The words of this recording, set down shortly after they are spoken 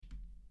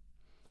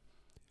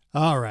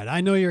All right.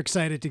 I know you're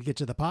excited to get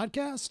to the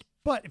podcast,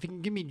 but if you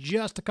can give me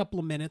just a couple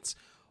of minutes,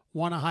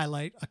 want to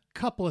highlight a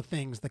couple of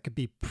things that could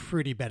be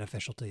pretty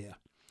beneficial to you.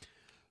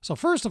 So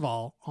first of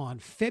all, on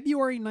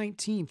February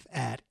 19th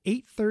at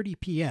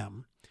 8:30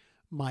 p.m.,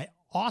 my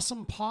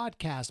awesome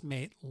podcast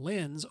mate,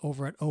 Linz,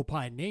 over at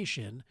Opine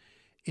Nation,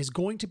 is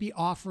going to be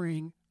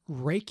offering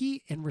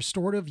Reiki and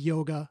restorative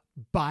yoga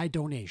by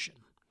donation.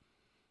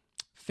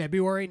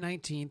 February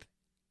 19th,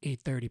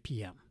 8:30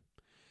 p.m.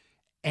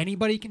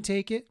 Anybody can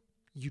take it.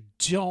 You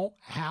don't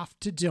have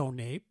to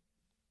donate,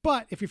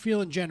 but if you're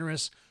feeling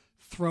generous,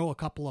 throw a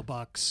couple of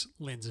bucks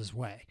Linz's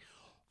way.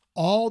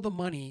 All the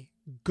money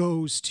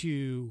goes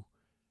to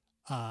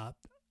a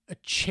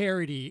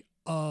charity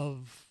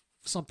of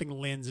something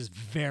Linz is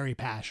very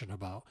passionate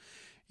about.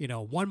 You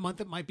know, 1 month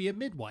it might be a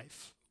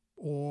midwife,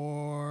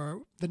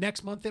 or the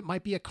next month it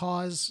might be a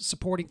cause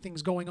supporting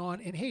things going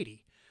on in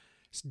Haiti.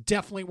 It's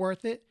definitely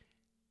worth it.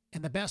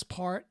 And the best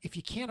part, if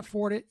you can't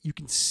afford it, you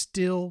can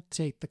still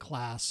take the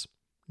class.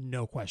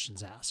 No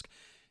questions asked.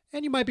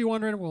 And you might be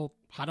wondering, well,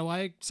 how do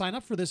I sign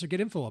up for this or get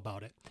info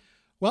about it?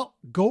 Well,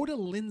 go to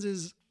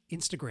Linz's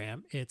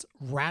Instagram. It's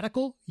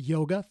Radical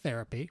Yoga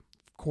Therapy.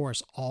 Of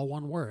course, all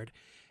one word.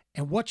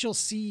 And what you'll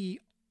see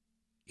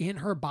in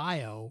her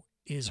bio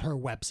is her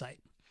website.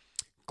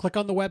 Click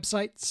on the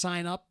website,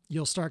 sign up.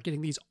 You'll start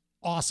getting these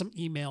awesome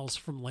emails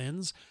from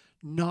Linz,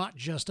 not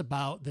just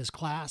about this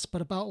class,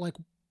 but about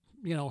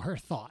her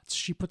thoughts.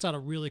 She puts out a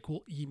really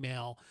cool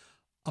email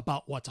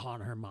about what's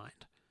on her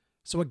mind.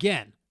 So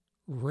again,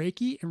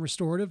 Reiki and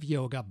restorative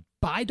yoga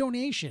by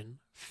donation,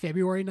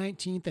 February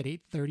 19th at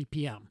 8:30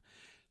 p.m.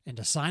 And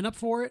to sign up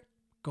for it,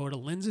 go to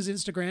Linz's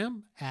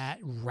Instagram at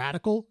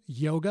Radical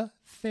Yoga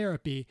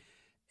Therapy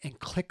and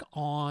click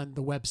on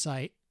the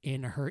website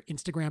in her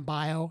Instagram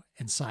bio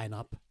and sign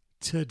up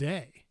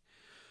today.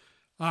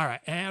 All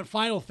right. And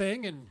final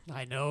thing, and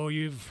I know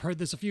you've heard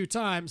this a few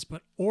times,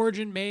 but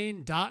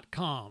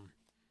originmaine.com.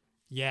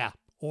 Yeah,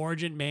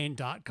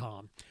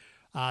 originmaine.com.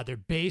 They're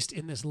based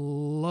in this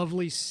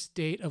lovely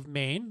state of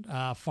Maine,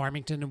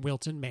 Farmington and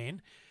Wilton,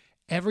 Maine.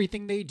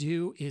 Everything they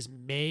do is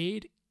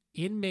made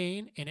in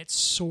Maine, and it's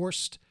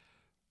sourced.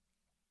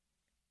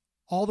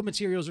 All the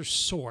materials are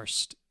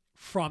sourced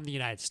from the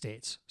United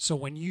States. So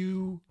when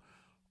you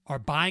are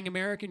buying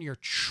American, you're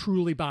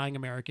truly buying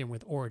American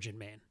with Origin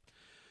Maine.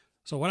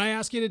 So what I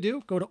ask you to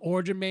do, go to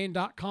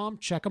originmaine.com,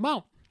 check them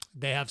out.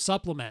 They have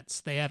supplements,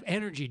 they have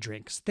energy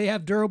drinks, they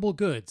have durable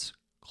goods,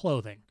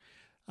 clothing.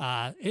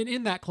 And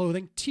in that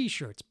clothing,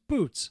 t-shirts,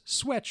 boots,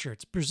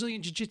 sweatshirts,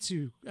 Brazilian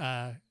Jiu-Jitsu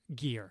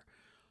gear.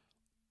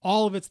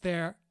 All of it's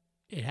there.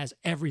 It has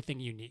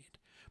everything you need.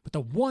 But the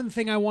one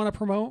thing I want to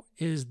promote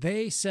is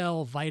they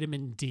sell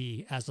vitamin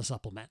D as a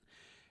supplement.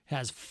 It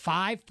has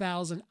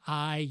 5,000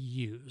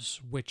 IUs,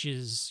 which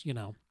is,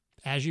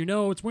 as you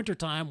know, it's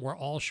wintertime. We're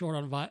all short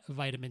on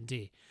vitamin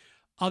D.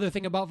 Other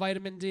thing about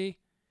vitamin D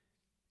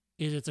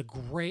is it's a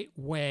great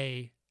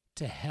way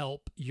to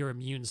help your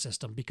immune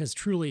system because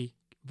truly,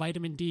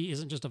 vitamin D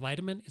isn't just a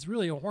vitamin, it's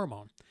really a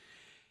hormone.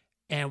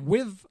 And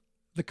with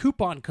the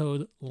coupon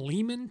code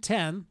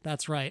Lehman10,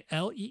 that's right,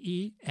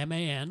 LEEMAN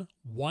 10,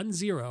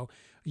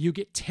 you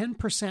get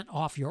 10%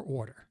 off your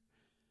order.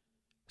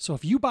 So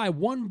if you buy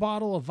one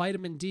bottle of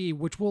vitamin D,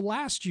 which will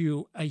last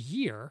you a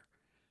year,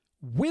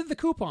 with the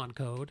coupon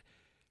code,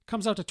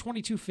 comes out to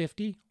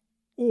 $22.50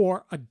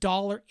 or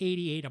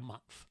 $1.88 a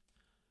month.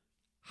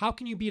 How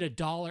can you beat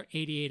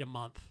 $1.88 a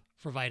month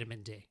for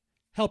vitamin D?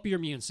 Help your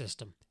immune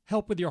system.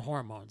 Help with your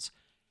hormones.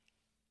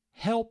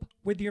 Help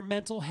with your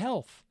mental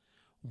health.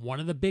 One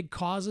of the big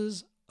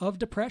causes of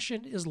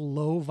depression is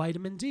low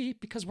vitamin D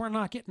because we're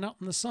not getting out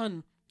in the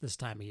sun this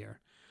time of year.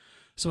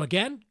 So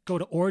again, go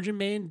to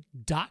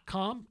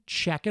originmaine.com,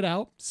 check it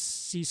out,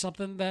 see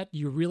something that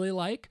you really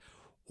like,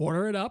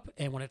 order it up,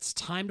 and when it's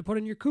time to put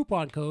in your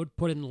coupon code,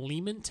 put in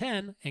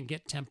Lehman10 and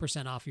get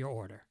 10% off your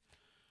order.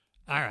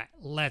 All right,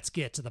 let's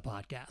get to the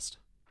podcast.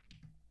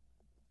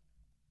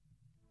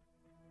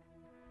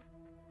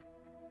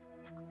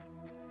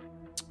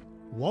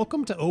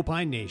 Welcome to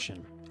Opine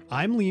Nation.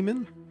 I'm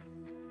Lehman.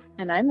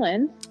 And I'm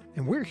Lynn.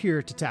 And we're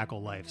here to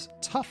tackle life's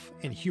tough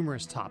and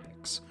humorous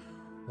topics.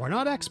 We're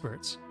not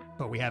experts,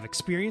 but we have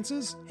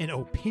experiences and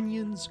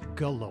opinions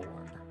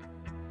galore.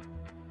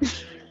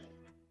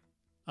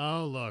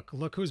 Oh,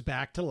 look who's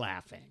back to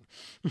laughing.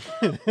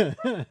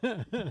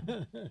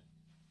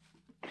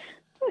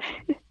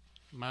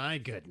 My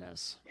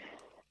goodness.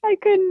 I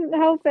couldn't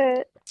help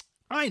it.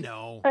 I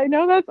know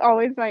that's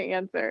always my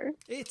answer.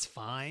 It's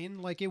fine.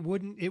 Like it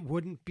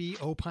wouldn't be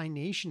Opine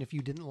Nation if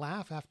you didn't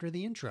laugh after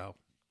the intro.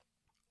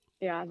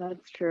 Yeah,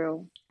 that's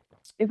true.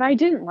 If I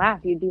didn't laugh,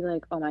 you'd be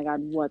like, oh my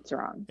God, what's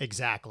wrong?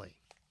 Exactly.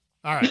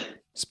 All right.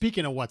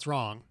 Speaking of what's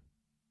wrong,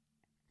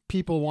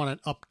 people want an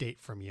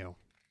update from you.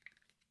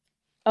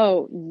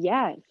 Oh,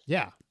 yes.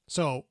 Yeah.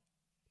 So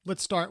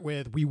let's start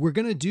with, we were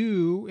going to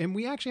do, and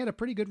we actually had a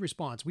pretty good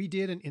response. We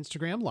did an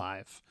Instagram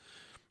Live.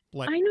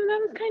 I know,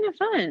 that was kind of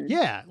fun.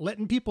 Yeah.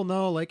 Letting people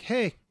know, like,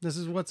 hey, this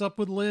is what's up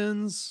with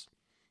Linz,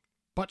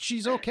 but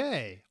she's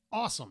okay.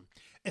 Awesome.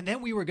 And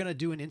then we were going to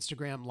do an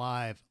Instagram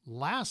live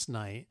last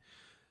night,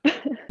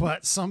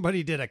 but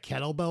somebody did a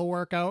kettlebell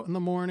workout in the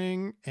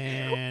morning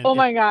and Oh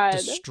my it God.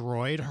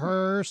 destroyed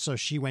her. So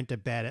she went to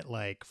bed at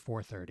like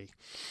 4:30.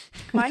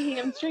 My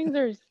hamstrings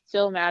are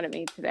still mad at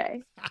me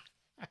today.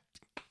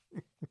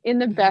 In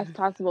the best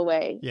possible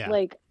way. Yeah.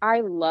 Like,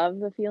 I love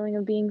the feeling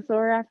of being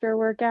sore after a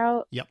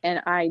workout. Yep.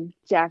 And I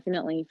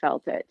definitely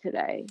felt it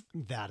today.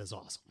 That is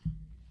awesome.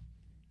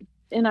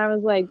 And I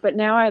was like, but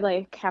now I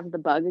like have the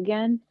bug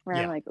again where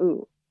Yeah. I'm like,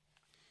 ooh,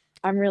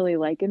 I'm really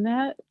liking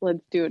that.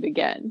 Let's do it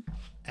again.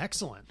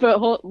 Excellent.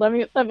 But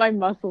let my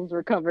muscles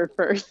recover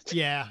first.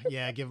 Yeah.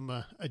 Give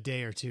them a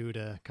day or two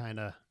to kind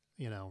of,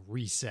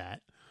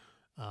 reset.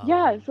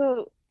 Yeah.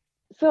 So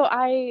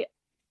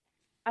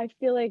I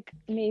feel like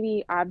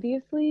maybe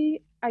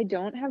obviously I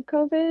don't have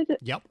COVID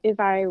Yep. if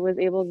I was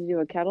able to do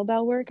a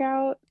kettlebell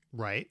workout.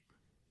 Right.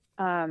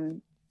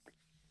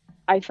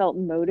 I felt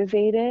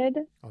motivated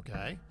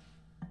Okay.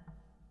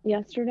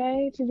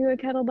 yesterday to do a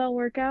kettlebell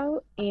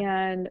workout,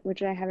 and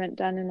which I haven't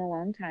done in a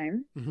long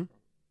time. Mhm.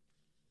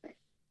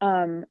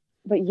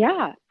 But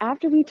yeah,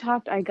 after we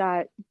talked, I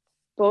got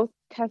both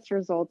test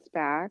results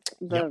back,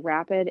 the Yep.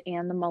 rapid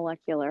and the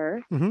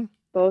molecular. Mhm.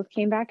 Both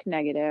came back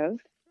negative.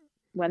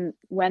 When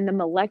the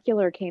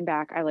molecular came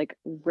back, I like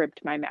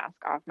ripped my mask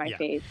off my Yeah.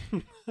 face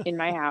in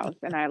my house,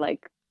 and I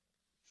like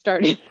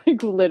started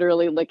like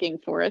literally licking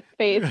Forrest's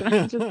face, and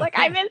I was just like,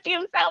 I miss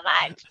you so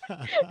much.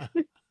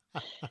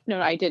 No,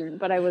 I didn't,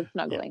 but I was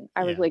snuggling.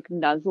 I was Yeah. like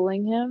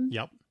nuzzling him,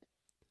 Yep.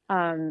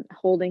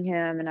 holding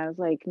him, and I was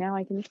like, now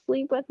I can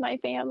sleep with my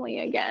family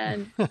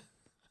again.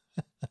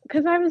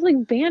 Because I was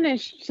like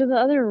banished to the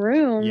other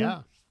room.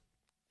 Yeah.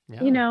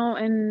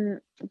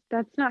 And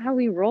that's not how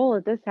we roll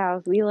at this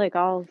house. We like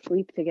all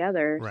sleep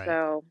together. Right.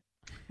 So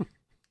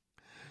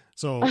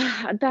So,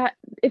 that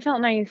it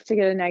felt nice to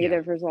get a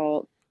negative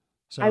result.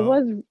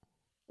 so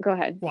Go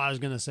ahead. Well, I was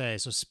going to say,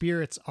 so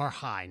spirits are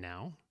high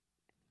now.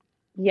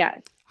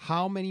 Yes.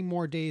 How many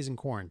more days in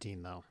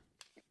quarantine though?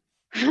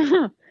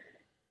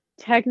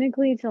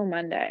 Technically till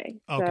Monday.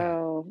 Okay.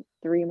 So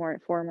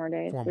 4 more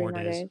days. 4 more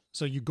days.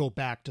 So you go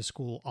back to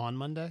school on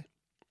Monday?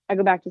 I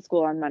go back to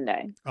school on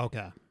Monday.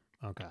 Okay.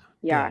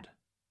 Yeah.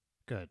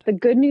 Good. The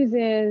good news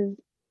is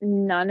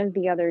none of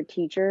the other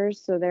teachers,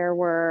 so there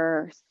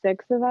were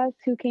 6 of us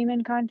who came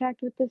in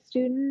contact with the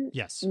student.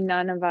 Yes.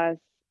 None of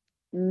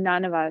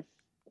us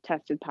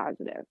tested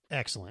positive.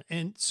 Excellent.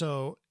 And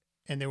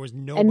there was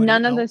nobody And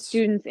none of the else?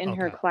 students in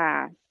her Okay.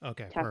 class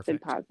Okay,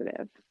 tested perfect.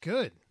 positive.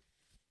 Good.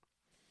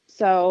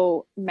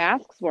 So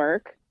masks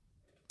work.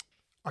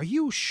 Are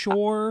you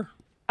sure?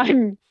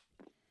 I'm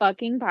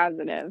fucking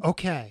positive.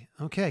 Okay.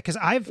 Because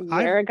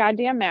Wear a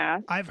goddamn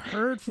mask. I've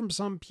heard from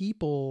some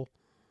people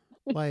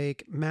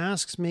like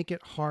masks make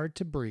it hard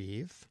to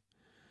breathe.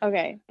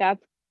 Okay,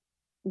 that's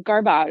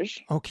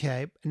garbage.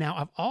 Okay. Now,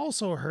 I've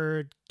also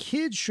heard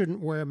kids shouldn't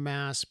wear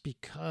masks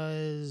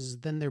because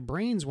then their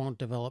brains won't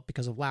develop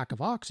because of lack of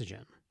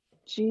oxygen.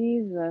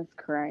 Jesus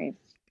Christ.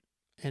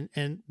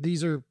 And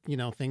these are,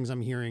 things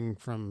I'm hearing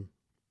from,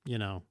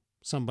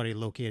 somebody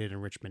located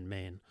in Richmond,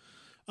 Maine.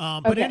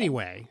 But Okay.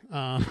 anyway,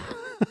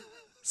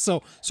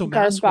 so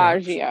masks work.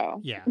 Garbaggio.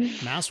 Yeah,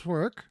 masks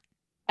work.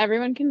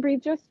 Everyone can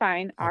breathe just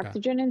fine. Okay.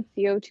 Oxygen and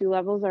CO2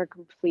 levels are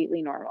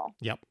completely normal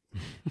Yep.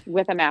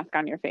 with a mask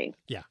on your face.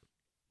 Yeah.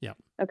 Yep.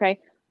 Okay.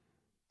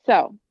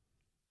 So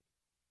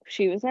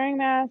she was wearing a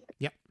mask.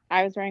 Yep.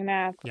 I was wearing a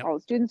mask. Yep. All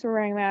the students were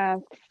wearing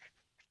masks.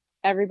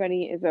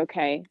 Everybody is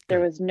okay. There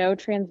Good. was no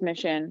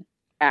transmission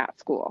at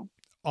school.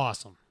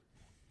 Awesome.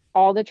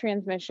 All the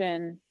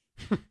transmission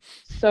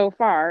so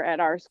far at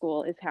our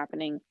school is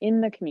happening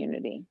in the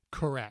community.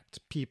 Correct.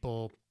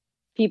 People.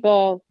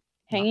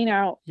 Hanging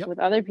out Yep. with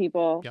other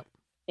people Yep.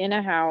 in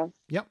a house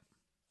Yep.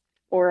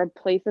 or a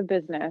place of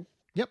business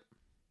Yep.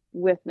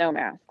 with no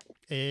masks.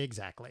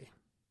 Exactly.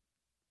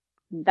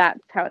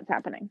 That's how it's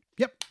happening.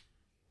 Yep.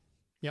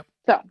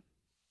 So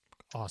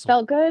Awesome.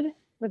 felt good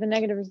with a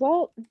negative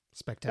result.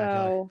 Spectacular.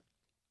 So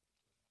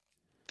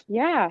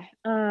yeah,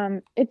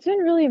 it's been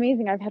really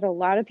amazing. I've had a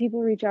lot of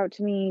people reach out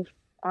to me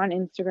on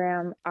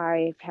Instagram.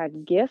 I've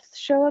had gifts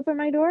show up at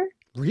my door.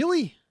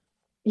 Really?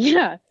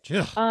 Yeah.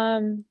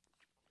 Ugh.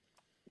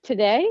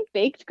 Today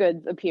baked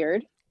goods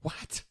appeared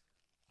What?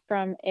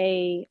 from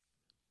a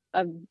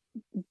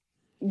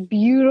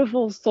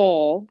beautiful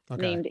soul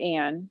Okay. named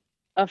Anne,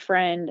 a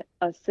friend,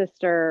 a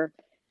sister.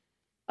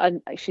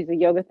 She's a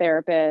yoga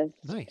therapist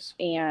Nice.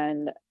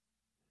 and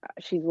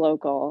she's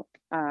local.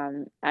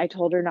 I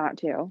told her not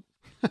to,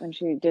 and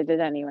she did it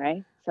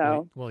anyway. So,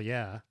 Right. Well,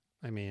 yeah.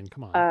 I mean,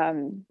 come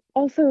on.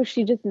 also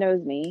she just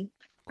knows me.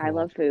 I Cool.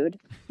 love food,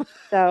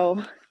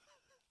 so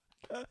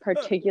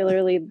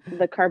particularly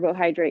the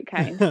carbohydrate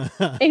kind.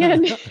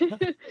 And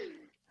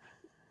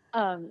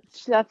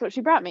that's what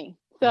she brought me.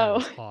 So,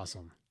 That is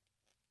awesome.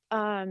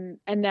 and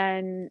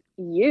then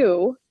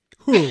you,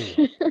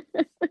 Who?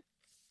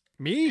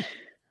 Me?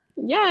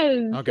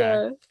 yes,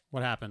 Okay.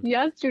 What happened?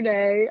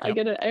 yesterday I Yep.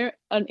 get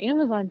an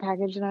Amazon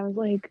package, and I was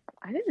like,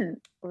 I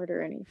didn't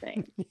order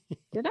anything,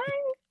 did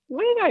I?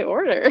 what did I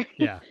order?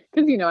 Yeah.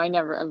 Because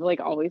I'm like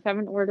always have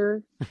an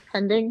order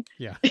pending.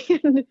 Yeah.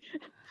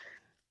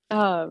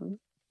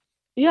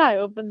 Yeah, I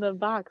opened the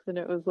box and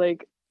it was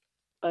like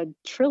a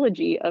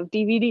trilogy of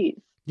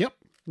DVDs. Yep.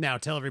 Now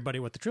tell everybody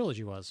what the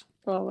trilogy was.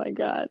 Oh my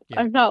God. Yeah.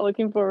 I'm not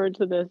looking forward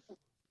to this.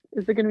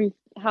 Is it going to be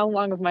how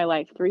long of my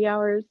life? 3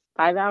 hours?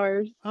 5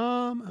 hours?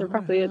 They're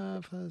probably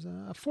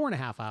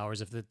 4.5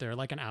 hours if they're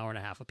like an hour and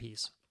a half a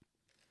piece.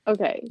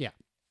 Okay. Yeah.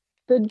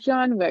 The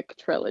John Wick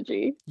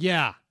trilogy.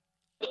 Yeah.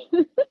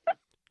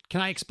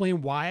 Can I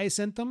explain why I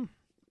sent them?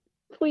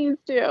 Please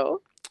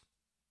do.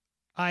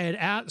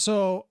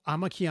 So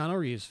I'm a Keanu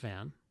Reeves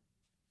fan.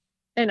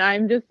 And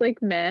I'm just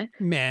like meh.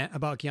 Meh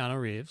about Keanu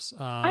Reeves.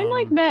 I'm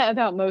like meh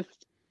about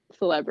most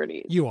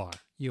celebrities. You are.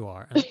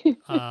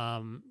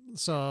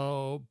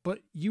 But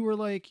you were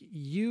like,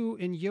 you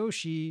and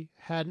Yoshi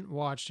hadn't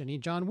watched any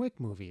John Wick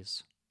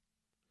movies.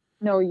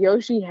 No,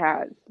 Yoshi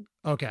has.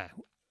 Okay.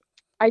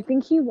 I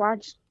think he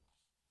watched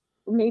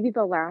maybe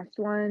the last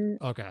one.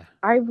 Okay.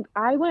 I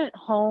went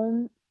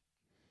home.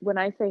 When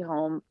I say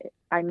home,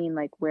 I mean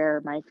like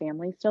where my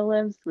family still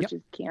lives, which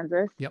is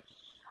Kansas. Yep.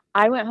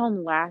 I went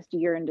home last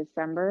year in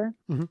December.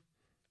 Mm-hmm.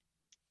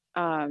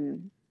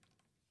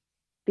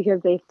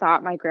 Because they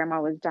thought my grandma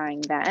was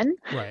dying then.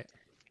 Right.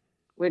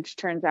 Which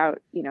turns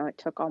out, it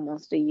took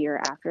almost a year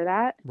after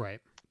that. Right.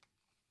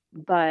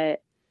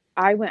 But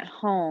I went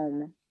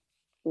home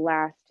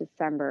last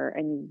December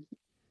and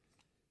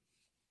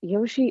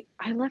Yoshi,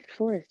 I left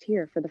Forrest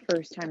here for the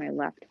first time I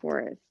left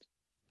Forrest.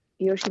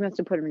 Yoshi must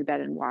have put him to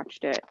bed and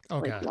watched it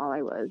like while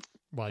I was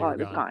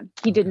gone.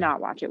 He did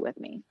not watch it with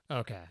me.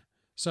 Okay.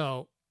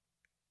 So,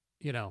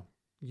 you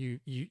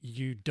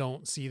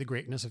don't see the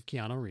greatness of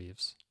Keanu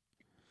Reeves.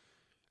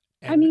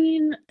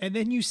 And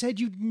then you said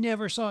you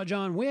never saw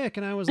John Wick,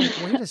 and I was like,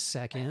 wait a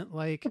second,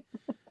 like,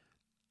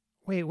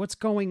 wait, what's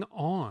going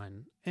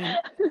on?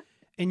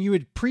 And you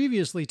had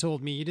previously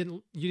told me you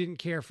didn't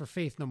care for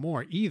Faith No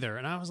More either,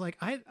 and I was like,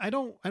 I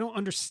don't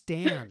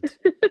understand.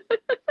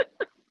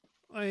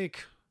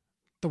 Like,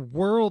 the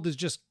world is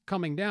just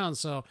coming down.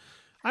 So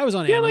I was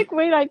on. You're like,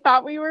 wait, I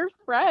thought we were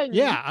friends.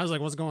 Yeah, I was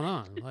like, what's going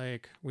on?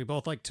 Like, we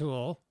both like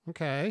Tool.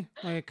 Okay,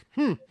 like,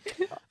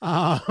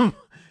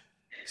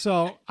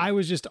 So I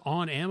was just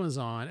on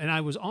Amazon, and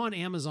I was on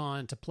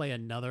Amazon to play a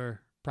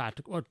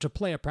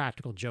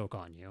practical joke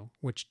on you,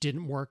 which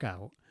didn't work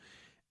out.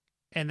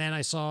 And then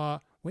I saw,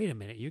 wait a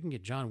minute, you can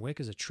get John Wick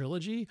as a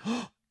trilogy,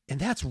 and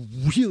that's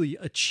really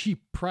a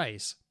cheap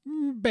price.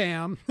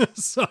 Bam.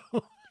 So.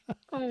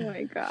 Oh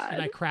my God.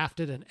 And I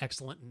crafted an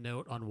excellent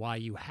note on why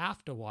you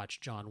have to watch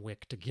John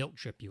Wick to guilt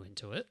trip you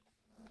into it.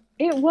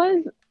 It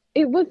was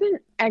an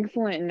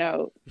excellent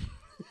note.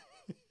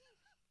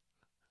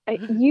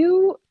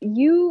 You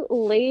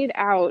laid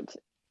out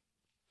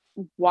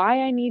why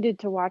I needed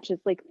to watch this,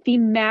 like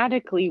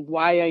thematically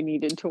why I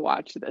needed to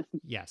watch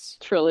this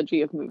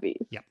trilogy of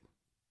movies. Yep.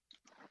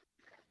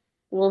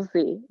 We'll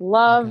see.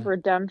 Love,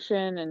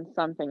 redemption, and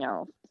something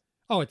else.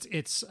 Oh,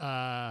 it's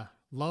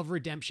love,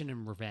 redemption,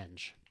 and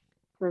revenge.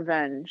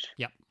 Revenge.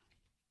 Yep.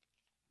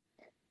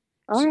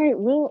 All right,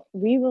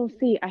 we will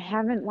see. I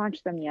haven't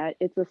watched them yet.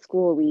 It's a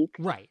school week.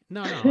 Right.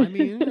 No. I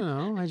mean,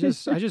 I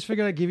just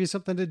figured I'd give you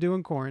something to do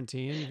in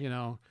quarantine,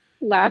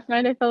 Last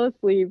night I fell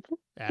asleep.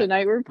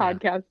 Tonight we're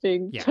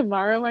podcasting. Yeah.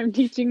 Tomorrow I'm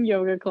teaching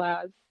yoga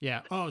class.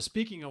 Yeah. Oh,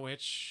 speaking of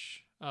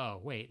which,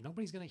 wait,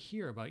 nobody's going to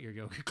hear about your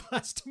yoga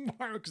class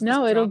tomorrow because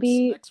it'll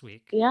be next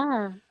week.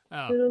 Yeah.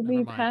 Oh, it'll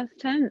be past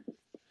tense.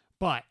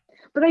 But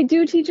I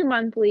do teach a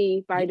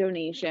monthly by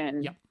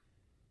donation. Yep.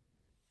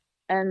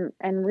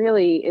 And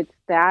really, it's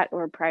that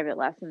or private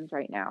lessons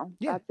right now.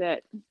 Yeah. That's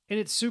it. And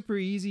it's super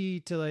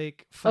easy to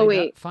like find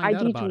out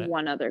about it. I teach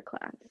one other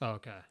class. Oh,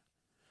 okay.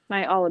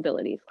 My All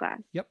Abilities class.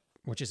 Yep,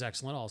 which is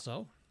excellent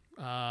also.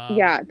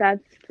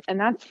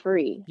 That's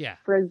free. Yeah.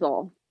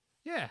 Frizzle.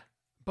 Yeah,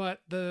 but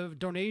the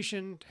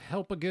donation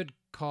help a good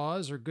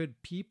cause or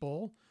good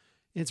people.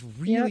 It's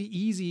really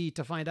easy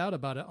to find out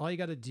about it. All you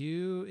got to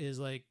do is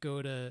like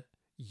go to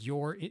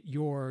your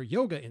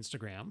yoga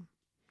Instagram.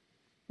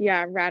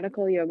 Yeah,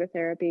 Radical Yoga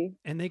Therapy.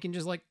 And they can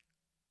just like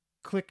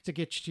click to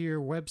get to your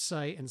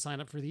website and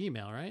sign up for the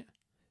email, right?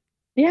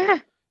 Yeah.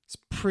 It's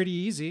pretty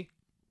easy.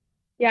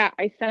 Yeah,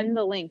 I send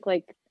the link.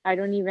 Like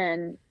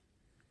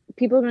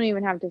people don't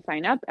even have to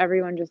sign up.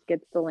 Everyone just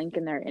gets the link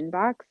in their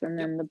inbox, and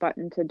then the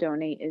button to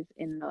donate is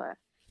in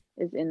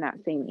that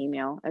same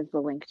email as the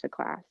link to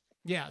class.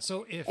 Yeah,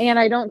 so and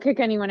I don't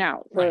kick anyone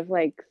out. So if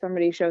like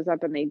somebody shows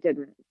up and they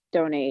didn't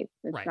donate,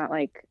 it's not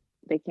like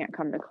they can't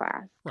come to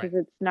class, because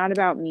it's not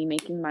about me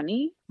making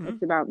money. Mm-hmm.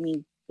 It's about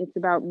me.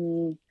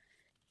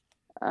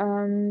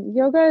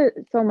 Yoga,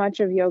 so much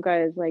of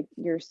yoga is like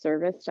your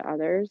service to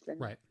others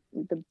and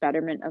the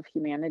betterment of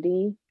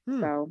humanity.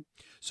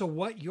 So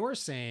what you're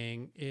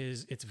saying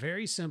is it's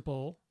very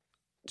simple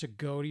to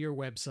go to your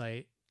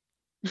website,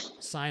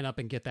 sign up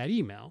and get that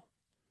email.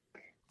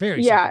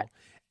 Very simple.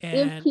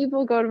 And if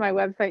people go to my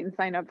website and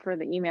sign up for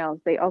the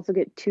emails, they also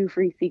get 2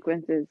 free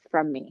sequences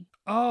from me.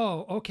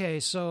 Oh, okay.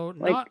 So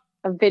like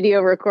a video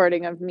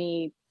recording of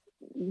me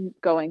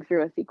going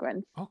through a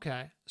sequence.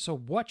 Okay. So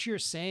what you're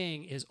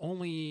saying is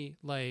only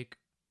like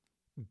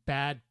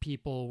bad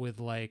people with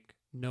like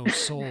no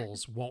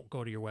souls won't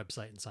go to your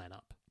website and sign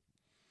up.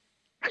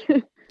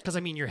 Because I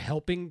mean, you're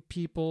helping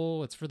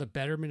people. It's for the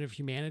betterment of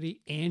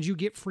humanity, and you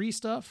get free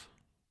stuff.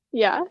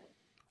 Yeah.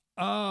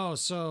 Oh,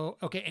 so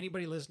okay.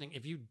 Anybody listening,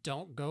 if you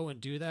don't go and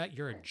do that,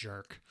 you're a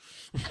jerk.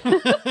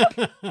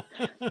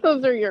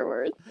 Those are your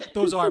words.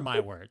 Those are my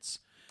words.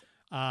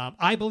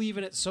 I believe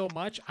in it so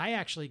much. I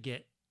actually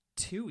get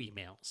 2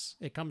 emails.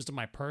 It comes to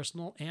my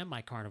personal and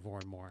my Carnivore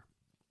and More.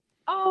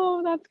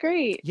 Oh, that's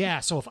great. Yeah.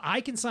 So if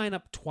I can sign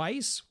up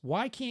twice,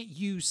 why can't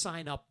you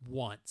sign up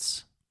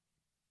once?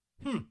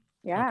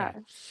 Yeah. Okay.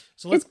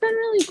 So let's. It's been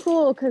really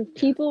cool because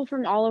people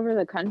from all over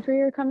the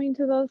country are coming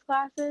to those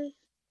classes.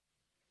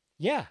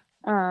 Yeah.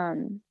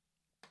 And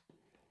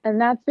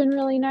that's been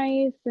really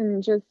nice.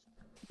 And just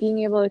being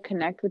able to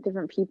connect with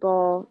different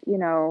people, you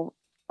know,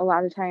 a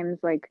lot of times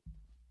like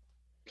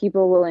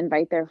people will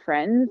invite their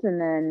friends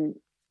and then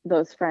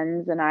those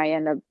friends and I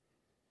end up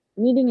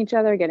meeting each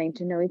other, getting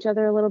to know each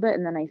other a little bit,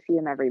 and then I see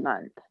them every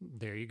month.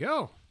 There you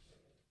go.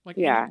 Like,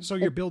 Yeah. So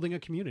you're building a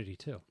community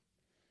too.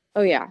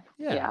 Oh yeah.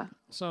 Yeah. Yeah.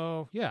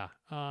 So yeah,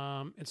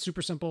 it's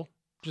super simple.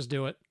 Just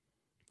do it.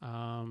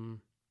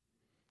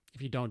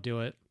 If you don't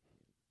do it,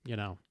 you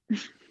know,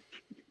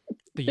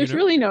 There's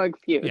really no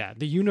excuse. Yeah,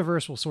 the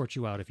universe will sort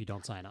you out if you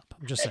don't sign up.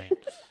 I'm just saying.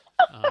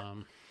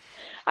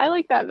 I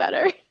like that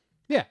better.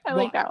 Yeah, I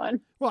like that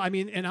one. Well, I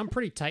mean, and I'm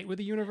pretty tight with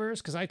the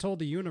universe because I told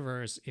the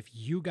universe if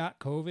you got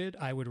COVID,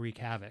 I would wreak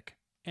havoc,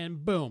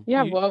 and boom.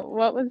 Yeah.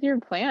 What was your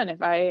plan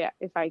if I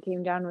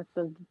came down with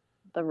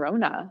the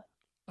Rona?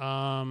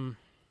 Well,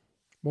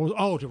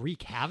 to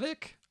wreak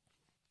havoc?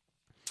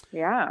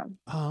 Yeah.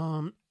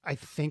 I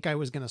think I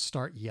was going to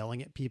start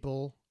yelling at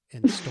people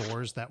in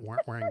stores that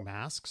weren't wearing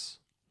masks.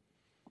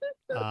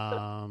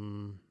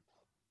 You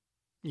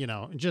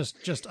know,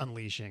 just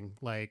unleashing,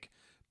 like,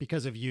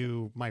 because of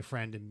you, my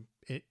friend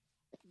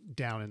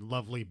down in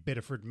lovely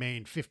Biddeford,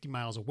 Maine, 50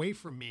 miles away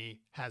from me,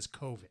 has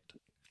COVID.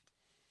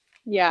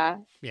 Yeah.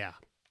 Yeah.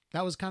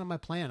 That was kind of my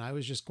plan. I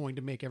was just going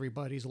to make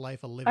everybody's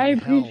life a living I hell.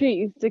 appreciate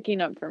you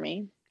sticking up for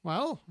me.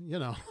 Well, you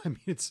know, I mean,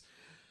 it's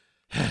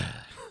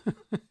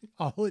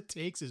all it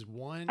takes is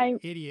one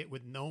idiot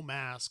with no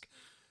mask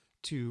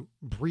to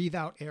breathe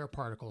out air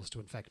particles to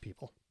infect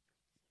people.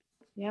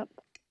 Yep.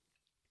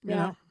 You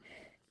know?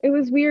 It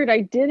was weird.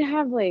 I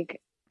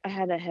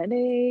had a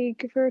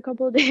headache for a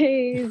couple of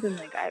days and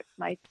like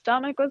my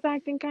stomach was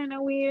acting kind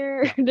of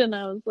weird and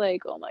I was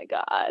like, oh my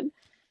God.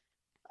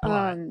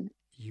 But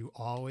you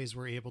always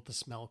were able to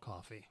smell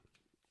coffee.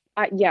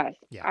 Yes.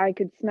 Yeah. I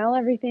could smell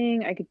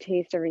everything. I could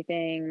taste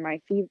everything.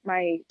 My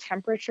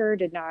temperature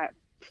did not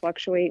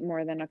fluctuate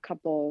more than a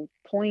couple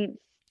points.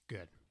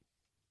 Good.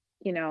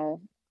 You know,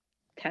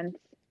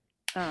 tenths.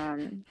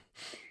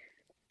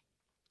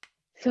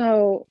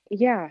 So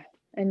yeah.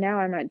 And now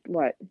I'm at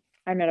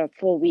a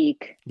full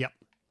week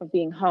of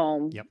being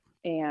home. Yep.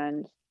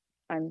 And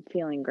I'm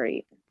feeling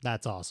great.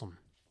 That's awesome.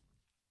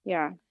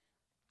 Yeah.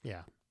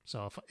 Yeah.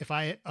 So if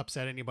I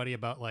upset anybody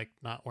about like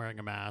not wearing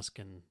a mask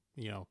and,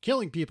 you know,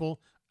 killing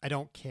people, I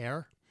don't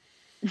care.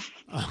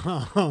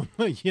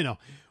 You know,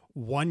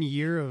 1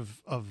 year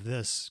of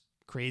this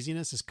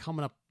craziness is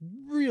coming up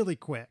really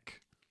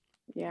quick.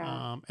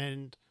 Yeah.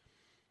 And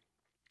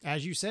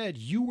as you said,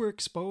 you were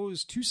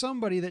exposed to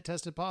somebody that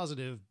tested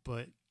positive,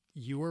 but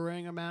you were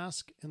wearing a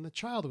mask and the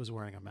child was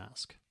wearing a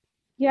mask.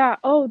 Yeah.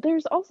 Oh,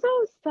 there's also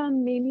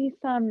maybe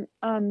some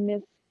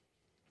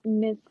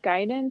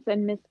misguidance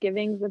and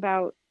misgivings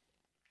about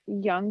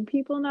young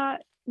people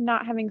not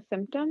having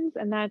symptoms,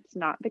 and that's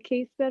not the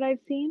case that I've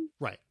seen.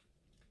 Right.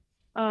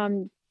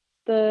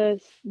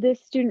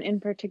 This student in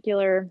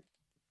particular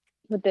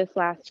with this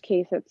last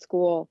case at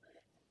school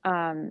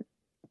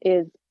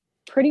is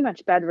pretty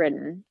much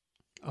bedridden.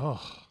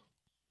 Oh.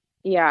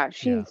 Yeah,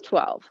 she's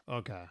 12.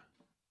 Okay.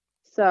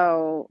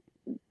 So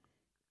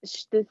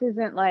this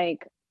isn't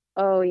like,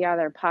 oh yeah,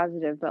 they're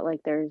positive, but like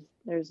there's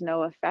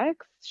no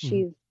effects.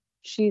 She's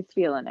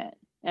feeling it,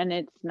 and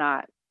it's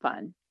not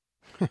fun.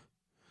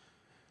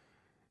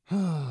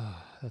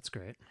 That's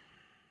great.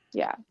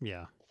 Yeah.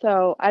 Yeah.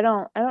 So I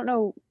don't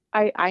know.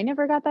 I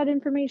never got that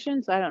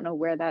information, so I don't know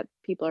where that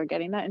people are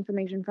getting that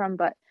information from,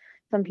 but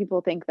some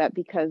people think that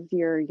because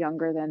you're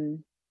younger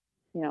than,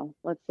 you know,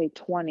 let's say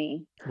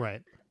 20,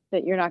 right,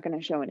 that you're not going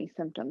to show any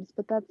symptoms,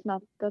 but that's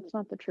not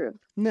the truth.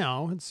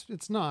 No,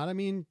 it's not. I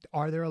mean,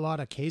 are there a lot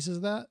of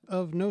cases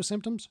of no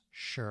symptoms?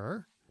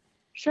 Sure,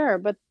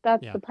 but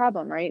that's the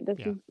problem, right? This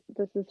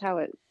is how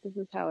it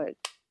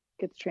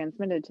gets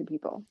transmitted to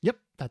people. Yep,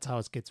 that's how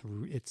it gets.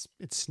 It's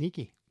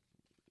sneaky.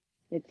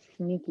 It's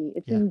sneaky.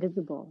 It's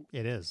invisible.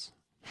 It is.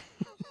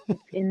 It's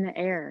in the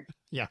air.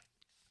 Yeah.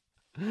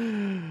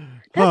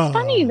 That's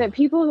funny that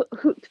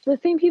the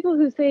same people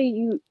who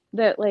say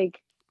that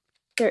like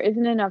there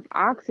isn't enough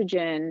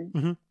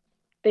oxygen,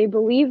 they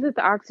believe that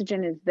the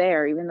oxygen is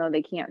there even though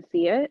they can't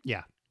see it.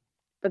 Yeah.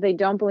 But they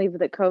don't believe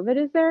that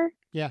COVID is there.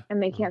 Yeah.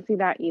 And they can't see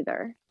that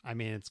either. I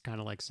mean, it's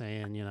kind of like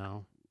saying, you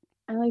know,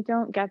 I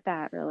don't get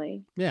that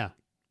really. Yeah.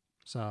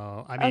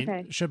 So, I mean,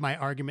 Okay. should my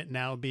argument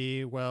now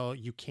be, well,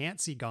 you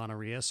can't see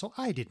gonorrhea, so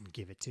I didn't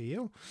give it to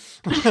you?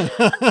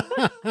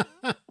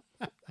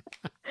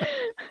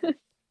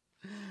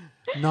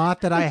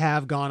 Not that I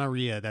have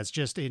gonorrhea. That's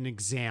just an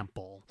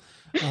example.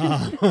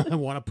 I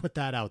want to put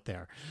that out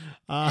there.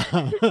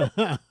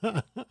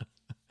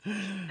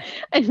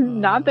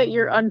 And not that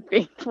you're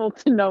unfaithful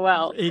to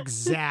Noelle.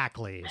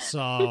 Exactly.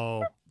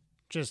 So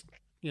just,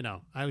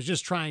 I was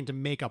just trying to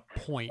make a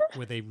point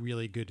with a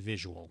really good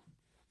visual.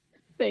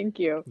 Thank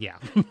you. Yeah.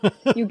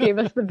 You gave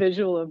us the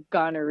visual of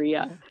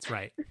gonorrhea. That's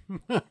right.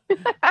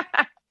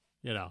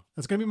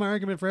 That's going to be my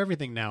argument for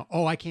everything now.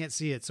 Oh, I can't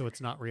see it, so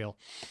it's not real.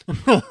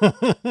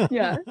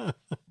 Yeah.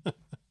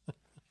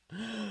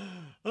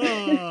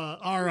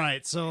 All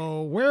right.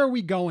 So where are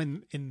we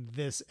going in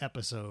this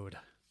episode?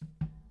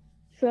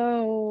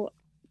 So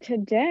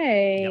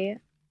today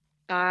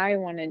I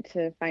wanted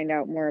to find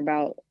out more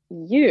about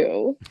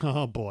you.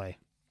 Oh boy.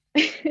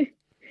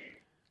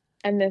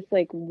 And this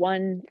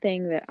one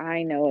thing that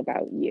I know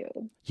about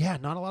you. Yeah,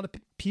 not a lot of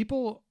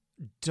people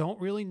don't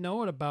really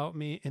know it about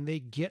me, and they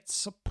get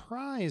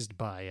surprised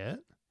by it.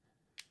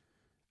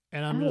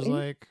 And I'm just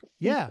like,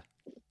 yeah.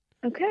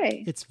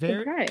 Okay. It's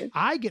very, surprised.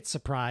 I get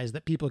surprised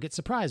that people get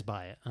surprised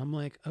by it. I'm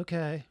like,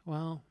 okay,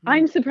 well.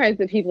 I'm surprised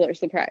that people are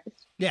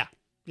surprised. Yeah.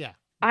 Yeah.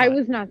 I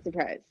was not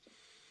surprised.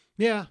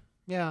 Yeah.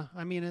 Yeah.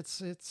 I mean,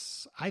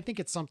 I think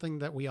it's something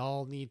that we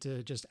all need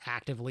to just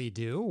actively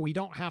do. We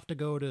don't have to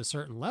go to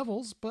certain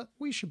levels, but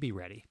we should be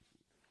ready.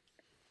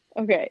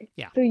 Okay.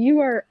 Yeah. So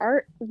you are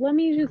let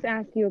me just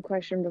ask you a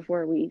question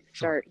before we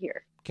start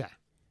here. Okay.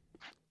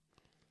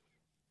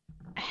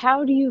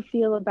 How do you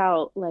feel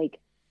about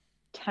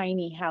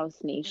Tiny House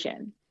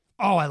Nation?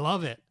 Oh, I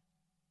love it.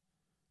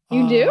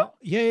 You do?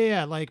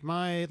 Yeah. Like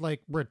my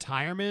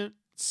retirement,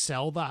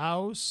 sell the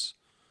house,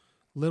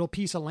 little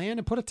piece of land,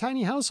 and put a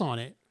tiny house on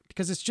it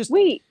because it's just.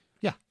 Wait.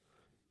 Yeah.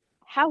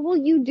 How will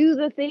you do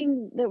the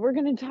thing that we're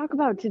going to talk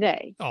about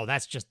today? Oh,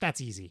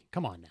 that's easy.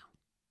 Come on now.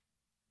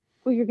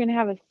 Well, you're going to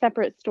have a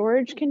separate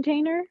storage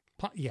container?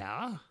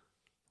 Yeah.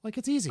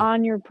 It's easy.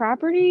 On your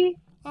property?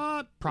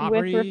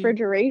 Property. With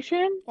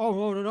refrigeration?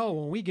 Oh, no.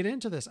 When we get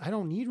into this, I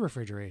don't need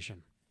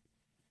refrigeration.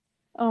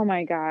 Oh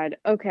my God.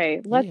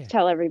 Okay. Let's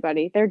tell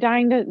everybody. They're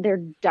dying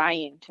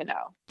to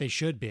know. They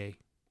should be,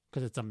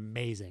 because it's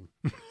amazing.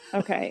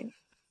 Okay.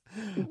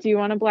 Do you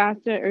want to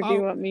blast it or do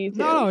you want me to?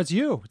 No, it's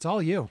you. It's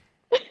all you.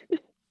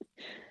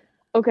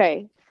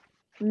 Okay.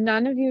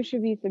 None of you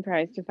should be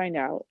surprised to find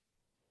out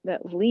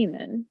that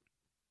Lehman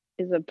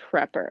is a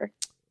prepper.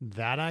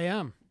 That I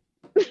am.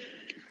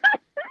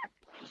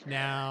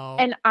 Now.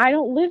 And I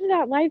don't live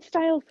that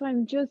lifestyle, so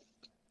I'm just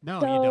you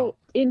so don't.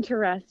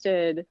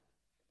 interested.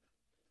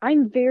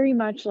 I'm very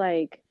much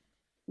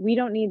we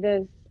don't need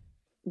this.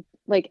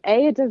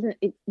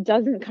 It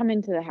doesn't come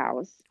into the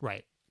house.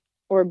 Right.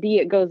 Or B,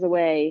 it goes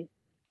away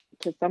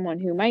to someone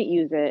who might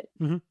use it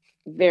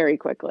very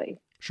quickly.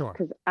 Sure.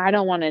 Because I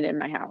don't want it in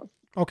my house.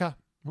 Okay.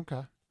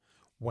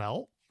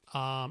 Well,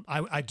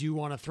 I do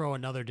want to throw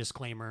another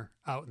disclaimer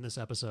out in this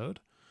episode.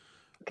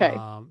 Okay.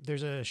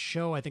 There's a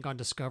show, I think, on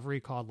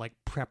Discovery called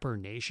Prepper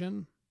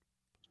Nation.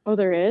 Oh,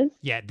 there is?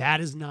 Yeah, that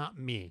is not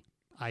me.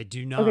 I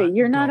do not. Okay,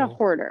 you're not a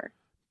hoarder.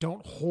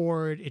 Don't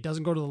hoard. It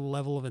doesn't go to the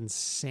level of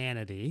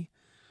insanity.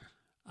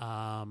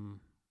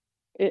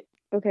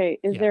 Okay,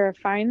 is there a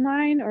fine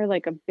line or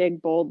a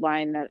big bold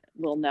line that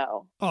we'll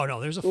know? Oh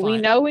no, there's a Will fine. we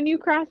know when you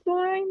cross the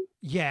line?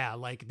 Yeah,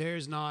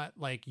 there's not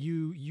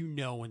you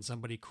know when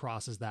somebody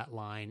crosses that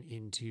line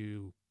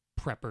into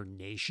Prepper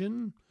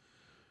Nation.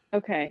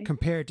 Okay.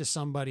 Compared to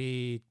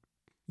somebody,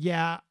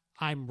 yeah,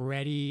 I'm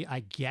ready. I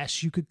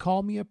guess you could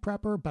call me a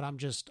prepper, but I'm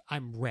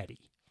ready.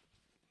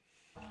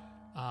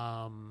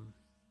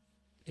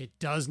 It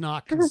does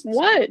not. For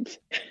what?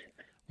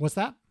 What's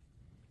that?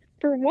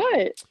 For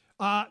what?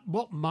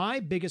 Well, my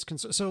biggest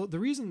concern. So the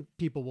reason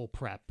people will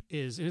prep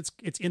is, and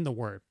it's in the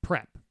word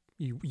prep.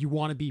 You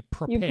want to be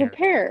prepared. You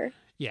prepare.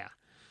 Yeah.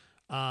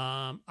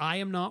 I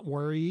am not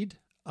worried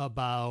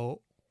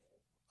about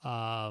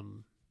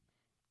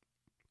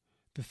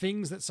the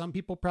things that some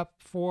people prep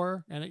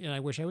for, and I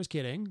wish I was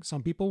kidding.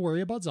 Some people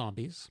worry about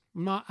zombies.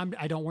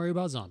 I don't worry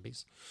about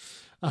zombies.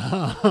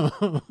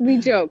 We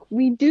joke.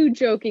 We do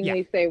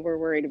jokingly say we're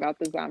worried about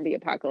the zombie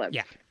apocalypse.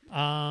 Yeah.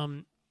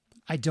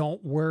 I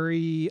don't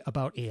worry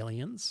about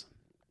aliens.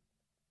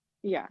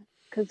 Yeah,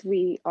 because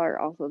we are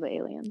also the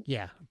aliens.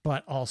 Yeah,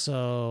 but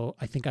also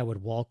I think I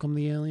would welcome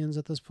the aliens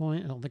at this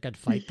point. I don't think I'd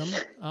fight them.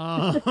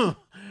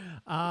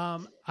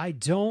 I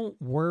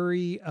don't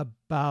worry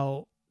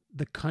about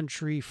the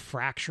country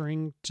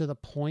fracturing to the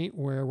point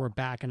where we're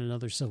back in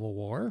another civil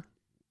war.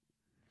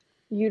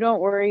 You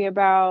don't worry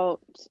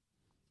about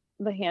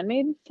The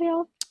Handmaid's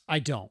Tale? I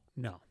don't,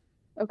 no.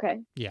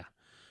 Okay. Yeah.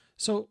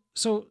 So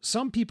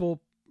some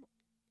people,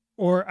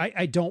 or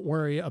I don't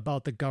worry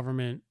about the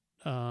government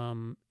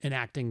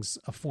enacting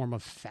a form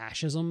of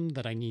fascism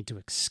that I need to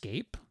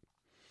escape.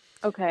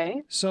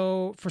 Okay.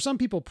 So for some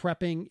people,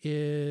 prepping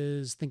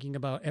is thinking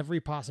about every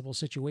possible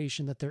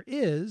situation that there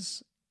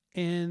is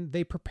and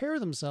they prepare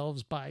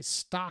themselves by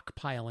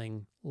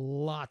stockpiling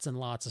lots and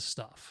lots of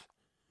stuff.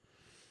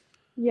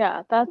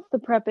 Yeah, that's the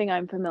prepping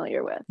I'm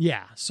familiar with.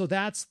 Yeah, so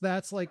that's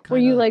like Where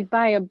kind you of like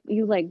buy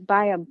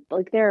a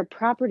like there are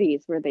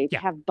properties where they Yeah.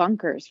 have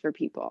bunkers for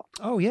people.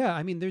 Oh yeah,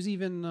 I mean there's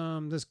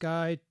even this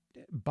guy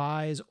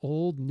buys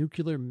old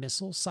nuclear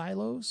missile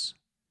silos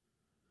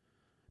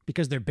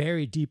because they're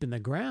buried deep in the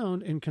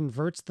ground and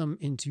converts them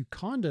into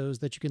condos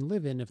that you can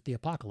live in if the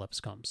apocalypse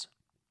comes.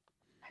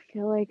 I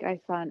feel like I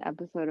saw an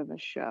episode of a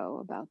show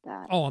about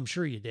that. Oh, I'm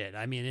sure you did.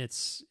 I mean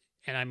it's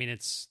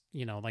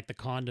like the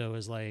condo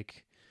is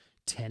like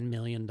 $10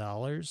 million.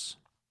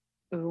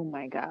 Oh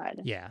my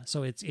God. Yeah,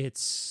 so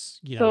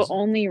it's So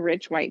only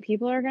rich white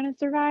people are going to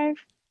survive?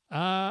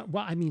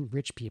 well, I mean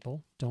rich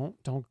people. Don't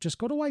just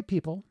go to white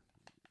people.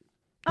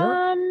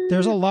 Um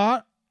There's a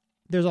lot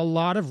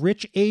of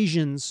rich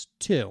Asians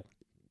too.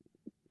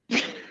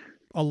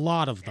 A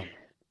lot of them.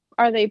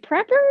 Are they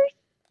preppers?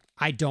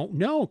 I don't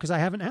know because I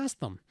haven't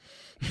asked them.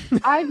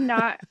 I've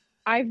not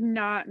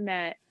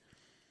met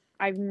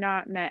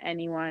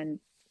anyone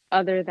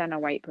other than a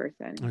white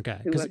person Okay,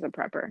 who was a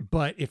prepper.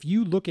 But if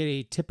you look at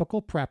a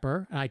typical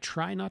prepper, and I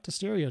try not to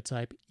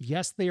stereotype,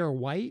 yes, they are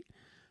white,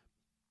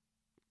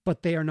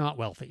 but they are not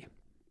wealthy.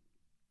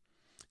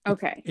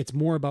 Okay. It's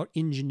more about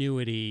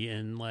ingenuity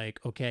and like,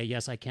 okay,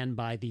 yes, I can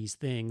buy these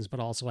things,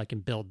 but also I can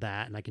build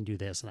that and I can do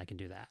this and I can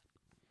do that.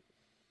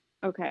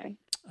 Okay.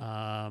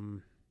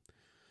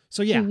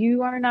 So yeah. So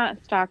you are not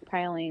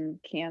stockpiling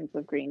cans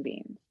of green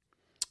beans.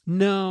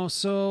 No,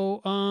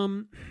 so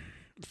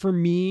for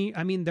me,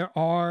 I mean there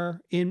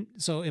are in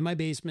my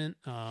basement,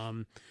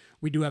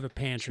 we do have a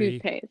pantry.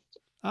 Toothpaste.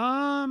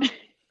 I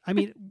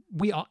mean,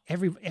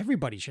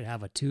 everybody should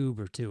have a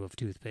tube or two of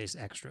toothpaste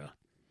extra.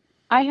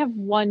 I have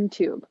one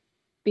tube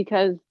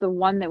because the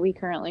one that we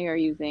currently are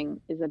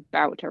using is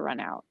about to run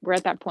out. We're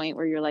at that point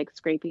where you're like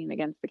scraping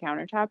against the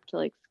countertop to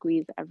like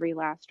squeeze every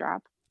last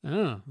drop.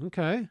 Oh,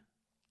 okay.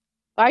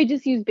 I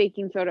just use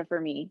baking soda for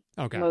me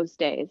most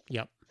days.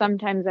 Yep.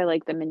 Sometimes I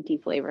like the minty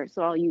flavor,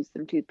 so I'll use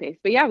some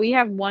toothpaste. But yeah, we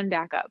have one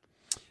backup.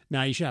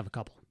 Now you should have a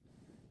couple.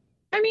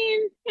 I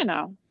mean,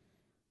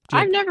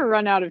 I've never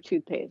run out of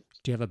toothpaste.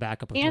 Do you have a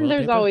backup of and toilet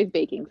there's paper? Always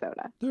baking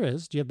soda. There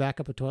is. Do you have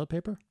backup of toilet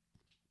paper?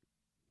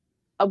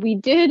 We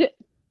did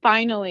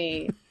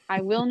finally.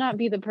 I will not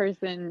be the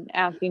person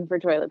asking for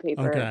toilet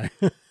paper. Okay.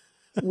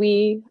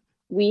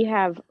 we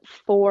have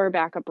 4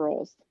 backup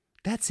rolls.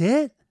 That's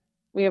it?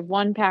 We have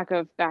 1 pack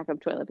of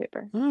backup toilet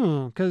paper.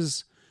 Oh,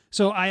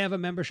 so I have a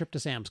membership to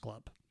Sam's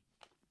Club.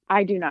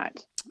 I do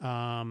not.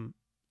 And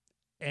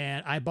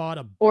I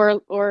bought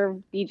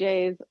or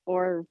BJ's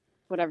or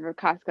whatever,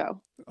 Costco.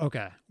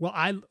 Okay. Well,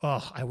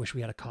 I wish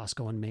we had a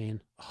Costco in Maine.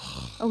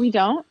 Oh, we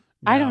don't?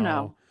 No. I don't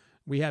know.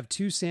 We have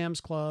 2 Sam's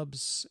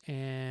Clubs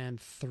and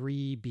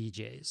 3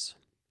 BJ's.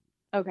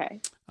 Okay.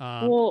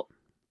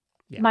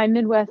 Yeah. My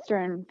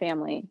Midwestern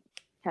family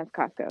has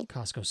Costco.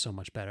 Costco's so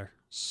much better.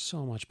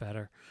 So much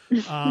better.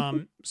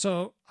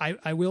 So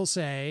I will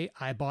say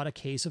I bought a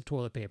case of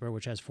toilet paper,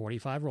 which has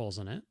 45 rolls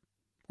in it.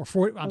 Or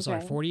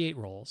 48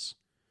 rolls.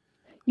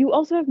 You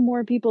also have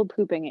more people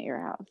pooping at your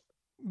house.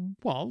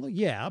 Well,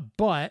 yeah,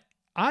 but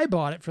I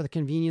bought it for the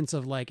convenience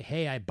of like,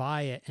 hey, I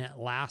buy it and it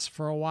lasts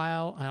for a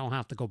while. I don't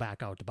have to go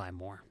back out to buy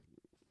more.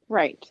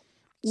 Right.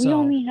 We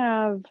only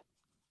have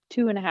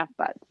 2.5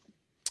 butts.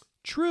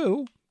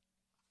 True.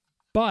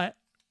 But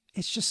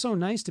it's just so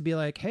nice to be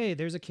like, hey,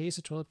 there's a case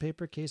of toilet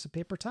paper, case of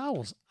paper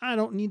towels. I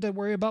don't need to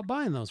worry about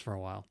buying those for a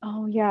while.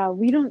 Oh, yeah.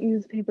 We don't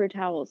use paper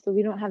towels, so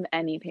we don't have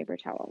any paper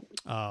towels.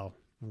 Oh,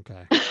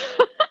 okay.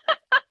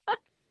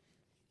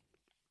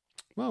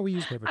 Well, we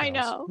use paper towels. I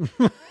know.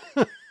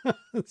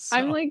 So,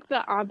 I'm like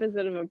the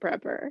opposite of a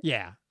prepper.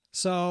 Yeah.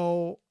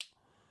 So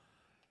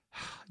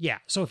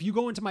if you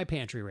go into my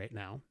pantry right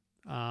now,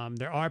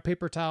 there are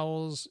paper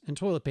towels and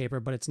toilet paper,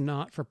 but it's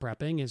not for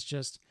prepping. It's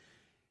just,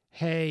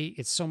 hey,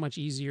 it's so much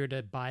easier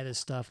to buy this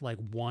stuff like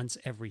once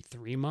every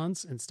 3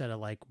 months instead of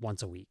like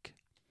once a week.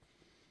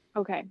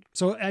 Okay.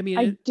 So, I mean,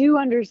 I do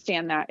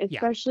understand that,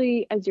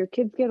 especially as your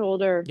kids get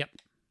older. Yep.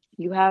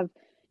 You have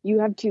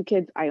 2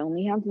 kids. I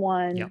only have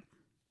 1. Yep.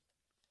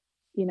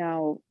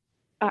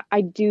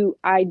 I do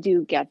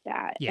get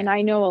that. Yeah. And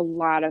I know a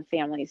lot of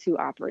families who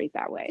operate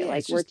that way. Yeah,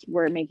 like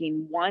we're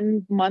making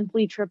 1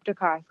 monthly trip to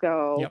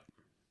Costco. Yep.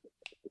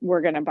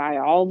 We're going to buy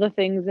all the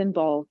things in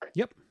bulk.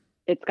 Yep.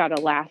 It's got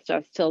to last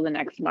us till the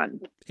next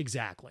month.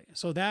 Exactly.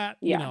 So that,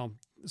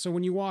 so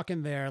when you walk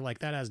in there, like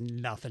that has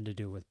nothing to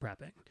do with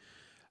prepping.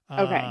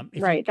 Okay.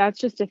 Right. That's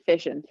just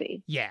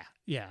efficiency. Yeah.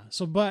 Yeah.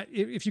 So, but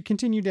if you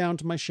continue down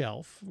to my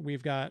shelf,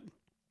 we've got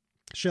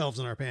shelves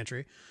in our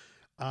pantry.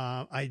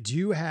 I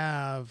do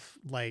have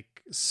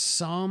like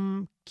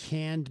some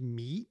canned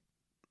meat,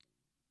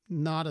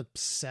 not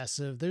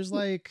obsessive. There's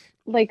like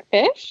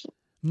fish?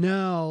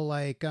 No,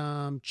 like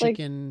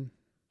chicken.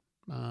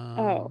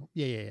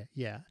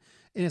 Yeah.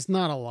 And it's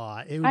not a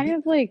lot. I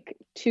have like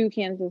 2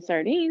 cans of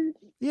sardines.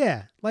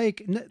 Yeah,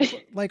 like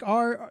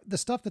the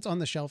stuff that's on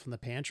the shelf in the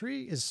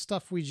pantry is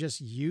stuff we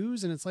just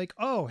use, and it's like,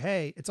 oh,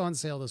 hey, it's on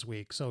sale this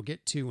week, so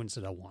get 2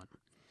 instead of 1.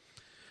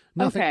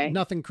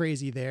 Nothing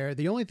crazy there.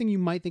 The only thing you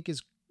might think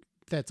is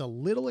that's a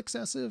little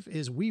excessive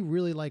is we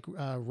really like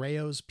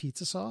Rayo's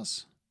pizza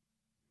sauce.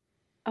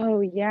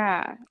 Oh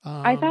yeah.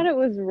 I thought it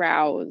was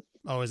Rouse.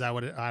 Oh, is that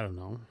what I don't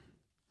know.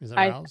 Is it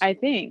Rouse? I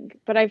think,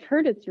 but I've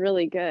heard it's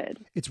really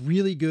good. It's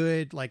really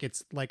good. Like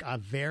it's like a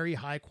very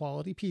high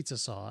quality pizza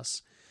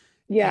sauce.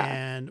 Yeah.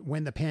 And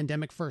when the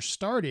pandemic first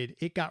started,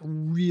 it got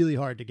really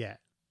hard to get.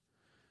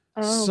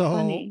 Oh, so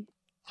funny.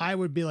 I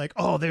would be like,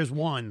 oh, there's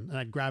one. And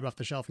I'd grab it off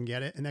the shelf and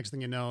get it. And next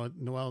thing you know,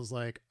 Noelle's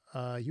like,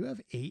 you have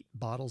 8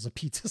 bottles of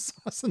pizza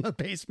sauce in the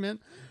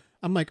basement.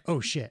 I'm like, oh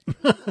shit.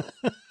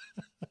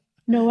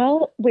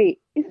 Noelle,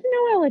 wait, isn't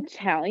Noelle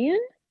Italian?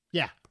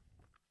 Yeah.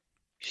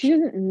 She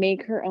doesn't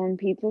make her own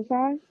pizza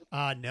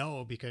sauce?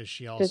 No, because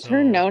she also... Does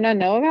her Nona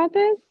know about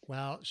this?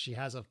 Well, she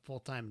has a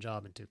full-time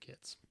job and 2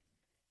 kids.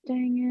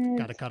 Dang it.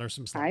 Got to cut her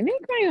some slack. I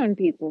make my own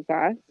pizza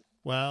sauce.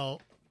 Well...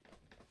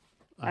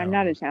 I'm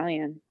not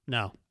Italian.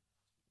 No.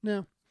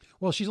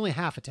 Well, she's only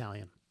half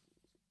Italian.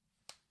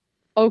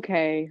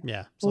 Okay.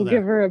 Yeah. So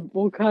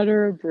we'll cut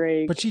her a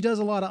break. But she does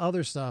a lot of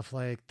other stuff.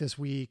 Like this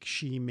week,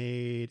 she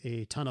made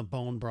a ton of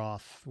bone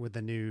broth with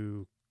the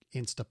new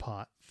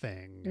Instapot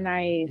thing.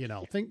 Nice.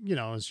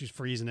 She's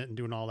freezing it and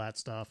doing all that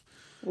stuff.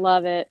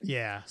 Love it.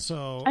 Yeah.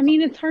 So I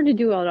mean, it's hard to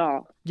do it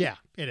all. Yeah,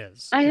 it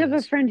is. I have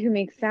a friend who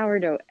makes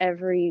sourdough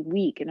every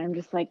week, and I'm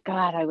just like,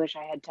 God, I wish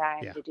I had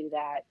time to do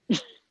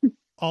that.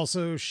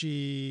 Also,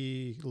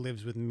 she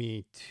lives with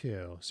me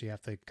too, so you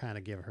have to kind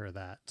of give her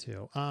that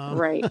too.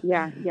 Right.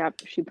 Yeah.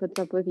 Yep. She puts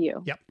up with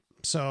you. Yep.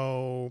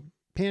 So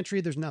pantry,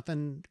 there's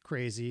nothing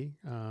crazy.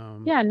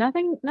 Yeah,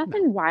 nothing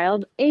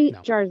wild.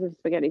 8 jars of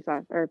spaghetti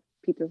sauce or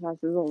pizza sauce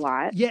is a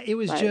lot. Yeah, it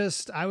was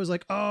just, I was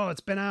like, oh, it's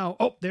been out.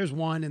 Oh, there's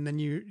one. And then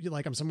you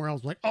like, I'm somewhere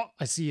else, like, oh,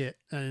 I see it.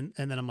 And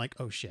then I'm like,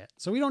 oh shit.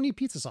 So we don't need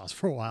pizza sauce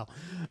for a while.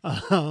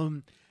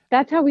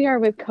 That's how we are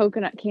with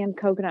canned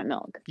coconut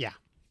milk. Yeah.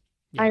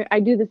 I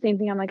do the same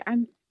thing. I'm like,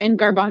 I'm in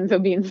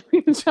garbanzo beans.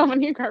 We have so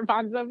many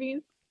garbanzo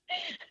beans.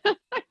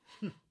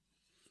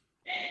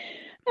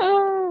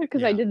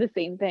 Because I did the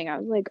same thing. I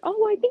was like,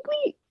 oh, I think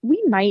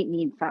we might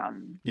need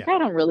some. Yeah. I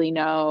don't really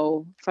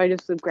know. So I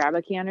just would grab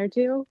a can or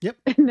 2. Yep.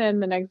 And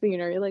then the next thing you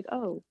know, you're like,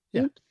 oh,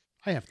 yeah. oops.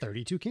 I have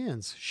 32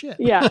 cans. Shit.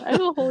 Yeah. I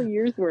have a whole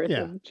year's worth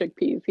of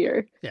chickpeas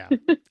here. Yeah.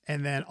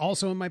 And then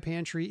also in my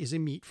pantry is a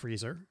meat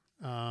freezer.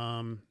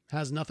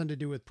 Has nothing to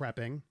do with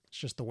prepping. It's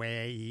just the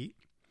way I eat.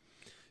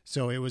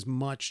 So it was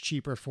much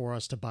cheaper for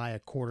us to buy a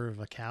quarter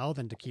of a cow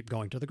than to keep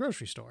going to the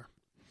grocery store.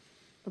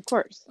 Of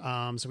course.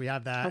 So we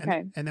have that.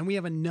 Okay. And then we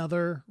have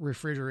another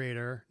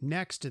refrigerator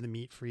next to the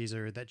meat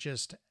freezer that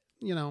just,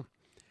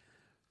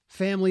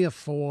 family of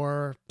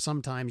 4,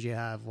 sometimes you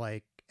have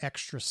like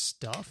extra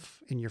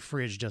stuff and your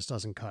fridge just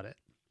doesn't cut it.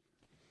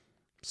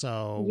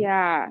 So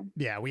yeah,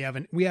 we have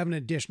an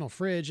additional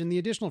fridge, and the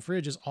additional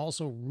fridge is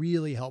also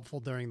really helpful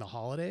during the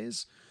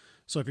holidays.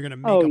 So if you're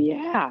going to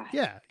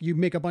make you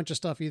make a bunch of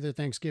stuff either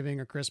Thanksgiving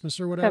or Christmas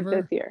or whatever.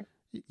 Except this year.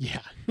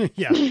 Yeah.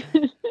 Yeah.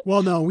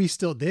 Well, no, we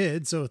still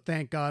did. So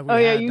thank God.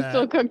 You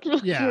still cooked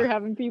for you were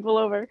having people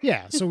over.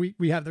 Yeah. So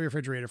we have the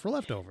refrigerator for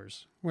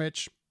leftovers,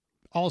 which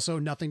also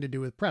nothing to do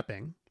with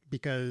prepping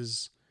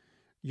because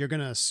you're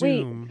going to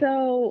assume. Wait,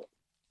 so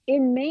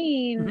in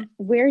Maine,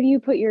 where do you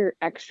put your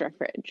extra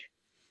fridge?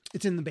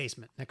 It's in the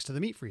basement next to the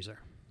meat freezer.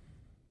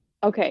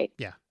 Okay.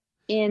 Yeah.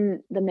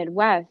 In the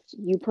Midwest,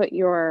 you put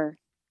your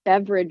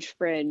beverage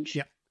fridge,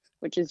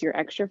 which is your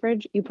extra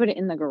fridge, you put it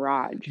in the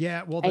garage.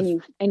 Yeah, well,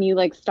 and you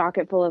like stock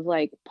it full of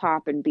like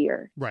pop and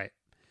beer. Right.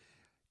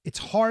 It's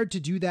hard to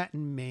do that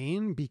in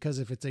Maine because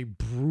if it's a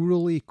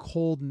brutally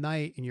cold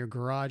night and your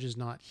garage is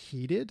not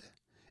heated,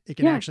 it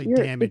can actually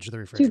damage the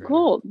refrigerator. Too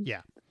cold.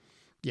 Yeah.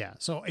 Yeah.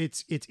 So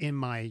it's in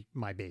my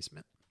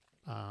basement.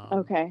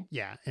 Okay.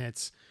 Yeah, and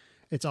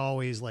it's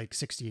always like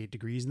 68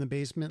 degrees in the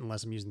basement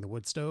unless I'm using the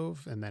wood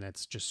stove, and then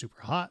it's just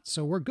super hot.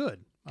 So we're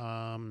good.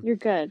 You're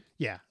good.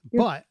 Yeah.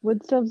 But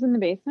wood stoves in the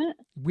basement?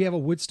 We have a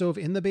wood stove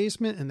in the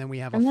basement, and then we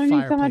have a fireplace. I'm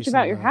learning so much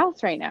about your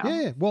house right now.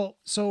 Yeah. Well,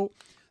 so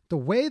the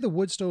way the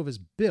wood stove is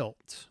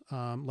built,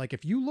 like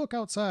if you look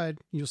outside,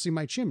 you'll see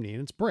my chimney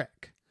and it's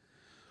brick.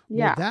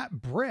 Yeah. Well,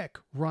 that brick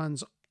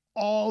runs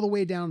all the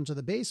way down to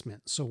the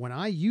basement. So when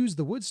I use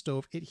the wood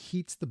stove, it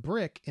heats the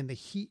brick and the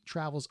heat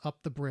travels up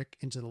the brick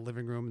into the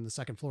living room and the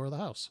second floor of the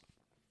house.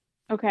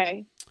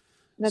 Okay.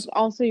 That's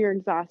also your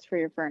exhaust for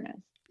your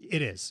furnace.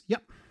 It is.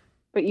 Yep.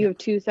 But you have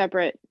 2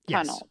 separate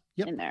tunnels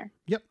in there.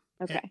 Yep.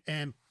 Okay.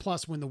 And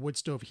plus when the wood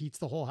stove heats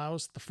the whole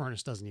house, the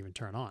furnace doesn't even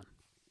turn on.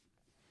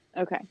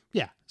 Okay.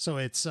 Yeah. So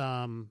it's,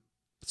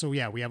 we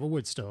have a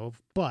wood stove,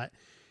 but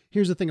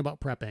here's the thing about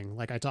prepping.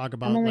 Like I talk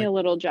about, I'm only a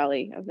little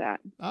jelly of that.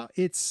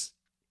 It's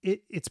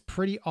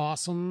pretty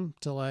awesome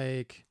to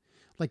like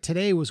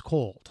today was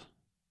cold.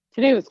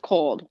 Today was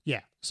cold.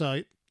 Yeah.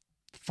 So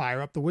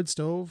fire up the wood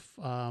stove.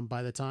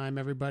 By the time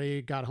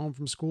everybody got home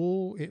from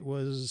school, it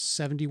was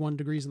 71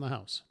 degrees in the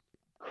house.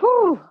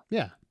 Whew.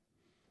 Yeah.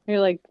 You're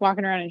like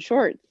walking around in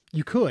shorts.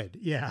 You could.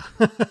 Yeah.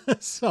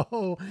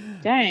 So.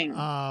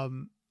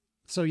 Dang.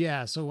 So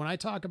yeah. So when I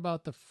talk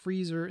about the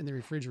freezer and the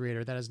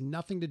refrigerator, that has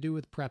nothing to do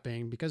with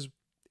prepping because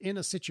in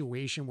a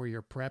situation where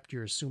you're prepped,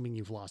 you're assuming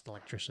you've lost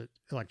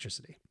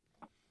electricity.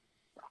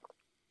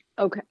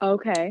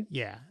 Okay.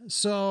 Yeah.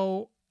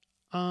 So,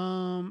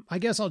 I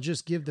guess I'll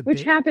just give the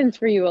Which happens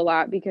for you a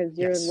lot because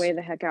you're Yes. way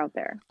the heck out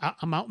there.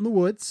 I'm out in the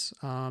woods.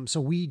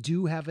 So we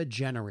do have a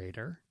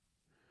generator.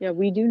 Yeah,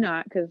 we do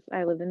not, because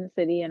I live in the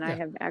city and I Yeah.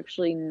 have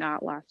actually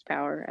not lost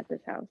power at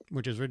this house.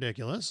 Which is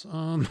ridiculous.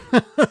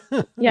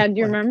 Yeah, do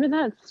you like- remember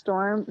that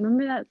storm?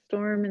 Remember that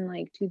storm in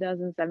like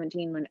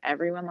 2017 when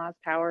everyone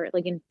lost power,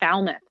 like in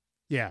Falmouth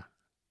Yeah.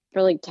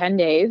 for like 10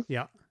 days?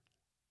 Yeah.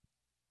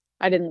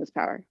 I didn't lose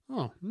power.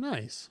 Oh,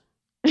 nice.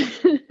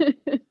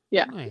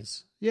 Yeah.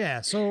 Nice.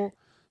 Yeah. So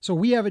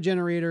we have a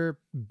generator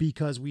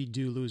because we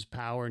do lose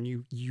power, and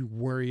you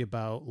worry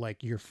about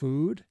like your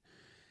food.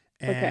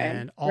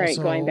 And also, right,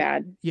 going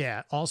bad.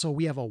 Yeah. Also,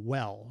 we have a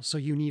well, so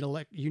you need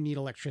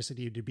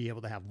electricity to be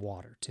able to have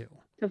water too.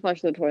 To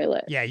flush the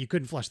toilet. Yeah, you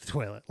couldn't flush the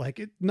toilet. Like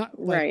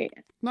Right.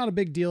 not a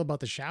big deal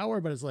about the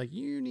shower, but it's like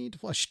you need to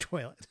flush your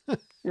toilet.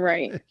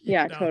 Right.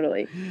 Yeah, know?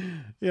 totally.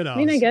 You know. I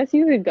mean, I guess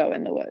you could go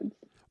in the woods.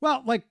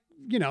 Well, like,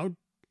 you know,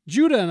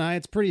 Judah and I,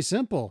 it's pretty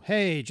simple.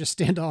 Hey, just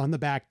stand on the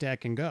back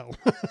deck and go.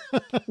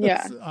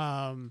 Yeah.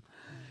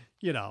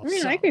 You know. I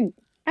mean, so, I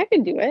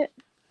could do it.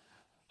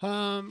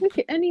 um,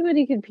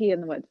 Anybody could pee in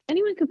the woods.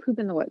 Anyone could poop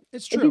in the woods.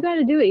 it's If true. you got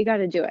to do it, you got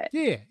to do it.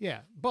 Yeah.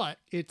 But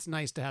it's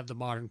nice to have the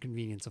modern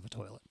convenience of a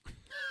toilet.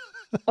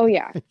 Oh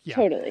yeah, Yeah.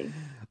 totally.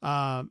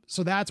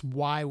 So that's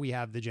why we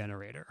have the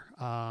generator.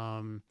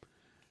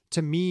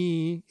 To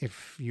me,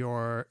 if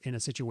you're in a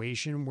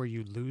situation where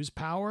you lose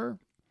power,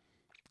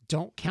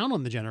 don't count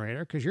on the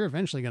generator because you're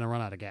eventually going to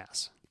run out of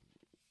gas.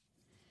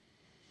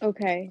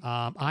 Okay.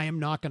 I am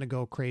not going to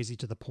go crazy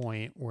to the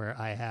point where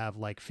I have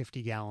like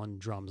 50-gallon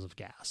drums of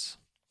gas.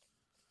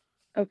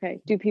 Okay.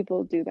 Do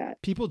people do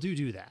that? People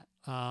do that.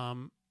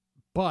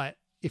 But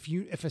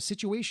if a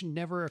situation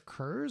never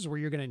occurs where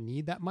you're going to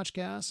need that much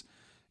gas,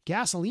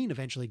 gasoline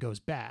eventually goes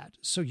bad.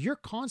 So you're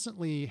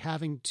constantly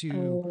having to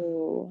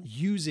Oh,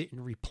 use it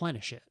and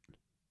replenish it.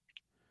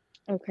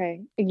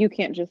 okay. You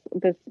can't just,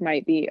 this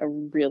might be a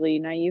really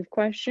naive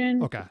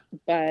question, Okay.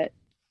 but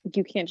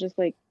you can't just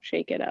like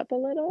shake it up a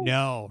little?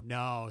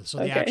 No. So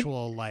the Okay.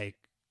 actual like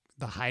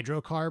the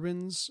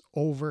hydrocarbons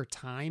over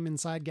time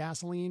inside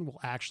gasoline will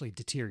actually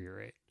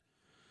deteriorate.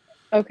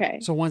 Okay.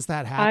 So once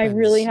that I happens,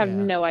 really have yeah.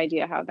 no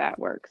idea how that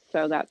works.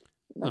 So that's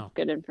Oh.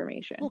 good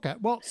information. Okay.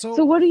 Well,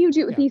 So what do you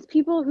do with yeah. these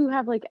people who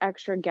have like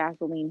extra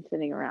gasoline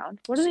sitting around?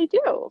 What do they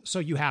do? So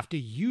you have to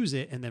use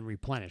it and then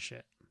replenish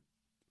it.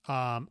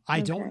 I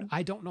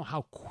Okay. don't know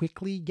how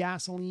quickly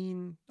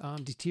gasoline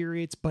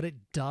deteriorates, but it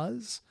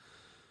does.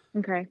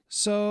 Okay.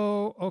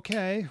 So,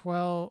 okay,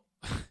 well,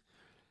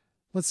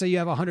 let's say you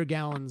have 100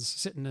 gallons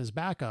sitting as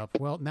backup.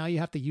 Well, now you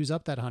have to use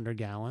up that 100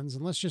 gallons,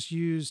 and let's just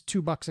use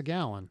 $2 a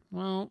gallon.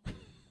 Well,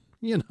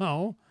 you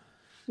know,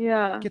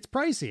 Yeah. it gets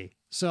pricey.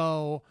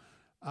 So,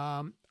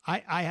 I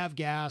have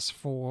gas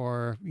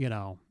for, you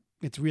know,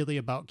 it's really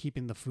about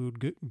keeping the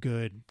food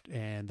good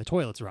and the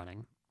toilet's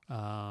running.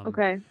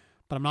 Okay.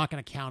 But I'm not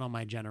going to count on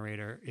my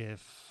generator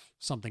if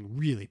something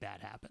really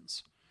bad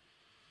happens.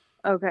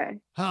 Okay.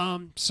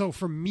 So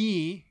for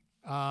me,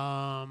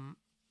 So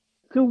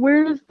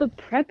where does the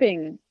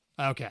prepping?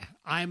 okay,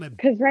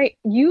 Because right,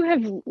 you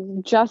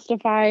have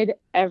justified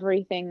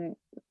everything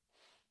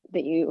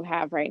that you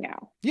have right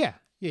now. yeah.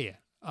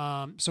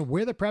 So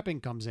where the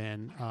prepping comes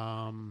in,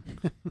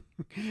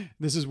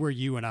 this is where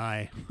you and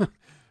I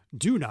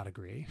do not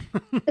agree.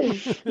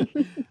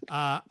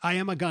 I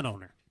am a gun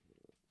owner.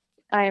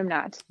 I am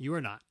not. You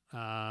are not.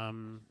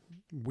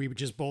 We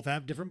just both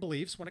have different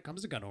beliefs when it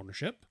comes to gun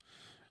ownership.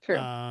 True.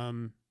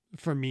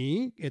 For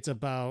me, it's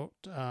about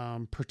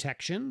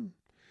protection,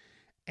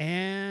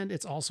 and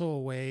it's also a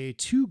way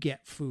to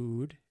get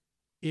food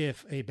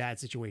if a bad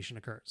situation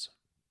occurs.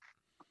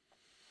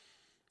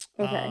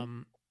 Okay.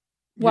 You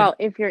Well, know,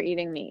 if you're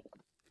eating meat.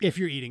 if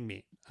you're eating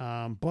meat.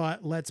 But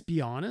let's be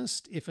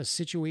honest, if a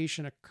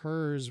situation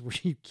occurs where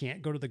you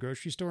can't go to the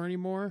grocery store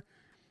anymore,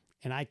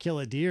 and I kill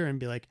a deer and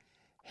be like,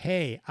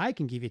 hey, I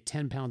can give you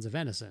 10 pounds of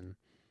venison,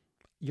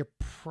 you're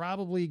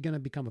probably going to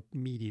become a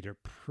meat eater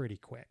pretty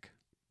quick.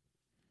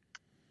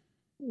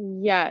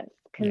 Yes,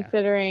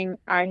 considering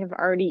I have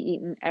already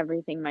eaten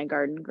everything my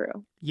garden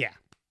grew. Yeah.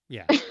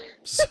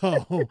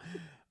 So,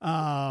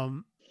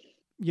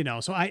 you know,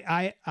 so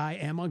I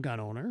am a gun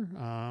owner.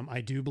 I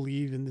do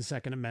believe in the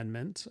Second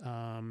Amendment.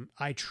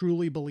 I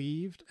truly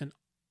believed an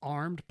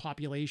armed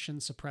population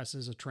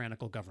suppresses a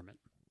tyrannical government.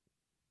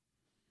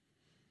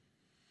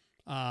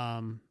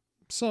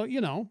 So,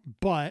 you know,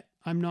 but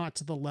I'm not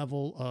to the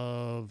level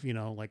of, you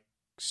know, like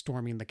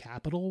storming the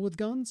Capitol with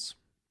guns.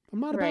 I'm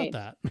not Right.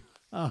 about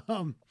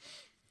that.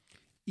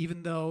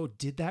 Even though,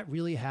 did that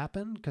really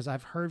happen? Because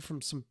I've heard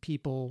from some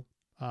people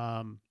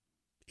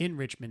in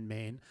Richmond,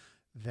 Maine,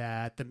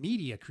 that the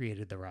media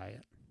created the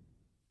riot.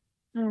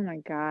 Oh my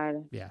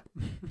God. Yeah.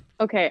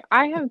 Okay,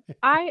 I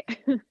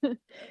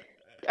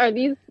are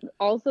these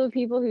also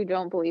people who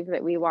don't believe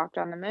that we walked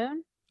on the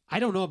moon I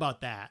don't know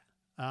about that.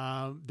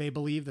 They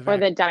believe the or fact.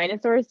 that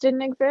dinosaurs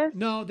didn't exist?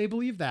 No, they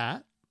believe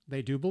that.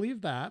 They do believe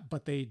that,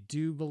 but they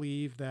do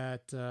believe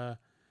that.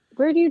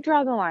 Where do you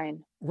draw the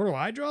line? Where do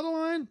I draw the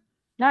line?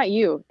 Not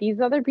you, these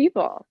other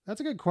people.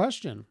 That's a good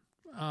question.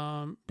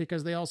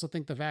 Because they also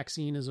think the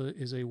vaccine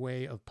is a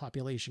way of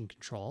population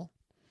control.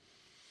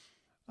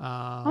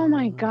 Oh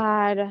my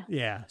God.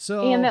 Yeah.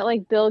 So And that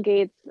like Bill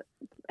Gates,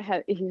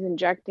 he's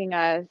injecting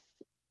us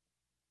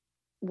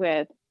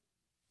with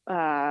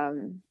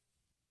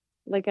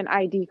like an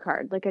ID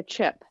card, like a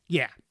chip.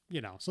 yeah,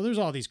 so there's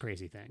all these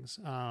crazy things.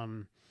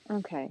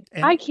 Okay.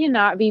 And- I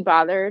cannot be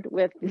bothered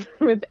with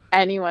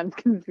anyone's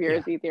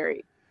conspiracy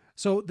theory.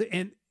 So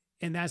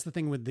and that's the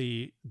thing with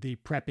the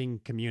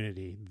prepping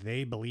community.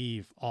 They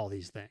believe all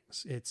these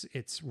things.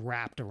 It's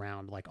wrapped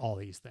around like all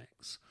these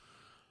things.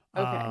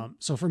 Okay.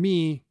 So for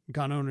me,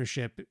 gun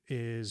ownership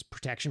is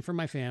protection for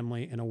my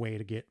family and a way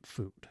to get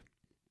food.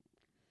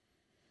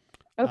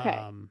 Okay.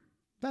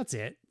 That's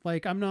it.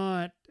 Like I'm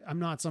not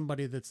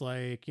somebody that's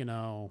like,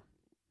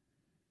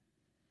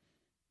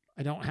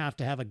 I don't have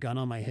to have a gun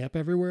on my hip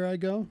everywhere I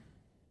go.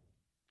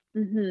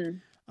 Mm-hmm.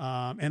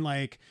 And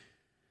like,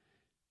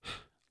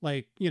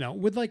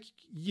 with like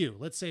you,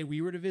 let's say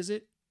we were to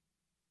visit,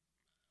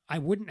 I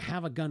wouldn't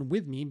have a gun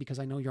with me because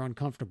I know you're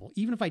uncomfortable.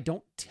 Even if I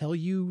don't tell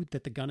you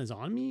that the gun is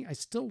on me, I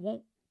still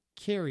won't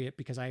carry it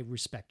because I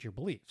respect your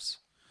beliefs.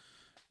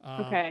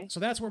 Okay. So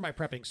that's where my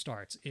prepping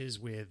starts, is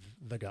with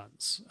the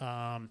guns.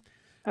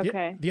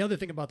 Okay. The other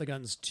thing about the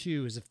guns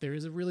too is if there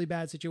is a really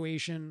bad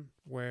situation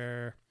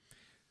where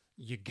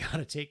you got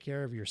to take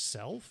care of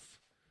yourself.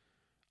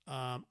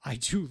 I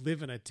do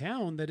live in a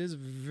town that is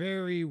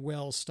very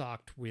well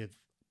stocked with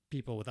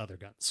people with other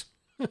guns.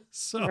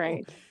 So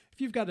Right. if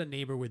you've got a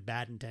neighbor with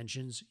bad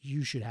intentions,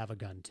 you should have a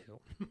gun too.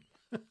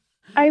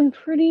 I'm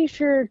pretty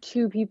sure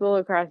 2 people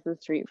across the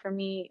street from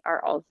me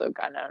are also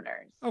gun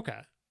owners. Okay.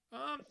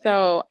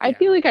 So I yeah.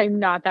 feel like I'm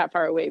not that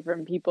far away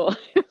from people.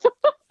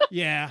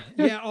 Yeah.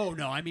 Yeah. Oh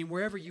no. I mean,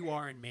 wherever you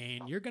are in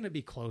Maine, you're going to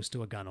be close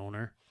to a gun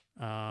owner.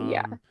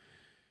 Yeah.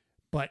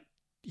 But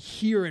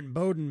here in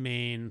Bowdoin,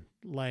 Maine,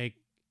 like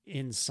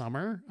in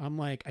summer, I'm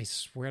like, I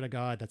swear to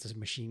God, that's a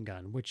machine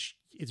gun, which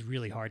is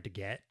really hard to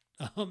get.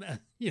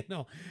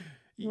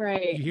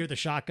 Right. You hear the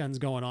shotguns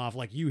going off,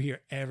 like you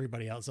hear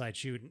everybody outside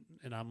shooting,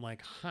 and I'm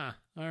like, all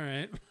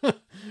right.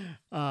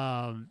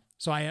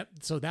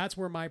 So that's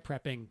where my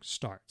prepping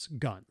starts,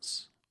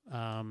 guns.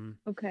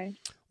 Okay.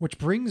 Which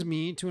brings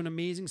me to an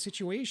amazing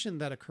situation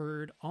that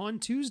occurred on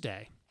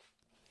Tuesday.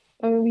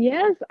 Oh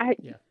yes,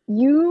 Yeah.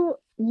 you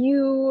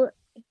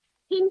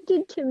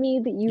hinted to me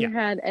that you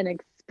had an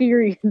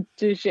experience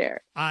to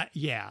share.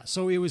 Yeah.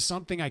 So it was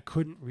something I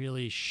couldn't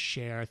really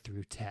share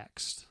through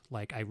text.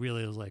 Like I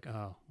really was like,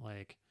 oh,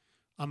 like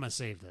I'm gonna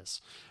save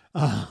this.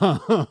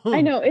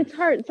 I know it's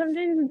hard.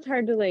 Sometimes it's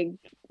hard to like,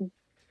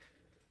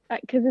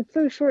 because it's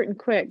so short and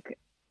quick.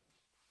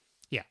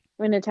 Yeah.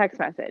 When a text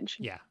message.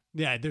 Yeah.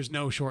 Yeah. There's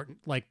no short,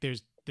 like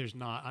there's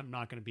not, I'm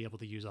not going to be able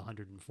to use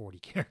 140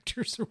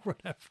 characters or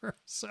whatever.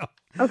 So,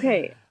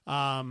 Okay.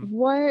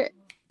 What?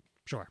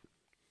 Sure.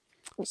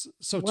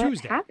 So what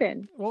Tuesday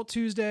happened? Well,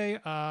 Tuesday,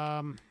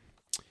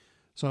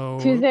 so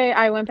Tuesday,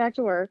 I went back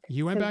to work.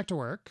 You went back to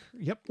work.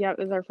 Yep. Yep.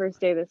 It was our first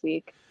day this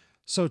week.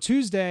 So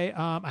Tuesday,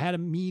 I had a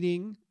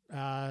meeting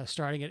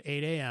starting at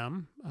 8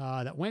 a.m.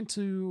 That went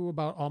to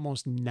about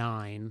almost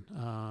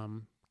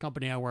 9.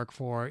 Company I work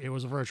for, it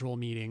was a virtual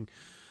meeting.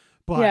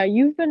 But, yeah,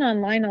 you've been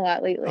online a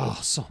lot lately. Oh,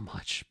 so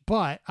much.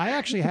 But I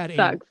actually had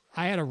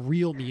I had a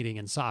real meeting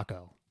in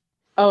Saco.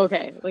 Oh,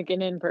 okay. Like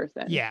an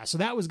in-person. Yeah. So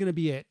that was going to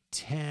be at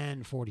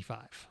 10:45.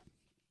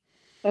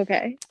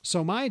 Okay.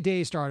 So my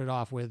day started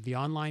off with the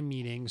online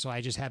meeting. So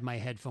I just had my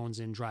headphones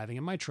in, driving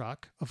in my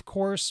truck. Of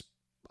course,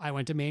 I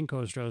went to Maine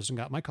Coast Roast and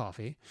got my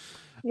coffee.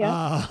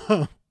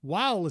 Yeah.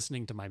 While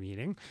listening to my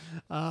meeting.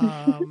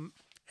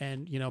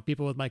 And,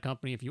 people with my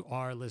company, if you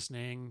are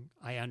listening,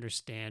 I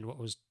understand what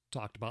was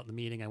talked about in the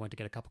meeting. I went to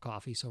get a cup of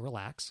coffee, so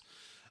relax.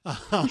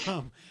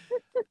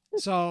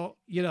 So,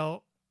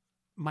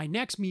 my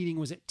next meeting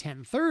was at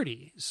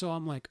 10:30. So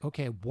I'm like,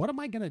 okay, what am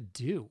I going to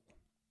do?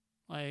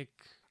 Like,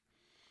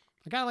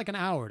 I got like an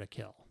hour to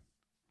kill.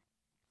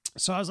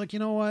 So I was like, you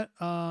know what?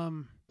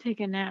 Take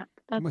a nap.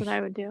 That's what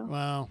I would do.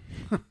 Well,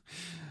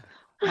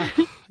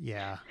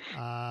 yeah.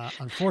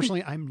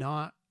 Unfortunately, I'm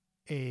not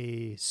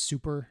a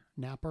super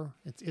napper.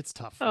 It's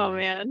tough. Oh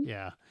man.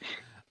 Yeah.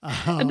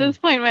 At this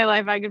point in my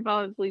life, I could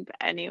fall asleep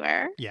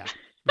anywhere. Yeah.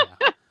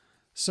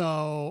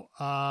 So,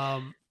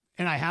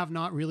 and I have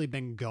not really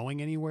been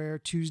going anywhere.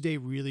 Tuesday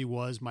really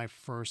was my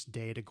first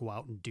day to go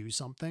out and do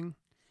something.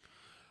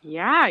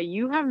 Yeah,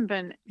 you haven't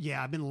been.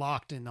 Yeah, I've been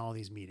locked in all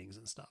these meetings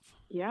and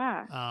stuff.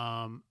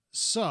 Yeah.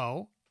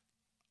 So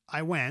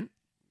I went,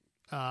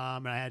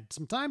 and I had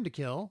some time to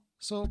kill.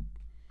 So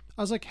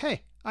I was like,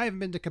 hey, I haven't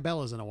been to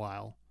Cabela's in a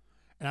while.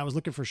 And I was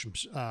looking for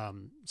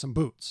some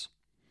boots.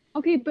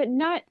 Okay, but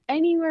not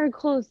anywhere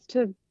close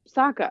to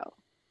Saco.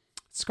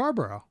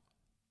 Scarborough.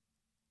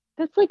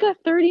 That's like a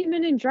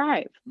 30-minute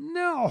drive.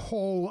 No,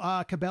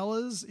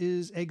 Cabela's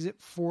is exit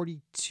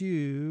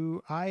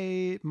 42.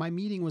 My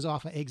meeting was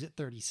off of exit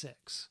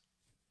 36.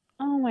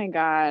 Oh my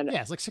God.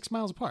 Yeah, it's like 6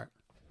 miles apart.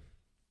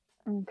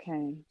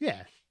 Okay.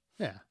 Yeah.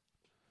 Yeah.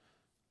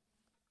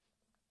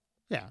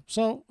 Yeah.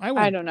 So I I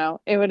went. don't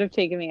know. It would have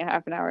taken me a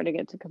half an hour to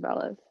get to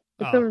Cabela's.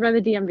 It's Oh, over by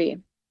the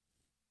DMV.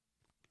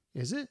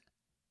 is it?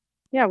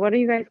 Yeah, what do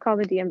you guys call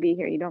the DMV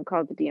here? You don't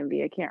call it the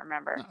DMV. I can't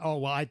remember. Oh,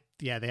 well,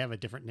 yeah, they have a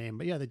different name,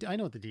 but yeah, I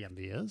know what the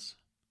DMV is.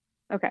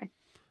 Okay. Yeah,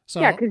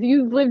 So, because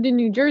you've lived in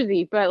New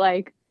Jersey, but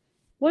like,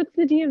 what's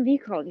the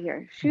DMV called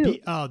here?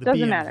 Shoot, the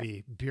doesn't matter.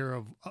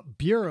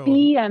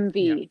 BMV, yeah,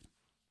 DMV.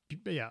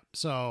 yeah.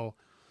 So,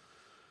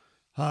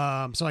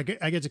 so I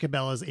get to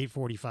Cabela's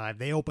 8:45.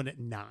 They open at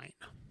 9.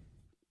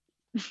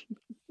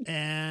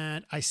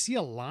 And I see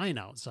a line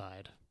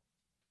outside.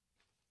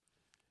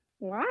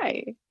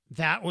 Why?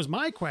 That was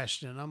my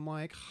question. I'm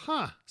like,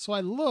 huh. So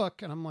I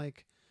look and I'm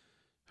like,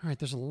 all right,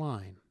 there's a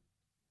line.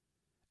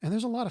 And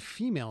there's a lot of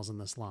females in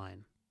this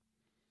line.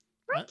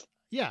 What?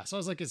 Yeah. So I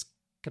was like, is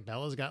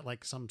Cabela's got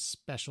like some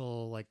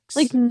special like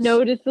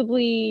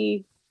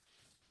noticeably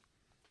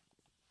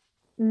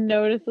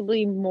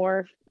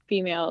more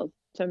females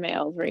to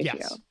males ratio?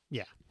 Yes.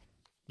 Yeah.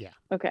 Yeah.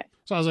 Okay.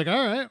 So I was like,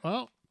 all right,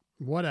 well,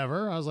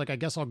 whatever. I was like, I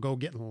guess I'll go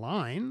get in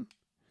line.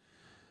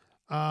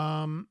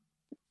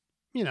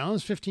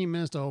 It's 15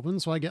 minutes to open,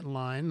 so I get in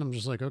line. I'm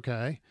just like,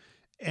 okay.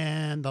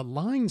 And the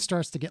line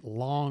starts to get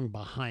long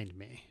behind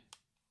me.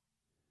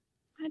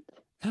 What?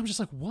 And I'm just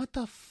like, what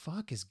the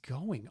fuck is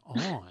going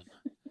on?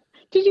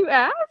 Did you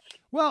ask?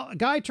 Well, a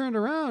guy turned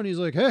around. He's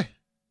like, hey.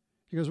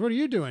 He goes, what are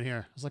you doing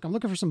here? I was like, I'm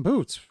looking for some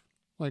boots.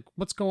 Like,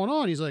 what's going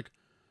on? He's like,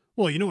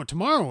 well, you know what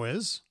tomorrow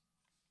is?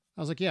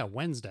 I was like, yeah,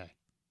 Wednesday.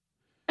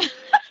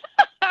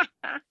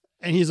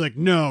 And he's like,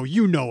 no,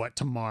 you know what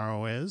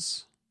tomorrow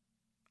is.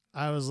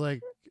 I was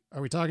like,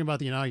 are we talking about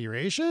the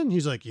inauguration?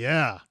 He's like,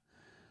 yeah.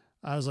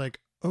 I was like,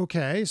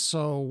 okay,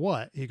 so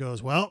what? He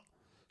goes, well,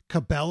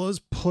 Cabela's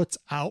puts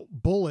out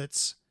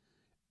bullets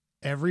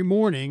every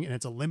morning and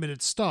it's a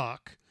limited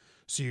stock.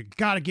 So you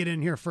got to get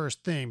in here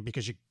first thing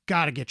because you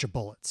got to get your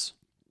bullets.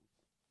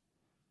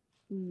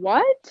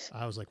 What?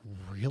 I was like,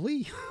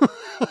 really?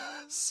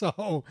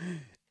 So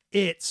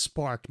it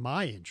sparked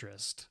my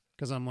interest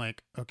because I'm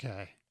like,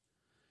 okay.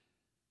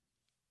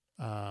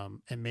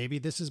 And maybe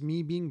this is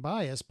me being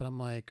biased, but I'm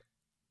like,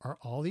 are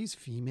all these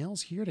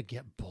females here to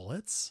get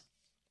bullets?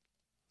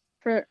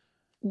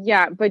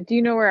 Yeah, but do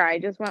you know where I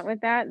just went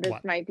with that? This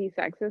What? might be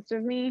sexist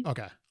of me.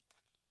 Okay.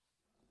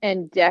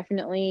 And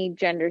definitely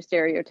gender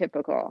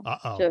stereotypical.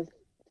 Uh-oh. Just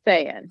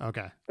saying.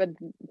 Okay. But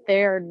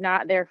they're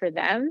not there for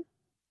them.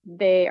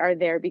 They are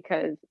there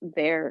because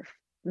their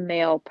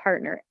male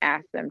partner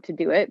asked them to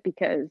do it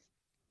because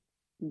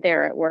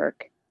they're at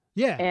work.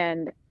 Yeah.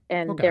 And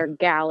Okay. their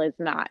gal is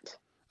not.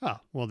 Oh,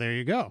 well, there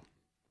you go.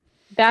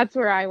 That's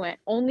where I went,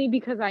 only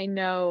because I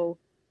know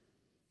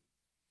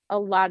a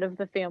lot of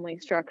the family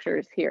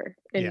structures here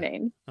in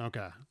Maine.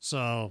 Okay. So,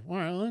 all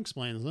right, that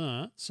explains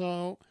that.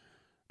 So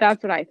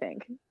that's what I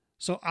think.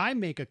 So I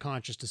make a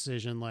conscious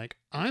decision, like,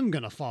 I'm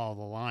going to follow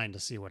the line to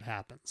see what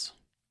happens.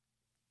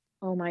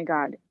 Oh my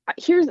God.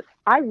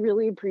 I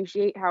really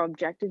appreciate how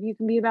objective you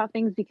can be about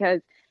things,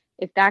 because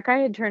if that guy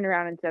had turned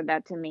around and said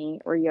that to me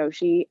or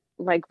Yoshi,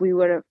 like, we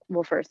would have,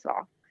 well, first of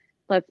all,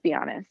 let's be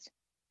honest.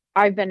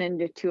 I've been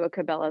into a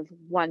Cabela's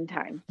one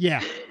time.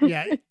 Yeah.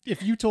 Yeah.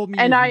 If you told me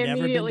and you've I never been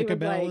to immediately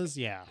Cabela's,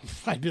 yeah,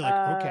 I'd be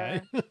like,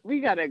 okay. We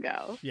got to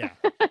go. Yeah.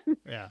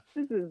 Yeah.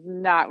 This is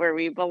not where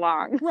we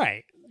belong.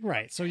 Right.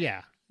 Right. So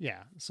yeah.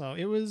 Yeah. So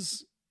it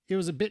was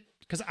a bit,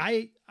 because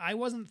I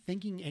wasn't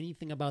thinking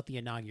anything about the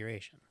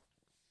inauguration.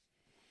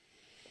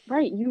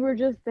 Right. You were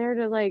just there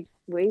to like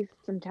waste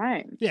some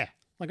time. Yeah.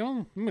 Like,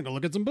 oh, I'm going to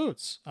look at some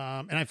boots.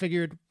 And I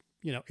figured,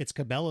 it's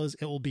Cabela's.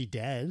 It will be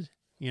dead,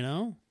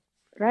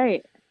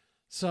 Right.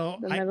 So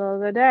the middle of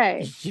the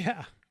day.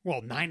 Yeah.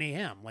 Well, 9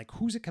 a.m. Like,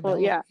 who's at Cabela's? Well,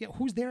 yeah.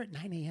 Who's there at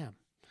 9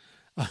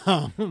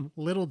 a.m.?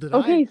 Little did I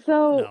Okay,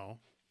 so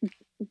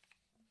know.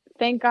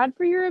 Thank God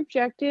for your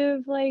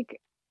objective,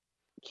 like,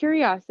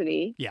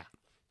 curiosity. Yeah.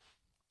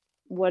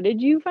 What did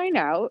you find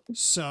out?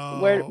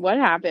 So what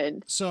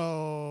happened?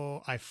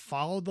 So I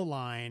followed the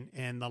line,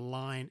 and the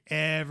line,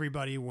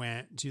 everybody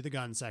went to the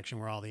gun section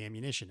where all the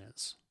ammunition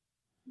is.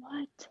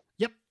 What?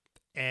 Yep.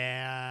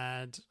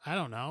 And I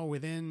don't know,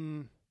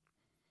 within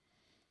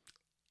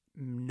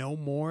no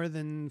more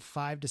than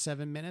 5 to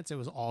 7 minutes, it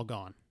was all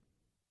gone.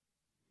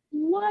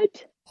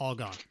 What? All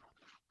gone.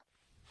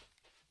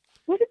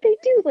 What did they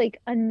do? Like,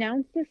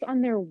 announce this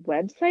on their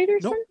website or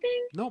Nope.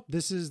 something? Nope.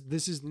 This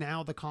is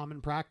now the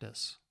common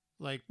practice.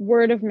 Like,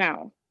 word of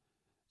mouth.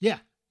 Yeah.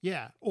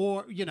 Yeah.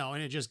 Or,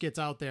 and it just gets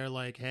out there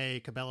like,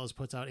 hey, Cabela's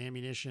puts out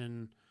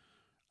ammunition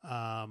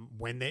I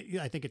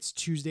think it's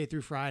Tuesday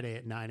through Friday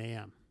at 9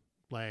 a.m.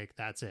 Like,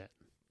 that's it.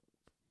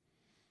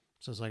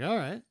 So it's like, all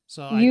right.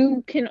 So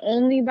you can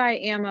only buy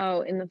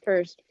ammo in the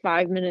first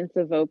 5 minutes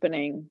of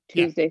opening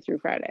Tuesday through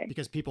Friday.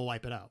 Because people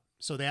wipe it out.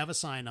 So they have a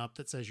sign up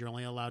that says you're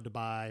only allowed to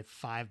buy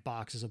 5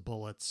 boxes of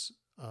bullets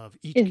of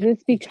each. Is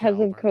this because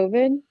of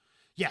COVID?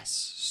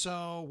 Yes.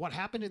 So what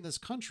happened in this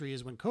country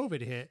is when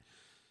COVID hit,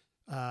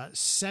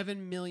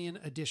 7 million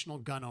additional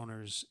gun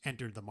owners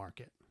entered the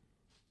market.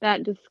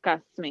 That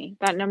disgusts me.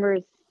 That number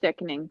is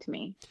sickening to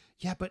me.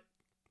 Yeah, but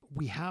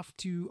we have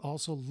to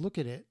also look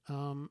at it.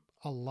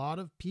 A lot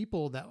of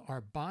people that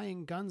are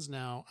buying guns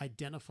now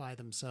identify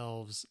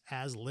themselves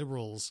as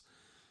liberals.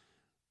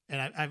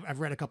 And I've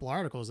read a couple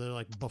articles that are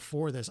like,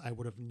 before this, I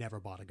would have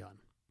never bought a gun.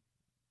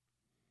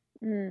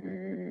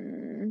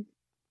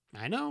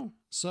 I know.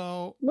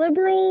 So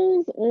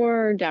Liberals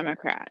or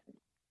Democrat?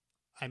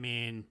 I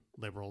mean,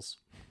 liberals.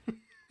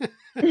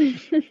 Because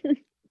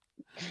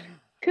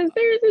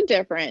there's a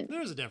difference.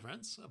 There's a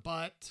difference,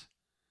 but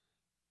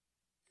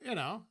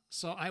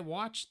so I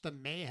watched the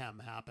mayhem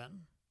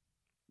happen.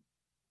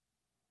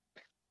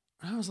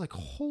 I was like,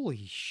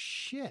 holy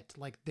shit.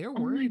 Like, they're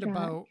worried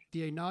about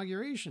the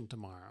inauguration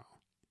tomorrow.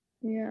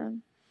 Yeah.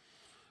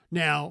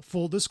 Now,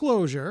 full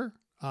disclosure,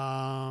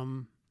 I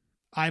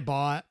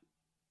bought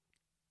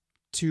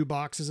 2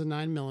 boxes of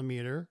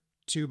 9mm,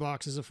 2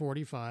 boxes of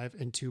 45,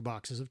 and 2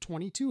 boxes of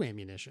 22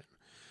 ammunition.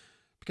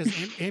 Because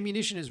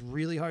ammunition is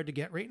really hard to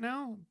get right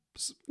now.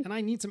 And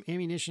I need some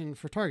ammunition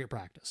for target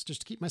practice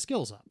just to keep my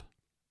skills up.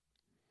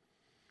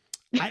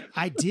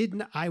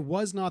 I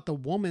was not the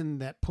woman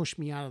that pushed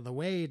me out of the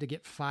way to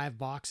get 5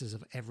 boxes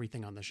of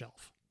everything on the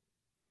shelf.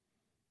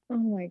 Oh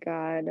my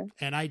God.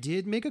 And I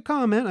did make a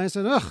comment. I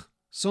said, ugh,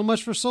 so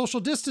much for social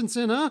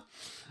distancing, huh?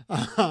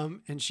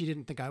 And she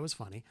didn't think I was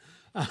funny.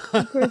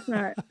 Of course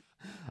not.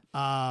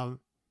 But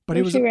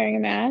was she wearing a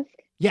mask?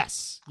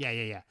 Yes.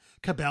 Yeah.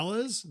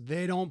 Cabela's,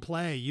 they don't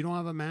play. You don't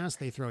have a mask,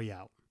 they throw you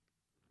out.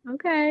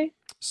 Okay.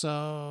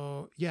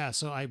 So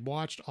I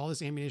watched all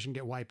this ammunition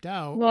get wiped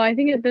out. Well, I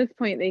think at this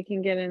point they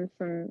can get in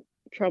some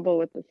trouble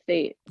with the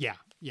state. Yeah.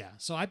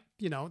 So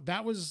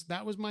that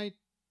was my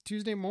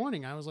Tuesday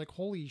morning. I was like,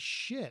 holy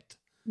shit.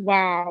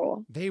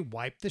 Wow. They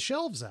wiped the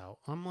shelves out.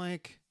 I'm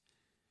like,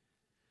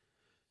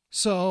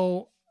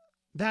 so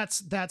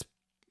that's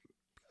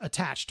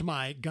attached to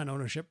my gun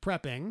ownership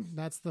prepping.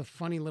 That's the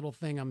funny little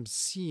thing I'm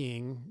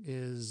seeing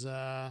is,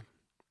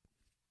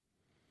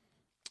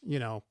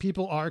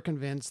 people are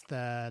convinced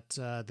that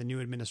the new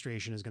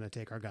administration is going to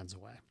take our guns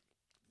away.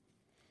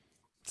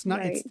 It's not.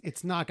 Right.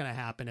 It's not going to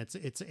happen. It's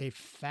a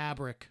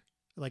fabric,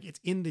 like it's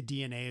in the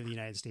DNA of the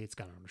United States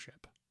gun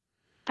ownership.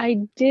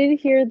 I did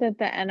hear that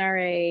the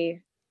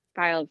NRA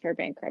filed for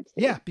bankruptcy.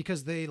 Yeah,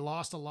 because they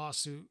lost a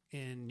lawsuit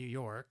in New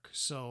York.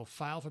 So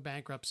file for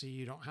bankruptcy.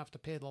 You don't have to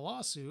pay the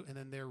lawsuit, and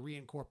then they're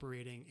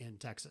reincorporating in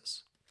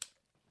Texas.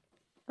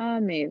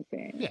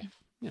 Amazing. Yeah.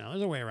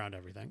 There's a way around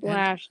everything.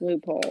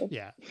 Loophole.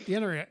 Yeah. The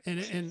NRA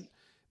and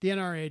the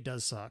NRA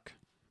does suck.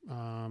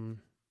 I'm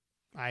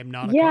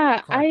not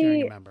a card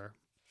carrying member.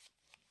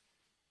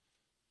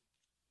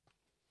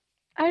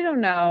 I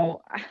don't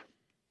know.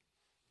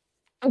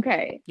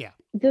 Okay. Yeah.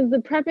 Does the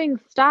prepping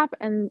stop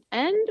and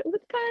end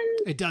with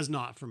guns? It does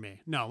not for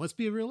me. No, let's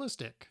be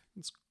realistic.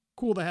 It's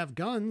cool to have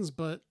guns,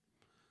 but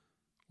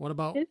what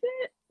about... Is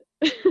it?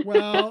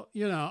 Well,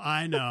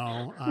 I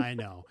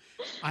know.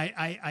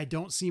 I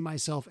don't see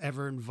myself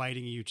ever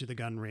inviting you to the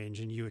gun range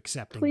and you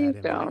accepting Please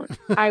that invite.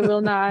 Don't. I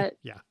will not.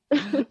 Yeah.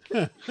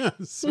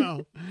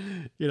 So,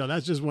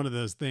 that's just one of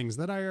those things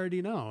that I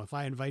already know. If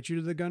I invite you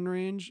to the gun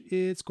range,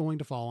 it's going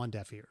to fall on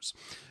deaf ears.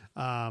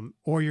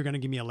 Or you're going to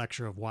give me a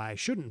lecture of why I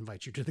shouldn't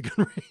invite you to the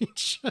gun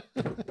range.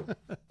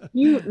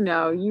 You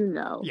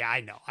know. Yeah,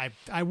 I know.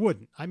 I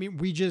wouldn't. I mean,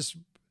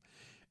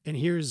 and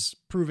here's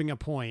proving a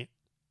point.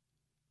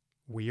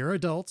 We are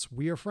adults.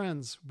 We are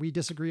friends. We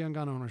disagree on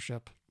gun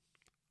ownership.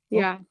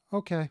 Yeah. Oh,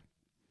 okay.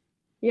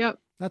 Yep.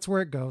 That's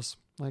where it goes.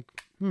 Like,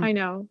 I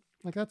know.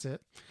 Like, that's it.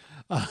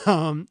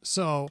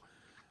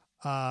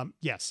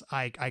 Yes,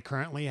 I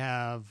currently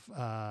have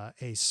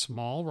a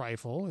small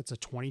rifle. It's a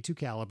 22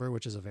 caliber,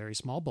 which is a very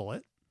small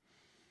bullet.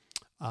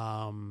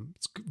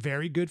 It's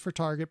very good for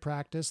target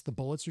practice. The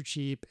bullets are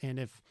cheap. And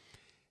if,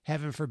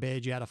 heaven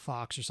forbid, you had a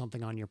fox or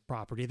something on your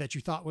property that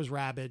you thought was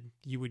rabid,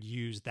 you would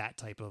use that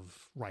type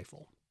of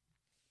rifle.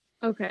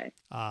 Okay.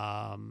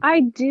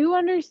 I do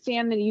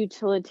understand the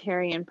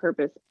utilitarian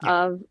purpose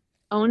of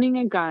owning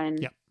a gun.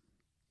 Yep.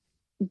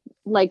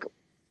 Like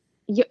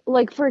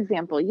for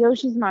example,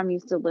 Yoshi's mom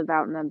used to live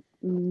out in the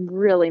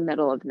really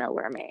middle of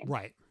nowhere, Maine.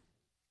 Right.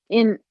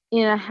 In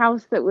a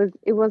house it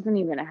wasn't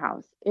even a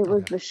house. It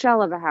was the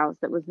shell of a house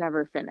that was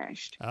never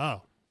finished.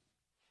 Oh.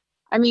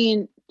 I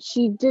mean,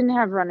 she didn't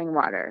have running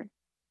water.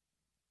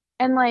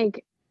 And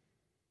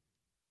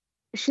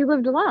she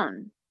lived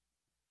alone.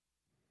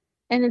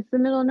 And it's the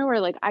middle of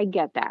nowhere. I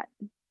get that.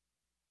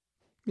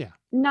 Yeah.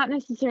 Not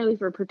necessarily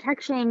for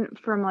protection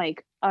from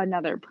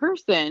another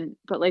person,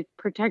 but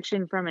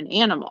protection from an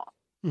animal.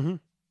 Mm-hmm.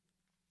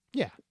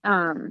 Yeah.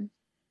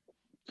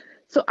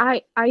 So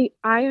I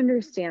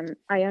understand.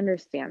 I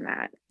understand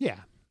that. Yeah.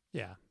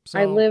 Yeah. So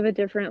I live a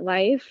different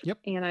life. Yep.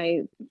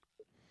 And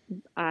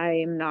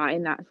I'm not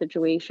in that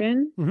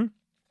situation. Mm-hmm.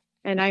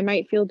 And I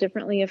might feel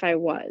differently if I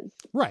was.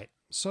 Right.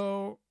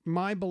 So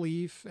my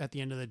belief at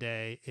the end of the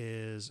day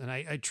is, and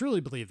I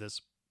truly believe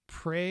this,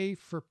 pray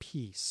for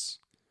peace,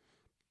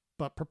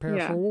 but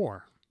prepare for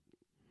war.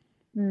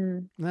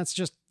 And that's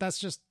just,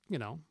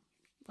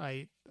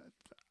 I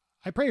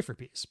pray for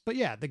peace, but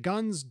yeah, the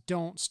guns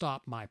don't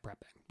stop my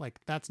prepping.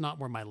 That's not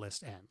where my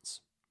list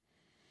ends.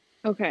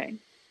 Okay.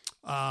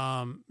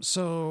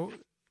 So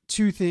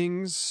two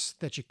things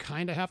that you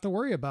kind of have to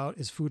worry about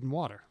is food and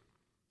water.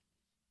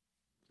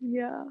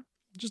 Yeah.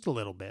 Just a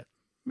little bit,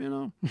 you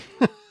know?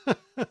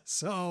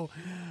 So,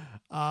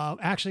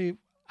 actually,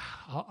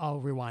 I'll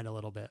rewind a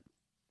little bit.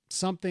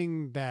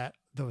 Something that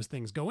those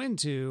things go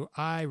into,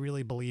 I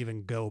really believe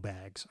in go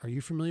bags. Are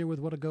you familiar with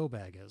what a go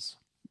bag is?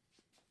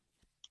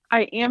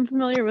 I am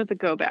familiar with the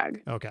go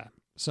bag. Okay.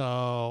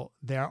 So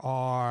there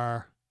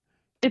are,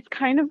 It's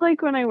kind of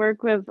like when I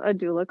work with a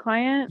doula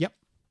client yep.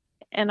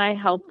 and I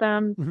help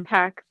them Mhm.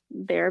 pack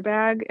their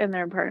bag and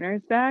their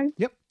partner's bag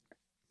Yep.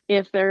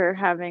 if they're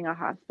having a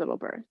hospital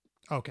birth.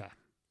 Okay.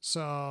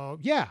 So,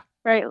 yeah.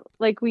 Right?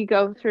 Like we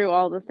go through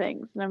all the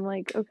things and I'm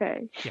like,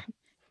 okay, Yeah.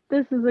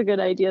 this is a good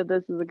idea.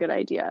 This is a good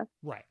idea.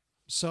 Right.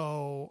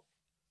 So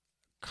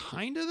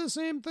kind of the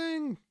same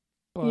thing,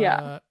 but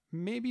Yeah.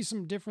 maybe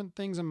some different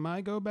things in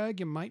my go bag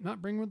you might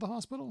not bring with the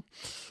hospital.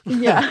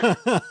 Yeah.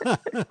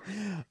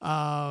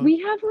 Um, We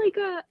have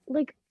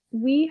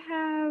we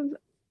have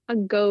a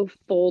go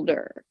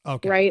folder,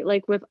 okay. right?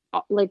 Like with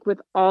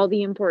all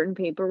the important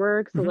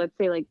paperwork. So Mhm. let's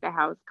say like the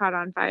house caught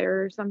on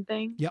fire or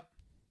something. Yep.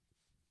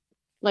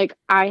 Like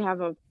I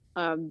have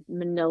a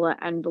manila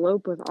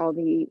envelope with all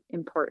the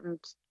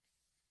important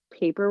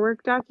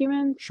paperwork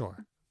documents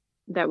Sure.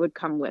 that would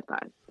come with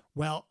us.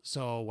 Well,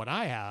 so what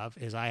I have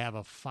is I have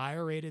a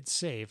fire rated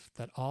safe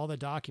that all the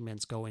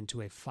documents go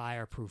into a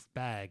fireproof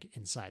bag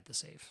inside the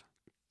safe.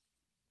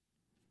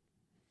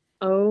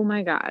 Oh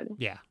my God.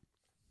 Yeah.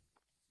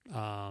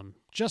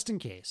 Just in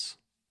case,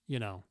 you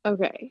know.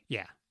 Okay.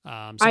 Yeah.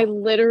 I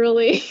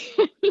literally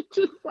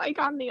just like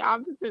on the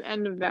opposite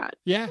end of that.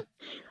 Yeah.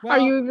 Well, Are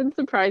you even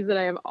surprised that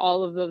I have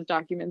all of those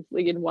documents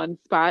like in one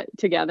spot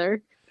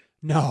together?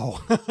 no.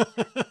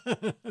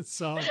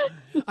 So,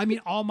 I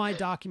mean, all my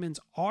documents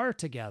are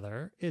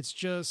together. It's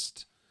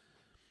just,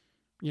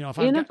 you know, if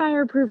In I'm a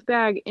fireproof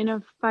bag, in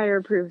a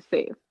fireproof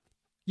safe.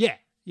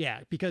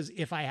 yeah, because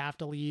if I have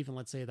to leave and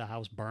let's say the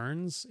house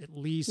burns, at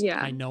least Yeah.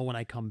 I know when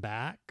I come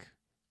back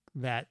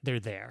that they're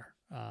there.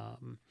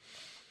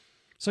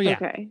 So yeah,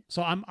 Okay.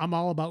 so I'm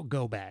all about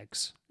go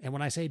bags, and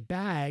when I say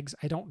bags,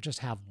 I don't just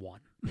have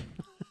one.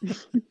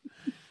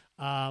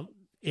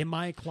 In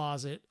my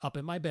closet, up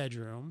in my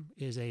bedroom,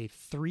 is a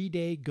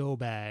 3-day go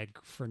bag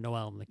for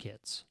Noelle and the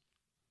kids.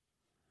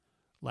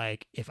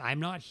 Like, if I'm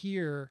not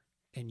here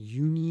and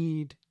you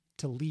need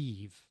to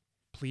leave,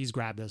 please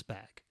grab this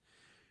bag.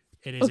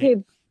 It is Okay.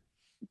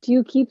 Do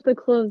you keep the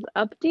clothes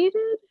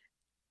updated?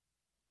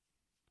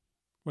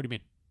 What do you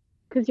mean?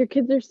 Because your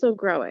kids are still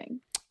growing.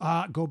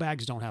 Go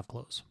bags don't have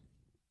clothes.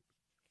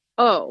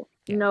 Oh,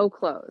 Yeah. no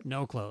clothes.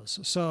 No clothes.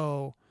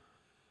 So,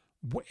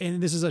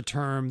 and this is a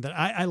term that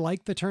I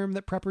like the term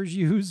that preppers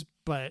use,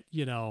 but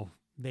you know,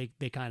 they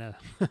kind of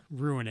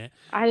ruin it.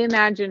 I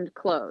imagined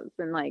clothes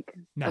and like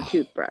a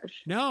toothbrush.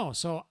 No.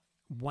 So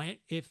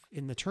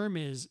in the term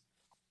is,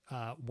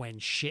 when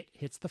shit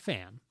hits the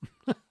fan,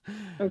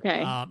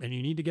 Okay. and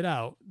you need to get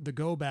out, the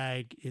go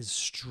bag is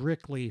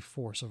strictly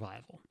for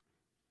survival.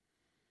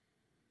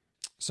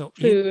 So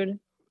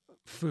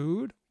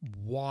food,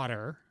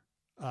 water,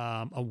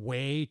 a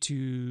way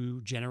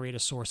to generate a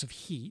source of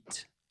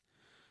heat.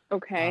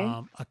 Okay.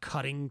 A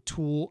cutting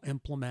tool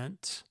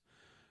implement,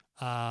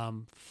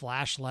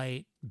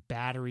 flashlight,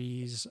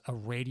 batteries, a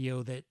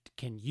radio that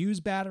can use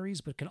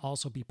batteries but can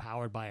also be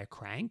powered by a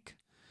crank.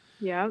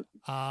 Yep.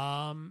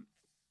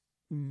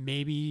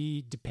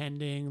 Maybe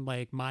depending,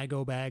 like my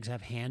go bags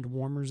have hand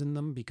warmers in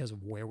them because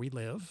of where we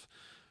live.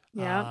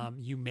 Yeah.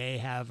 You may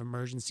have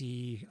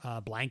emergency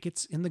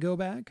blankets in the go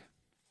bag.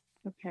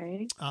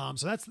 Okay.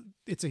 So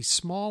it's a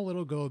small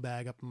little go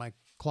bag up in my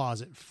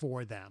closet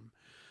for them.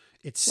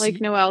 It's like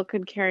Noelle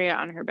could carry it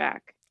on her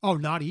back. Oh,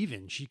 not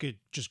even. She could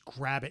just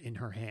grab it in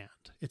her hand.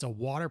 It's a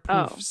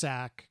waterproof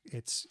sack.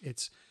 It's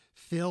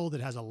filled.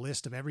 It has a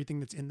list of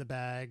everything that's in the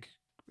bag,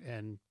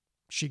 and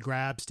she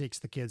grabs, takes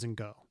the kids, and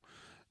go.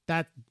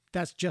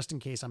 That's just in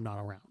case I'm not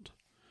around.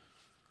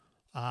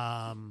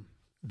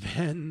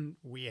 Then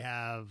we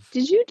have.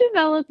 Did you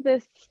develop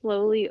this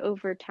slowly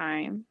over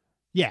time?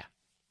 Yeah.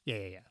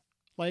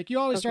 Like you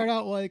always start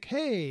out like,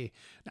 hey,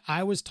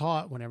 I was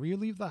taught whenever you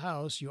leave the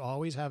house, you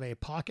always have a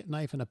pocket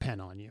knife and a pen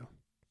on you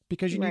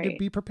because you need to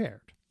be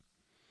prepared.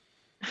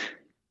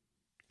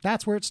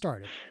 That's where it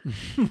started.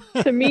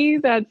 To me,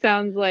 that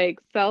sounds like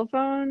cell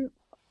phone,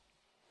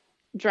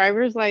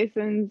 driver's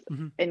license,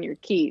 and your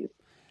keys.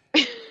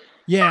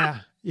 Yeah.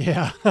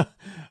 Yeah.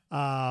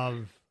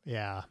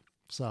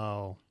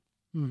 So.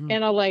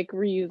 And a like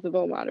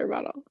reusable water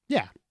bottle.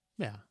 Yeah.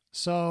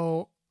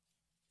 So,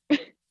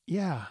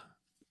 yeah.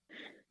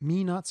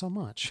 Me, not so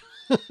much.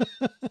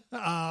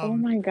 Oh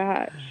my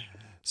gosh.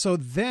 So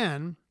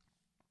then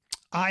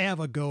I have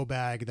a go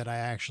bag that I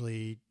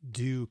actually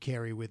do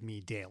carry with me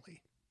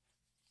daily.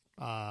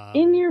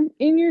 In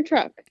your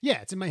truck?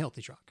 Yeah, it's in my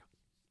Hilti truck.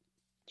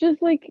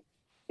 Just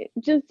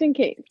in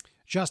case.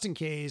 Just in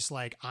case,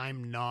 like,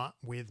 I'm not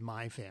with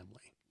my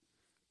family.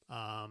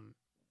 And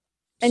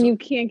you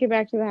can't get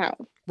back to the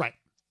house. Right.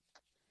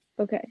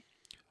 Okay.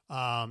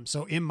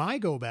 So in my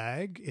go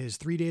bag is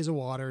 3 days of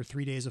water,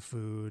 3 days of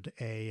food,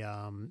 a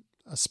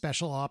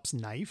special ops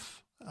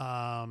knife,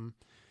 I've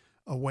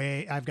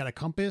got a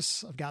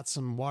compass, I've got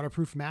some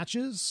waterproof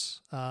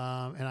matches,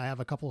 and I have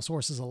a couple of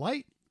sources of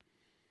light,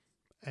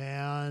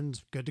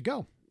 and good to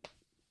go.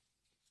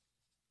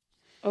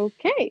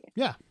 Okay.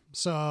 Yeah.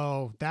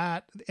 So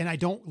that, and I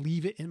don't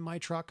leave it in my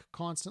truck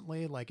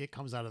constantly. Like it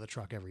comes out of the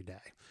truck every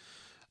day.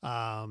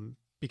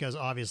 Because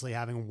obviously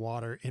having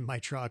water in my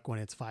truck when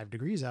it's 5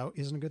 degrees out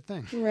isn't a good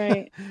thing.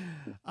 Right.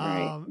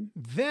 Right.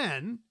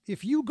 Then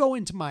if you go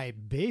into my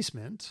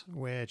basement,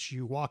 which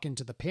you walk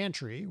into the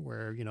pantry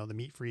where, you know, the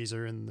meat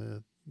freezer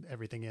and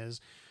everything is,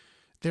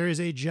 there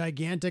is a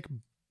gigantic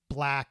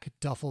black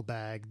duffel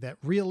bag that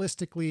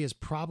realistically is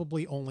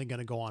probably only going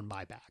to go on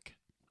my back.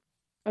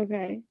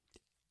 Okay.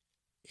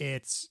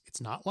 It's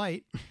not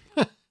light.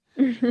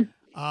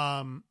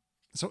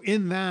 So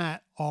in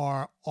that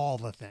are all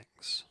the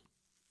things.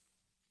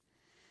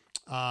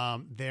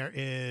 There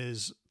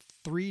is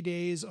 3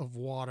 days of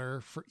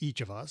water for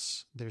each of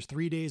us. There's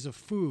 3 days of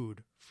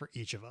food for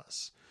each of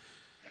us.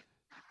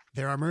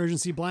 There are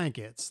emergency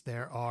blankets.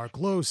 There are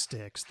glow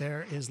sticks.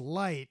 There is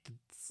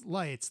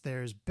lights.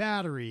 There's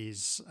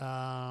batteries,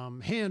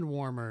 hand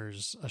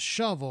warmers, a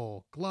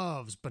shovel,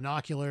 gloves,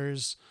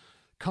 binoculars,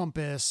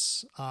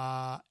 compass,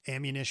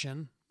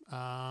 ammunition.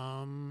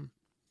 Yeah.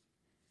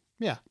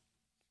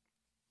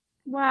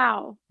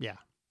 Wow. Yeah.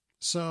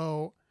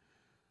 So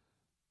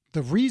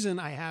the reason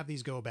I have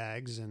these go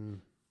bags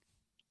and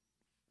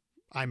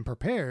I'm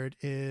prepared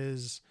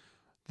is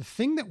the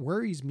thing that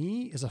worries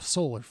me is a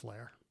solar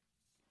flare.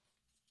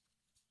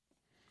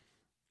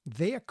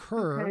 They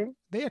occur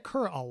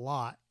a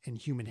lot in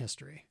human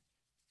history.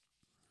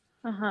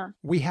 Uh-huh.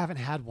 We haven't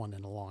had one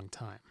in a long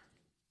time.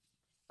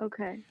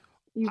 Okay.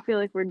 You feel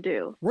like we're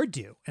due. We're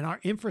due, and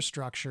our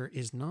infrastructure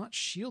is not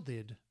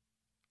shielded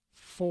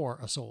for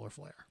a solar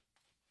flare.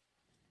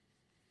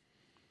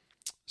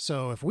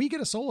 So if we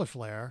get a solar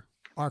flare,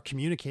 our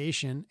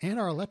communication and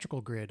our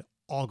electrical grid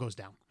all goes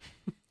down.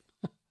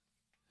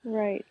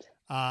 Right.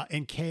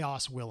 And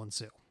chaos will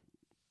ensue.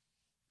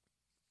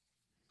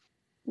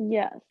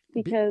 Yes,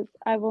 because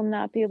I will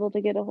not be able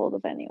to get a hold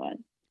of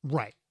anyone.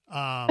 Right.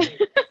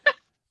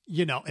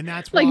 You know, and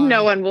that's like why,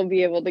 no one will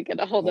be able to get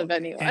a hold of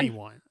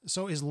anyone.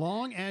 So as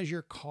long as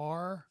your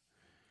car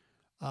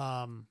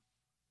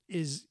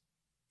is,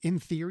 in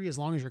theory, as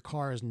long as your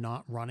car is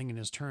not running and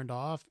is turned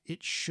off,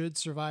 it should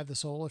survive the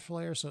solar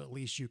flare. So at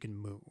least you can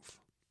move.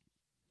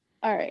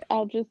 All right.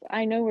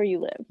 I know where you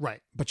live.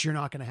 Right. But you're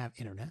not going to have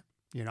internet.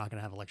 You're not going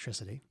to have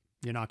electricity.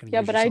 You're not going to.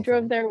 Yeah, use but your I cell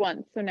drove phone. there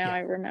once, so now Yeah. I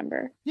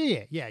remember.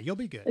 Yeah. You'll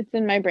be good. It's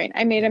in my brain.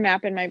 I made a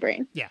map in my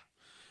brain. Yeah.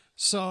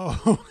 So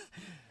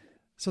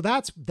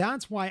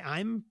that's why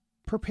I'm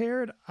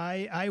prepared.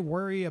 I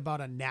worry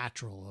about a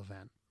natural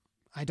event.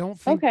 I don't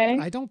think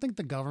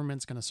the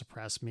government's going to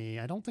suppress me.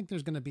 I don't think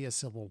there's going to be a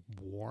civil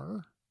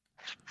war.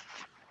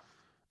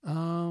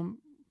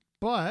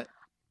 But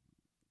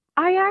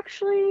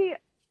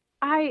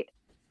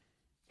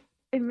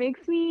it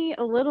makes me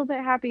a little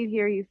bit happy to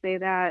hear you say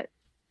that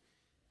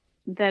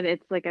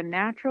it's like a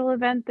natural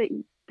event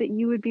that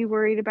you would be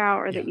worried about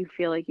or that you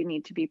feel like you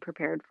need to be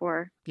prepared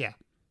for. Yeah.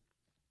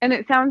 And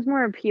it sounds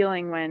more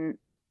appealing when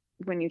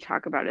you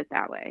talk about it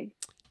that way.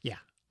 Yeah.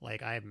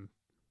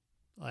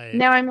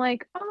 Now I'm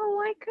like,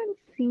 oh, I could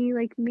see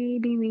like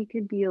maybe we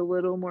could be a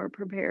little more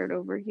prepared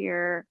over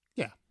here.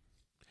 Yeah.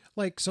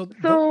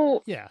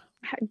 Yeah.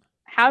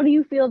 How do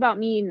you feel about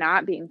me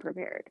not being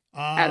prepared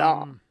at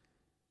all?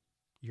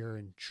 You're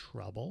in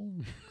trouble.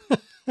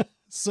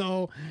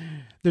 So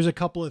there's a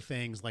couple of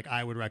things like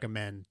I would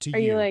recommend to you. Are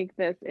you like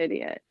this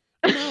idiot?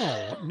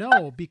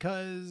 No,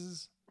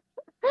 because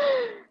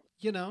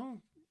you know,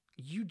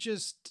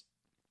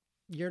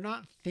 you're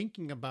not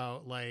thinking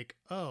about like,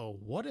 oh,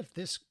 what if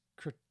this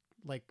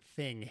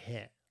thing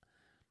hit?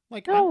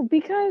 Like, no,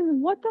 because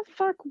what the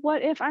fuck?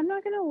 What if I'm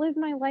not gonna live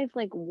my life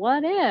like?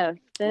 What if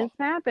this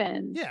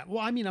happens? Yeah, well,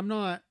 I mean, I'm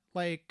not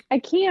like I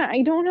can't.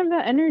 I don't have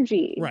the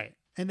energy. Right,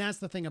 and that's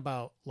the thing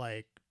about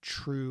like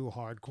true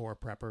hardcore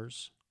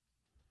preppers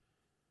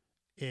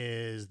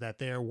is that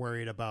they're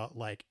worried about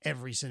like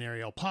every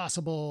scenario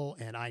possible,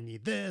 and I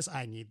need this,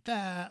 I need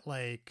that,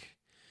 like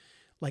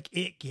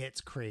it gets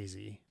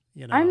crazy.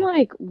 You know, I'm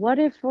like, what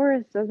if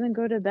Forrest doesn't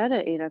go to bed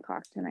at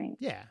 8:00 tonight?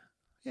 Yeah.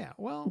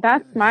 Well,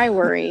 that's my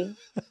worry.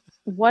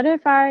 What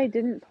if I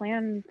didn't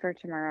plan for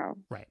tomorrow?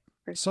 Right.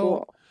 For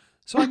school?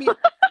 So I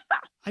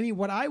mean,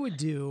 what I would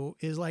do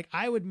is like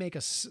I would make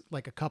a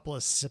couple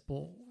of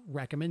simple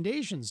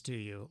recommendations to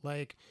you.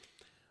 Like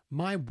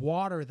my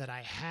water that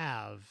I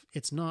have,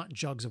 it's not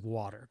jugs of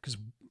water because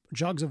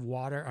jugs of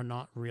water are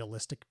not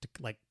realistic to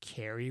like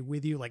carry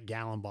with you, like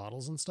gallon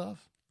bottles and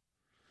stuff.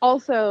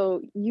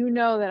 Also, you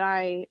know that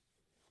I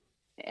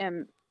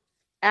am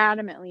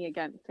adamantly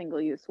against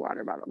single-use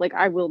water bottle. Like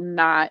I will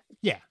not.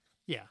 Yeah.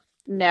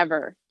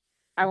 Never.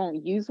 I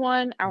won't use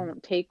one. I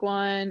won't take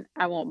one.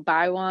 I won't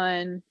buy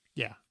one.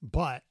 Yeah,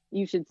 but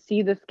you should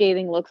see the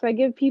scathing looks I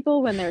give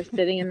people when they're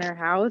sitting in their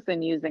house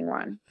and using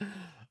one.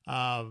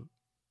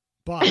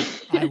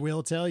 But I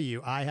will tell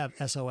you, I have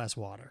SOS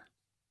water.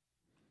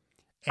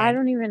 I And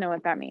don't even know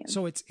what that means.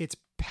 so it's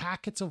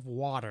packets of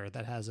water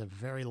that has a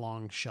very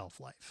long shelf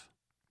life.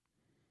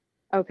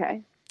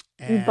 Okay.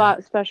 You And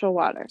bought special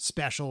water.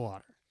 special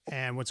water.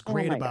 And what's Oh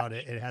great my about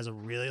gosh. it, it has a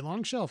really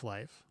long shelf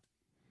life.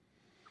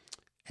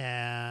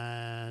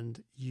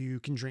 And you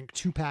can drink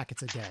 2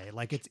 packets a day.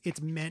 Like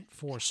it's meant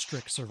for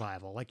strict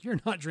survival. Like you're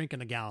not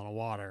drinking a gallon of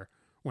water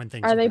when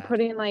things Are are they bad.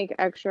 putting like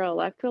extra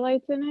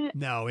electrolytes in it?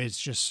 No, it's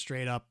just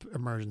straight up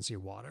emergency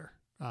water.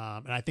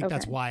 And I think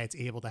that's Okay. why it's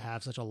able to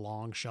have such a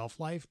long shelf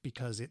life,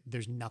 because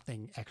there's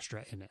nothing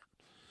extra in it.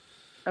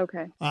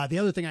 Okay. The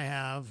other thing I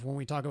have when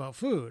we talk about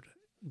food,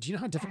 do you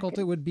know how difficult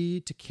it would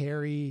be to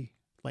carry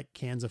like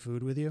cans of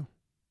food with you?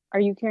 Are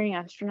you carrying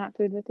astronaut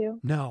food with you?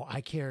 No, I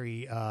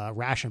carry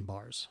ration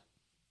bars.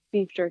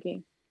 Beef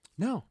jerky.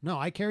 No,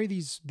 I carry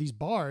these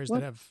bars What?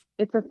 that have,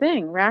 It's a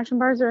thing. Ration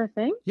bars are a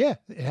thing? yeah,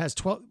 it has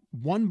 12,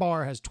 one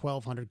bar has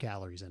 1,200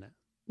 calories in it.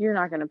 You're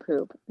not going to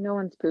poop. No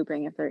one's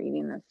pooping if they're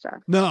eating this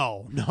stuff.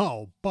 No,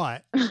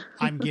 but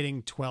I'm getting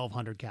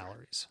 1,200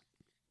 calories.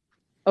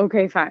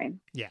 Okay, fine.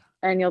 Yeah.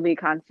 And you'll be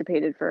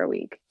constipated for a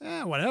week.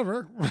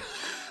 Whatever.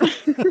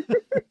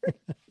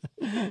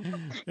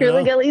 You're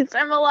like, at least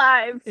I'm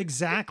alive.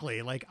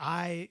 Exactly. Like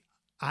I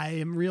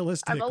am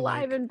realistic. I'm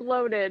alive like, and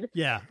bloated.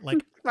 yeah.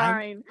 Like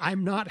Fine.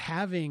 I'm not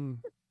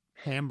having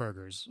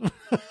hamburgers.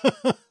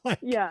 Like,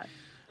 Yeah.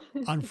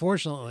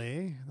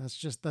 unfortunately, that's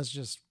just,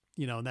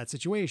 in that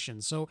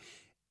situation. So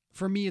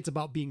for me, it's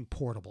about being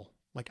portable.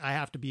 Like I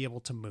have to be able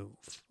to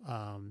move.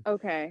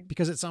 Okay.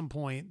 Because at some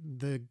point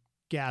the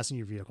gas in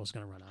your vehicle is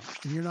going to run out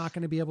and you're not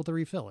going to be able to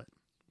refill it.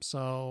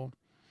 So,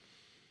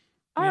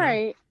 All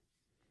right.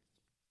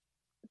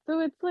 So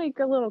it's like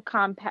a little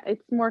compact.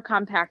 It's more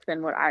compact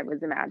than what I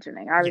was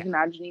imagining. I was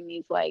imagining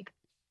these like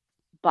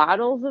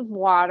bottles of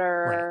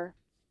water,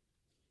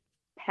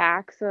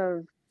 packs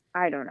of,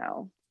 I don't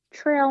know,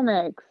 trail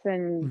mix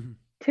and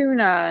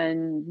tuna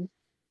and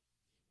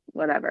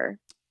whatever.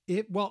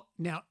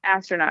 Now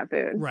astronaut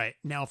food. Right.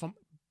 Now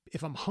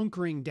if I'm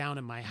hunkering down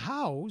in my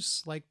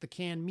house, like the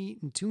canned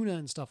meat and tuna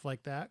and stuff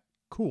like that,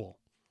 cool.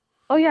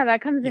 Oh yeah,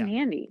 that comes in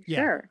handy.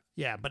 Sure.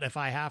 Yeah, but if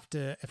I have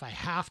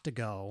to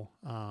go,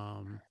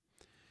 and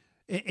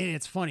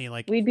it's funny,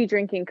 like we'd be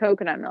drinking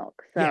coconut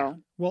milk. So yeah.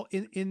 Well,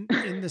 in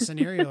the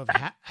scenario of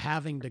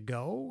having to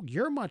go,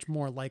 you're much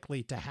more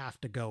likely to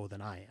have to go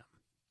than I am.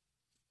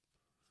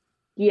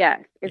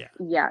 Yes.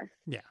 Yes.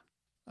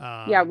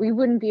 Yeah, we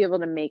wouldn't be able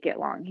to make it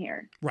long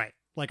here. Right.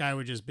 Like I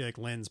would just be like,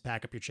 Linz,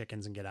 pack up your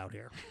chickens and get out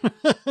here.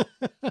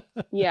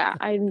 Yeah,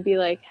 I'd be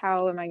like,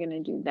 how am I going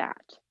to do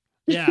that?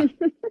 Yeah.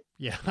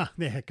 Yeah,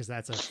 because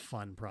that's a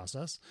fun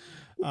process.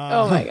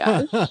 Oh my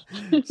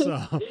gosh.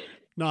 So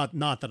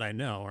not that I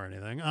know or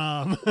anything.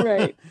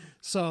 Right.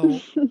 So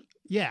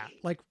yeah,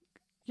 like,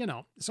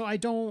 so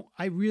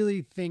I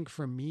really think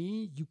for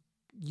me,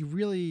 you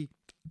really,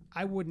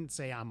 I wouldn't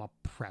say I'm a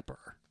prepper.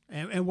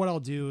 And what I'll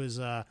do is,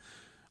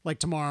 like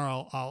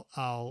tomorrow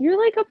I'll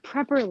You're like a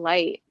prepper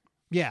light.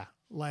 Yeah.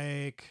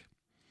 Like,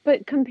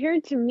 but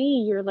compared to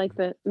me, you're like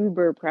the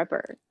Uber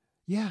prepper.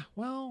 Yeah.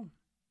 Well,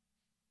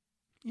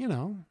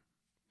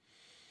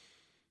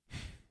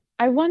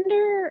 I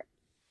wonder,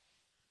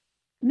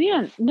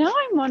 man, now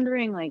I'm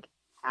wondering like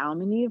how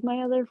many of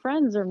my other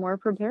friends are more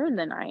prepared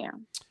than I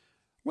am.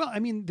 Well, I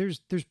mean, there's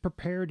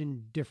prepared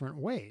in different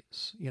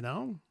ways,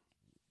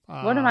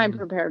 What am I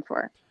prepared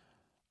for?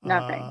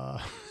 Nothing.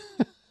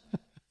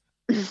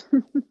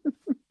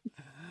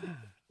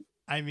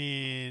 I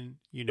mean,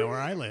 where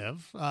I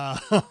live.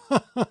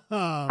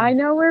 I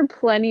know where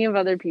plenty of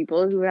other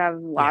people who have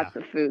lots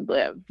of food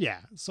live. Yeah.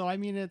 So, I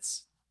mean,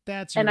 that's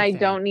and I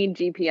don't need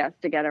GPS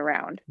to get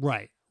around.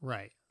 Right.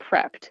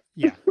 Prepped.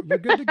 Yeah. You're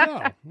good to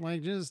go.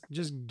 Like, just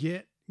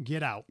get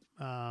out.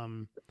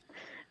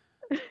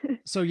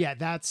 So yeah,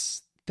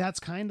 that's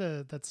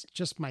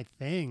just my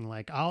thing.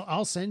 Like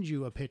I'll send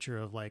you a picture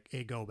of like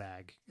a go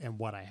bag and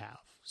what I have,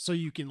 so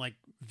you can like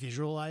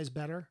visualize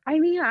better. I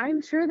mean,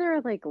 I'm sure there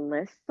are like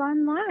lists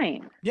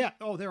online. Yeah.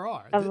 Oh, there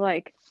are. Of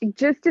like,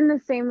 just in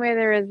the same way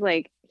there is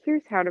like,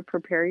 here's how to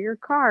prepare your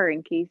car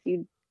in case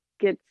you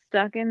get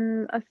stuck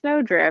in a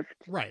snowdrift.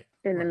 Right.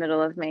 In the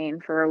middle of Maine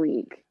for a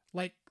week.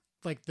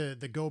 Like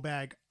the go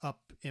bag up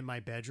in my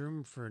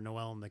bedroom for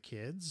Noelle and the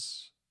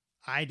kids.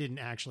 I didn't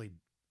actually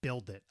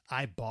build it.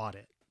 I bought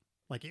it.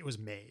 Like it was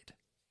made.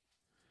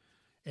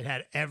 It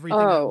had everything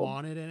I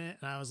wanted in it.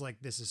 And I was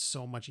like, this is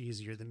so much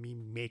easier than me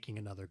making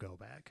another go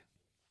bag.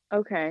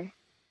 Okay.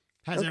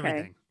 Has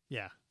everything.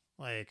 Yeah.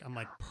 Like, I'm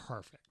like,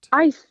 perfect.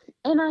 I see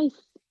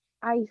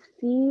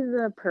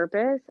the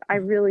purpose. I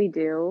really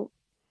do.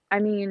 I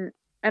mean,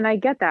 and I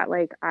get that.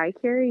 Like, I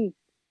carry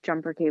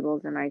jumper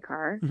cables in my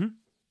car. Mm-hmm.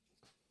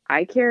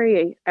 I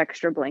carry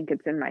extra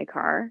blankets in my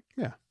car.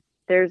 Yeah.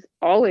 There's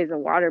always a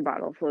water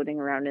bottle floating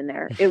around in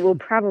there. It will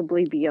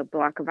probably be a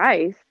block of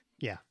ice.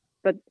 Yeah.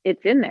 But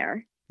it's in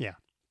there. Yeah.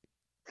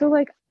 So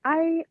like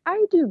I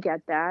do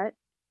get that.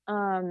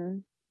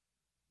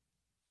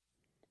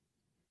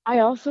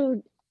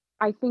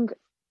 I think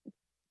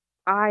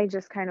I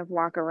just kind of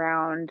walk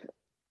around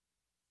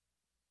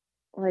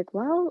like,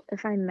 well,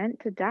 if I'm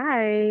meant to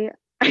die,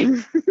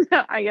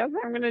 I guess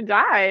I'm gonna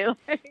die.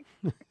 Like,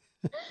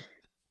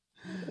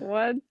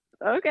 what?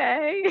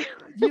 Okay.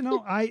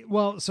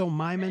 So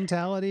my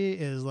mentality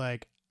is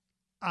like,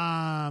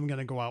 I'm going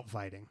to go out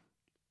fighting.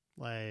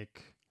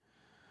 Like,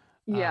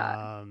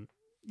 Yeah.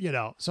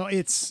 so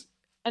it's,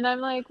 And I'm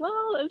like,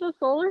 well, if the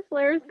solar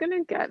flare is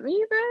gonna get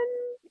me,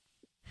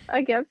 then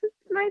I guess it's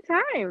my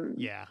time.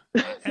 yeah.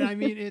 And I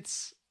mean,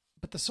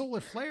 but the solar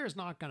flare is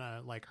not going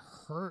to like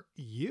hurt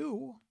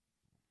you.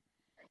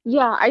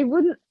 Yeah, I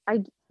wouldn't.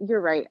 You're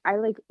right. I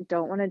like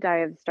don't want to die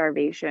of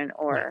starvation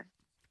No.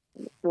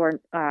 or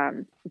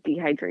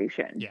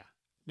dehydration. Yeah.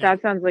 Now,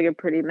 That sounds like a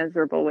pretty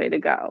miserable way to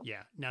go.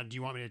 yeah. Now, do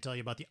you want me to tell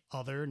you about the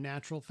other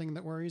natural thing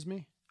that worries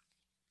me?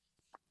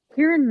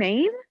 Here in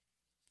Maine?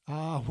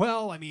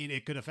 Well, I mean,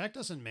 it could affect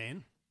us in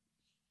Maine.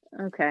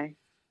 Okay.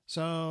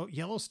 So,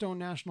 Yellowstone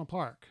National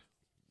Park.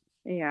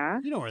 Yeah,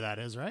 You know where that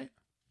is, right?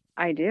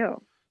 I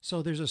do.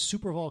 So, there's a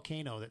super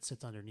volcano that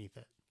sits underneath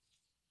it.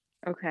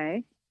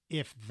 Okay.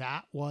 If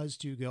that was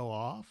to go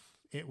off,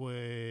 it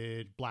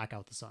would black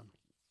out the sun.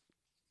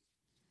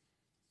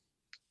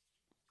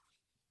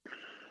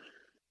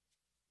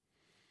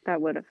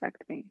 That would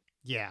affect me.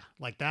 Yeah,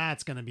 like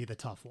that's going to be the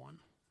tough one.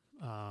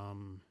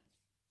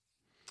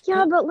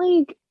 Yeah, but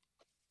like,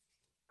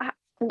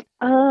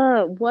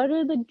 what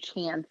are the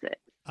chances?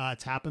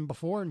 It's happened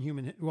before in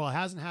human. Well, it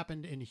hasn't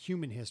happened in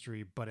human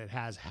history, but it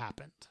has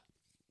happened.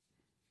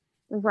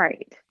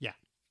 Right. Yeah.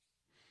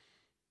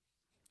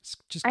 It's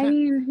just I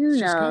mean, who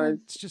knows?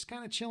 It's just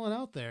kind of chilling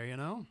out there, you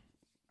know?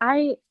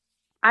 I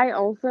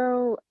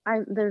also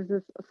there's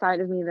this side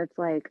of me that's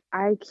like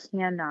I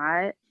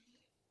cannot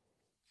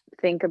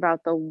think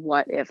about the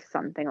what if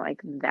something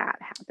like that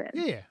happened.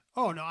 Yeah.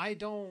 Oh, no,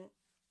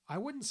 I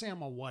wouldn't say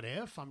I'm a what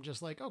if. I'm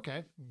just like,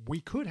 okay, we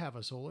could have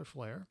a solar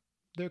flare.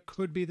 There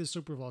could be the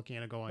super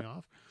volcano going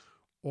off,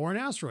 or an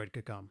asteroid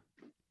could come.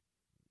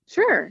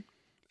 Sure.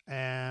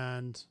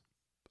 And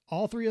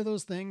all three of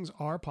those things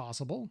are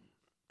possible.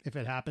 If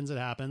it happens, it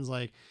happens.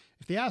 Like,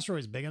 if the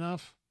asteroid's big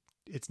enough,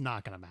 it's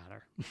not going to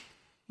matter.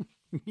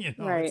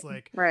 Right. It's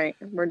like, right.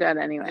 We're dead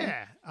anyway.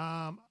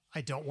 yeah. I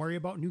don't worry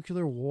about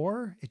nuclear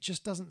war. It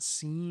just doesn't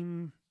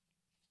seem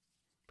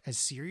as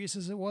serious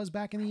as it was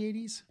back in the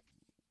 80s.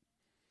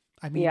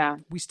 I mean, Yeah.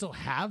 we still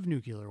have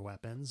nuclear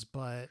weapons,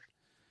 but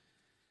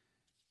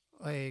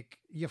like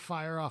you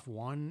fire off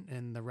one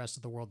and the rest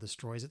of the world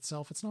destroys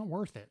itself. It's not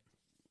worth it.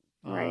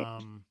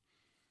 Right.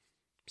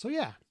 So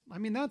yeah, I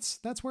mean, that's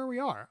where we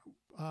are.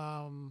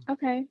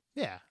 Okay.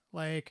 Yeah.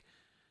 Like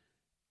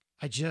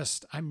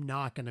I'm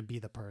not going to be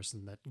the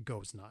person that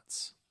goes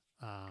nuts.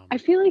 I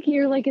feel like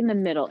you're like in the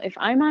middle. If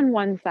I'm on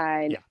one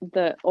side, Yeah.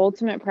 the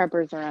ultimate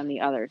preppers are on the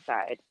other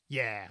side.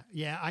 Yeah.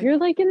 Yeah. You're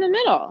like in the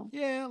middle.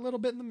 Yeah, a little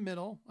bit in the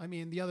middle. I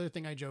mean, the other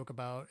thing I joke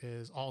about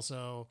is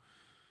also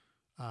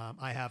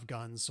I have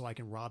guns, so I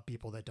can rob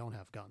people that don't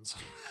have guns.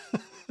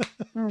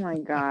 Oh my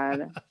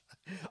God.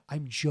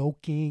 I'm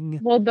joking.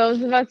 Well,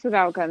 those of us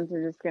without guns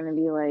are just going to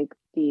be like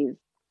these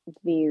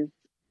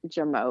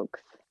jamokes.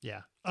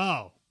 Yeah.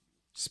 Oh,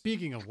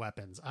 speaking of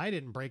weapons, I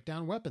didn't break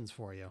down weapons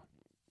for you.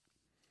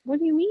 What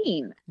do you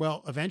mean?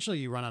 Well, eventually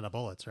you run out of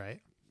bullets,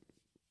 right?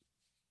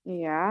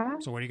 Yeah.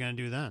 So what are you going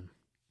to do then?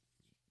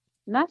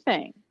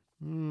 Nothing.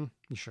 You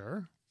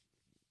sure?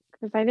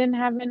 Because I didn't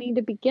have any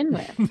to begin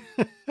with.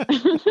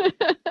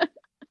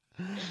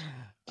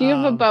 Do you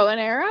have a bow and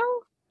arrow?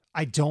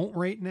 I don't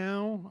right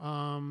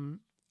now.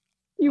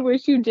 You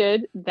wish you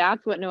did.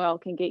 That's what Noelle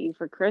can get you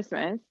for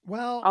Christmas.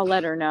 Well, I'll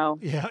let her know.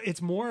 Yeah,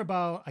 it's more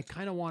about I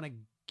kind of want to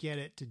get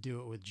it to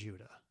do it with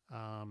Judah.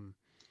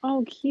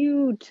 Oh,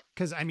 cute.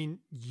 Because I mean,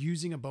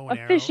 using a bow and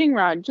arrow, fishing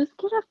rod. Just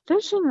get a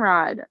fishing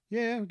rod.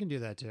 Yeah, we can do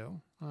that too.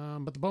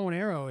 But the bow and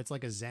arrow, it's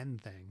like a Zen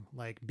thing.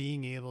 Like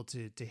being able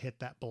to hit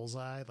that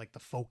bullseye, like the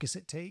focus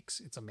it takes,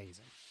 it's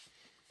amazing.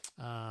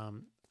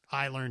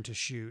 I learned to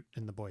shoot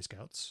in the Boy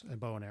Scouts a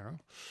bow and arrow.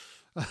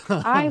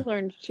 I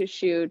learned to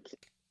shoot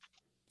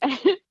at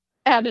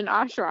an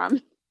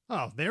ashram.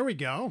 Oh, there we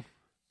go.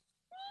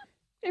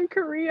 In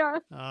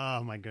Korea.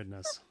 Oh my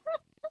goodness.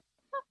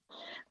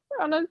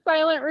 We're on a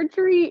silent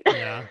retreat.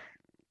 Yeah.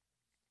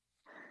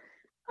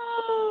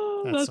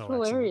 Oh, that's so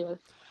hilarious.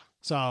 Excellent.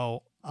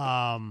 So,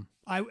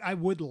 I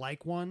would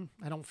like one.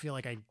 I don't feel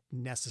like I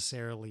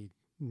necessarily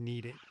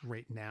need it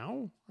right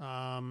now.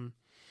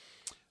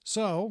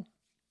 So,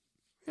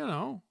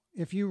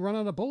 if you run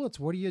out of bullets,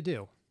 what do you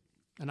do?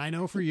 And I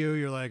know for you,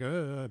 you're like,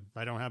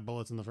 I don't have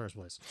bullets in the first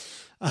place.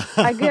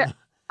 I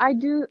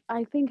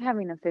think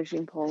having a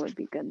fishing pole would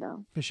be good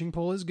though. Fishing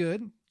pole is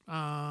good.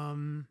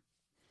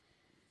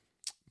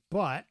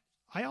 But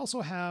I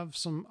also have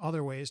some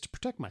other ways to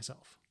protect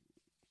myself.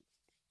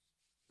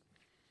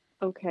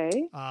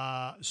 Okay.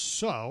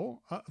 So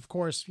of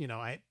course,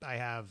 I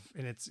have,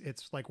 and it's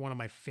like one of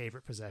my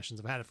favorite possessions.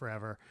 I've had it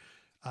forever.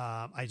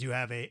 I do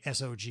have a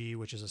SOG,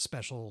 which is a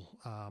special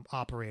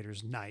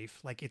operator's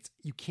knife. Like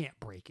you can't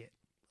break it.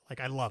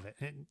 Like I love it.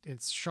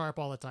 It's sharp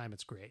all the time.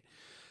 It's great.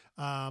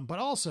 But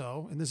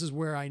also, and this is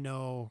where I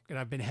know, and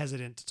I've been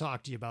hesitant to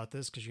talk to you about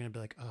this because you're going to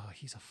be like, oh,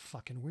 he's a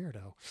fucking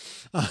weirdo.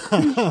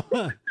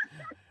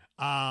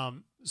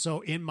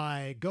 So in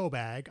my go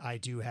bag, I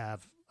do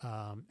have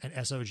an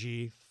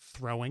SOG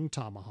throwing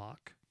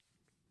tomahawk.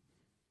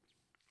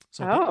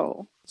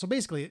 So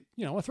basically,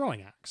 a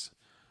throwing axe.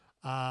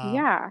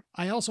 Yeah.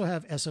 I also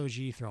have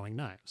SOG throwing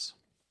knives.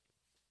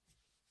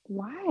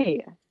 Why?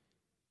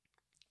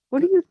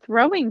 What are you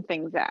throwing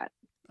things at?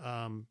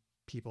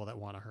 People that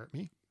want to hurt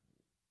me.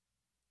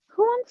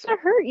 Who wants to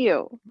hurt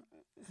you?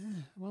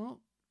 Well,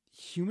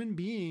 human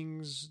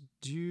beings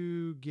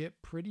do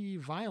get pretty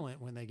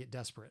violent when they get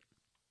desperate.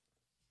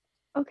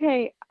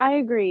 Okay, I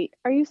agree.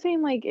 Are you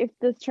saying like if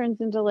this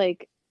turns into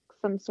like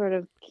some sort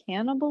of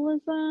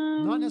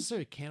cannibalism? Not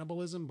necessarily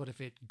cannibalism, but if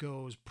it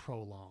goes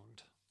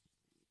prolonged.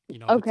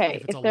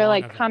 Okay, if they're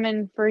like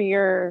coming for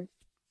your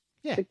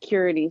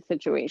security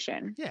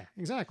situation. Yeah,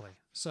 exactly.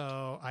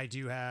 So I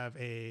do have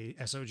a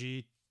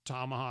SOG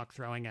tomahawk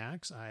throwing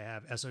axe. I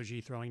have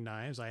SOG throwing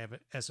knives. I have a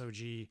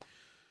SOG,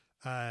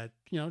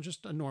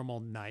 just a normal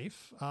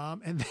knife.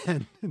 And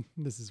then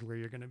this is where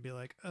you're going to be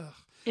like, ugh.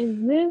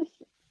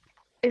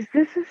 Is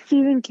this a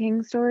Stephen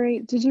King story?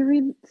 Did you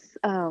read?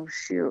 Oh,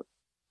 shoot.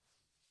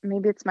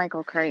 Maybe it's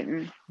Michael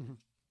Crichton. Mm-hmm.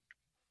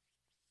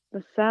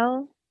 The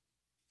Cell?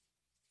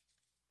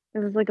 It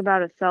was like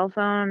about a cell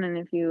phone, and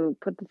if you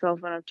put the cell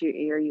phone up to your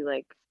ear, you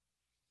like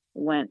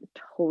went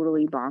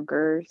totally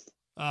bonkers.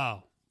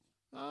 Oh.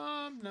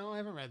 No, I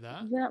haven't read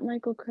that. Is that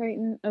Michael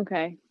Crichton?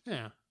 Okay.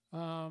 Yeah.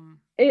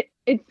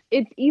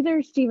 It's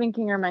either Stephen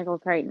King or Michael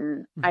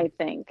Crichton, I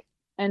think.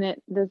 And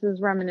this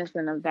is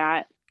reminiscent of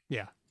that.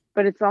 Yeah.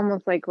 But it's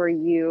almost like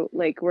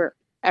where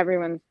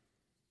everyone's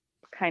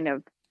kind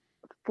of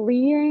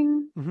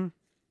fleeing. Mm-hmm.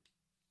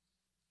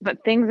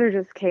 But things are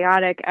just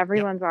chaotic.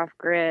 Everyone's off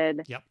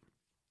grid. Yep.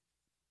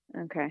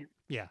 Okay.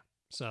 Yeah.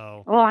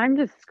 So. Well, I'm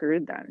just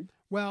screwed then.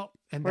 Well,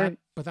 but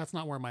that's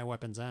not where my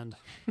weapons end.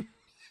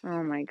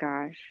 Oh my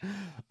gosh.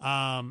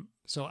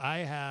 So I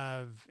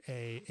have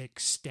a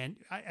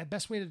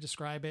best way to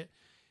describe it.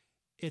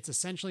 It's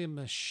essentially a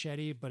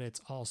machete, but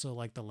it's also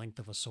like the length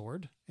of a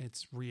sword.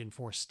 It's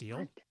reinforced steel.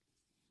 What?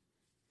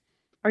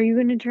 Are you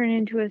going to turn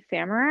into a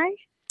samurai?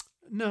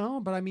 No,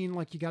 but I mean,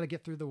 like, you got to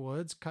get through the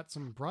woods, cut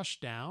some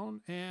brush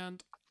down,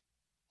 and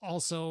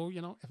also,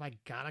 if I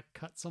gotta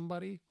cut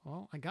somebody,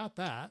 well, I got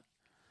that.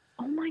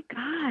 Oh my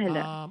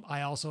God.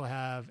 I also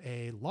have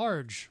a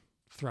large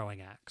throwing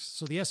axe.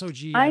 So the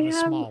SOG, I have a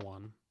small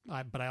one,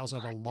 but I also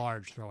have a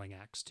large throwing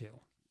axe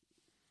too.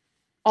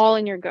 All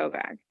in your go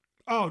bag?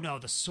 Oh no,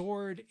 the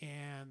sword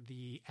and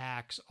the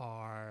axe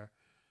are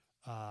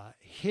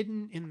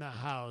hidden in the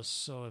house.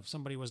 So if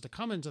somebody was to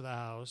come into the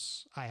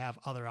house, I have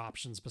other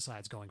options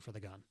besides going for the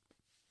gun.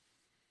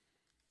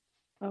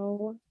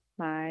 Oh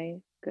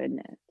my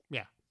goodness.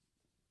 Yeah.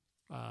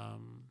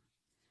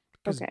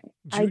 Okay.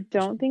 I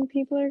don't think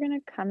people are going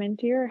to come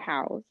into your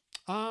house.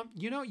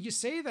 You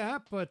say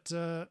that, but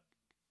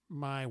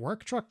my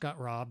work truck got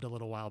robbed a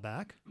little while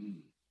back.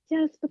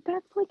 Yes, but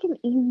that's like an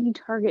easy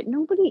target.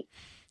 Nobody's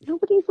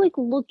like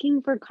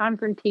looking for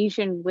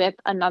confrontation with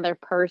another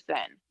person.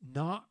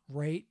 Not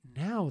right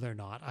now, they're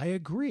not. I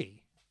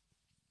agree.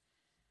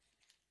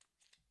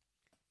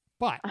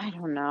 But I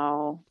don't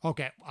know.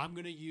 Okay, I'm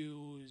going to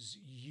use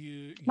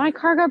you. My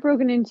car got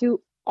broken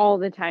into all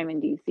the time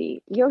in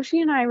DC. Yoshi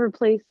and I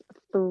replaced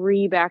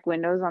 3 back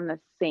windows on the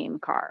same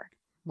car.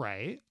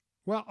 Right.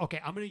 Well,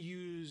 okay, I'm going to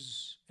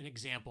use an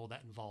example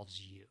that involves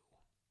you.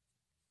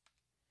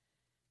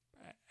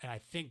 And I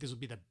think this will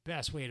be the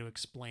best way to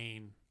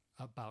explain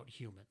about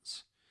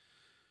humans.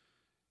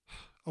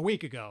 A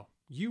week ago,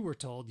 you were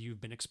told you've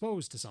been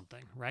exposed to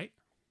something, right?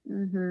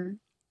 Mm-hmm.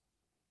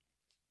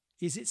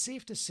 Is it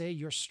safe to say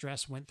your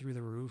stress went through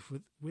the roof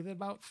with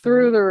about 30,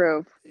 through the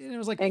roof? It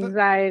was like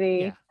anxiety.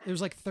 Yeah, it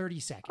was like 30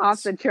 seconds.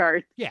 Off the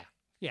charts. Yeah.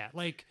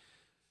 Like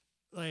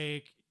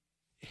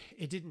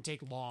it didn't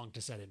take long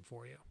to set in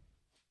for you.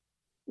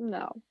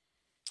 No.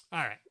 All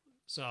right.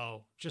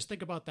 So just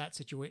think about that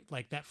situation,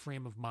 like that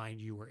frame of mind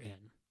you were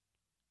in.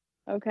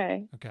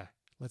 Okay.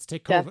 Let's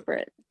take COVID.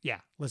 Desperate. Yeah.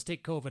 Let's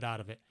take COVID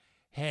out of it.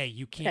 Hey,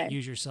 you can't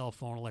use your cell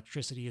phone.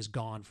 Electricity is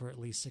gone for at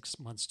least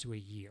 6 months to a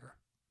year.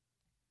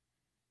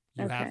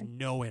 You have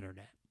no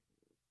internet.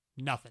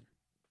 Nothing.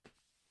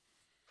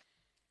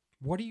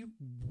 What do you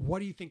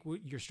think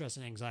your stress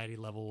and anxiety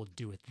level will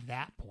do at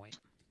that point?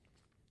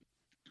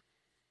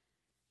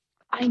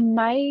 I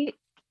might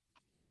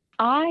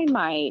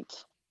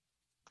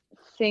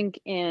sink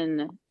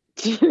in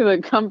to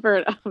the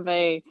comfort of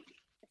a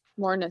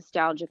more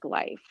nostalgic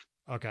life.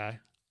 Okay.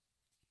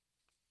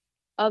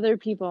 Other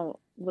people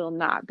will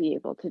not be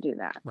able to do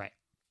that. Right.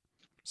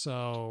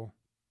 So.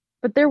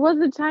 But there was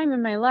a time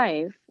in my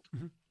life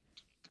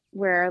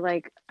where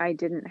like I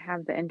didn't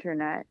have the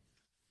internet,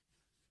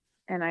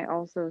 and I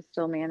also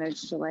still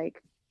managed to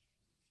like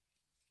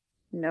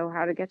know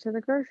how to get to the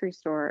grocery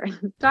store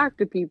and talk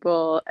to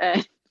people.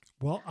 And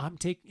well,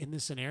 in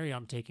this scenario,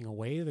 I'm taking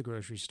away the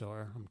grocery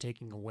store. I'm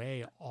taking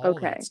away all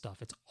that stuff.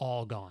 It's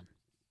all gone.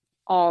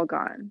 All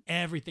gone.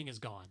 Everything is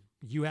gone.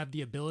 You have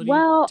the ability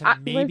Well, to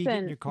maybe get in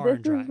listen, your car this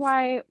and is drive.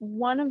 why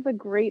one of the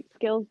great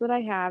skills that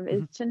I have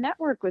is Mhm. to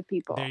network with There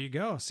people you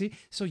go. See,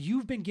 so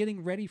you've been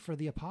getting ready for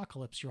the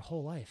apocalypse your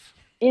whole life.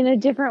 in a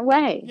different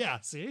way. Yeah.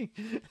 See,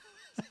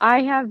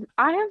 I have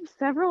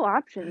several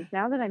options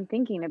now that I'm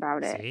thinking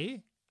about it.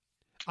 see,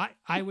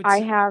 I would I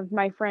say, have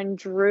my friend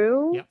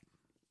Drew. yep.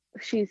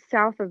 She's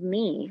south of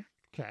me,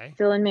 Okay.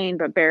 still in Maine,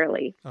 but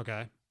barely.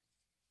 Okay.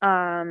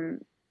 Um,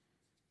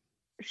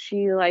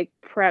 she like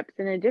preps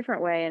in a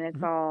different way, and it's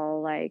Mhm.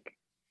 all like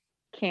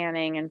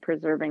canning and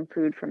preserving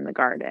food from the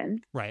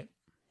garden, Right.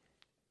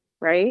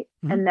 right?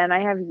 Mhm. And then I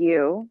have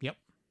you, Yep.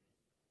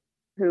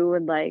 who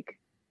would like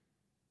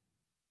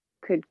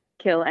could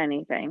kill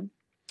anything.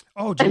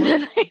 Oh, do you And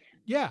want? then I,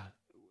 Yeah.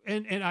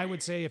 And I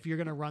would say if you're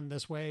gonna run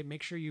this way,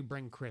 make sure you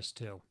bring Chris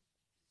too.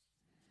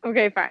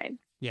 okay, fine.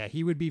 Yeah,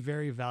 he would be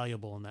very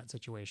valuable in that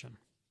situation.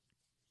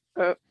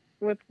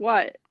 With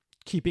what?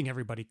 Keeping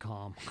everybody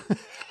calm.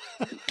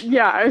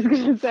 Yeah, I was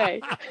gonna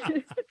say.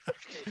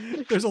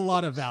 There's a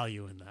lot of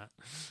value in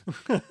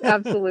that.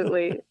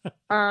 Absolutely.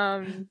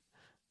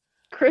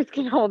 Chris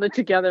can hold it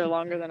together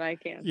longer than I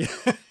can. Yeah.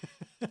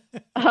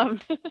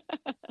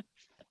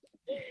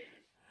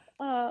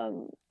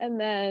 Um, and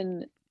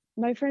then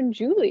my friend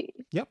Julie.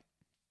 Yep.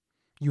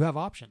 You have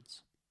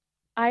options.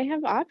 I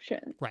have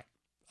options. Right.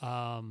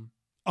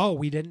 Oh,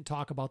 we didn't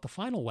talk about the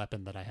final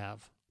weapon that I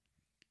have.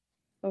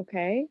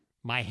 Okay.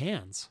 My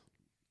hands.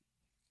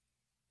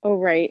 Oh,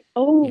 right.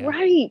 Oh, Yeah.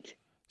 right.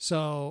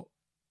 So,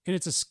 and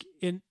it's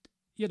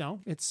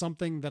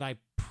something that I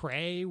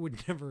pray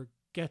would never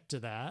get to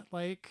that.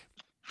 Like,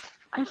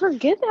 I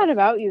forget that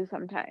about you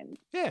sometimes.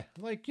 yeah,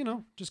 like,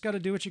 just got to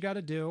do what you got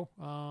to do.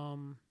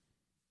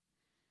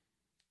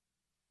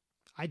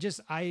 I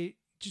just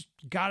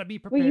got to be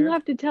Well, you prepared.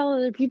 have to tell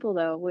other people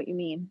though what you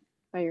mean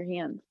by your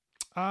hands.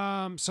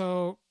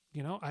 So,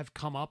 I've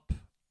come up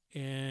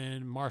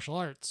in martial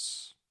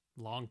arts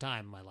long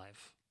time in my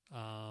life.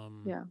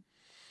 Yeah.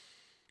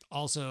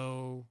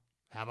 Also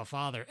have a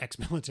father,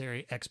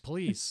 ex-military,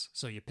 ex-police.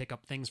 So you pick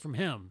up things from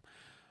him.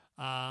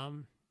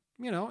 And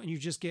you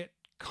just get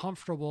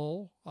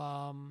comfortable.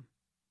 And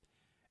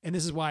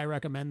this is why I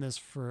recommend this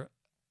for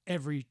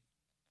every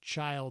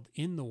child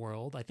in the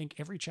world. I think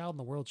every child in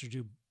the world should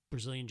do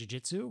Brazilian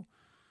Jiu-Jitsu,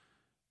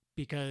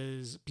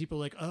 because people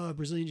are like, oh,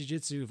 Brazilian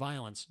Jiu-Jitsu,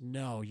 violence.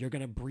 No, you're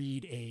going to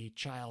breed a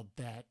child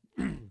that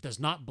does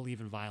not believe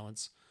in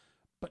violence,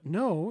 but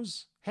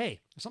knows,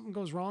 hey, if something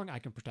goes wrong, I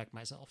can protect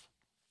myself.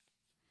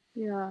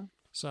 Yeah.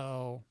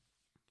 So,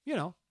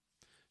 so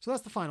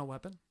that's the final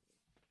weapon.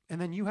 And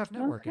then you have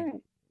networking. Okay.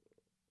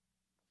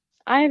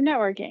 I have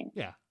networking.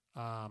 Yeah.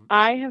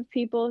 I have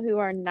people who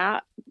are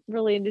not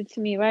related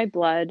to me by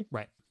blood,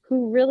 Right.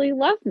 who really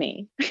love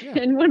me Yeah.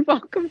 and would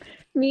welcome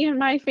me and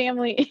my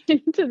family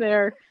into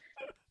their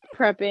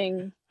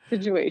prepping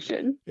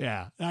situation.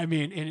 Yeah. I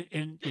mean,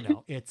 and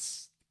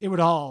it would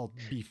all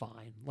be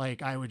fine.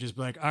 Like, I would just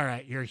be like, all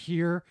right, you're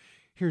here.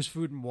 Here's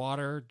food and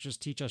water.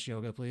 Just teach us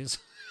yoga, please.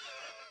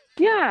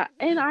 Yeah,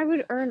 and I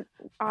would earn,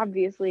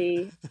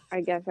 obviously,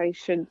 I guess I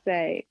should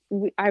say,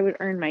 I would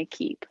earn my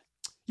keep.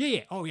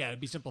 Yeah. Oh, yeah.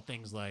 It'd be simple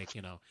things like,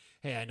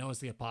 hey, I know it's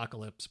the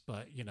apocalypse,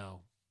 but,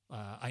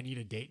 I need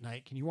a date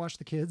night. Can you watch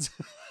the kids?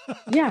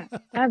 Yeah,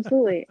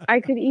 absolutely.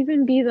 I could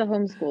even be the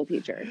homeschool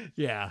teacher.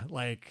 Yeah.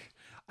 Like,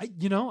 I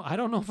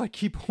don't know if I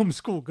keep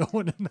homeschool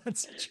going in that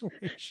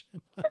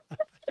situation.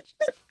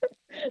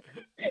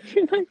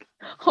 Like,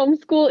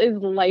 homeschool is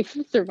life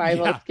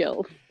survival Yeah.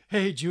 skills.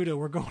 Hey, Judah,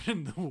 we're going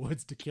in the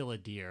woods to kill a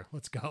deer.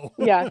 Let's go.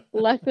 Yeah,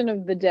 lesson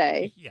of the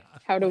day. Yeah.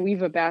 How to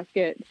weave a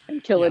basket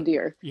and kill a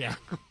deer. Yeah.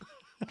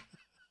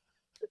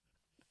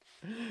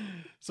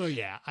 So,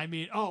 yeah, I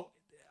mean,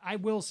 I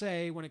will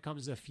say when it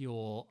comes to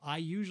fuel, I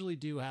usually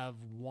do have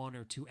 1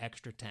 or 2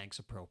 extra tanks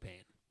of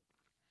propane.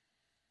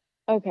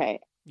 Okay,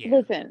 Yeah.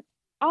 listen,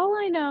 all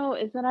I know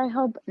is that I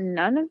hope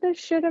none of this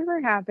shit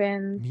ever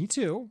happens, Me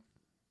too.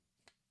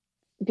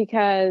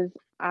 because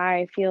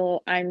I'm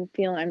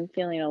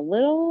feeling a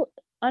little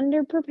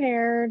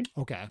underprepared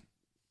Okay.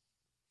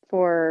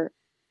 for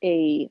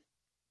a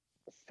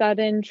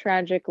sudden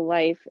tragic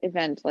life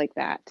event like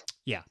that.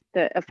 Yeah.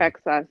 That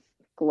affects us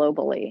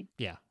globally.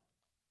 Yeah.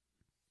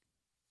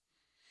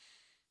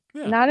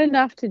 Not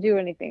enough to do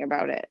anything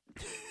about it.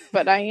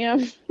 But I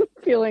am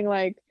feeling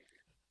like,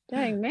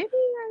 dang, maybe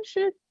I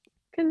should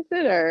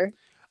consider.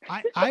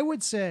 I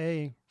would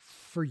say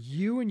for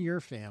you and your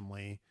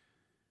family,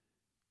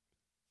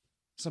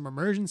 some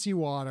emergency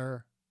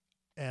water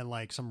and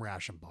like some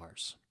ration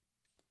bars.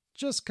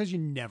 Just because you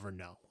never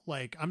know.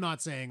 Like, I'm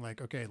not saying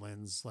like, okay,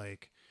 Lynn's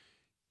like,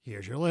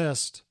 here's your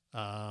list.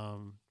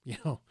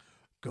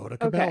 Go to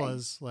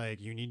Cabela's. Okay. Like,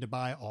 you need to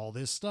buy all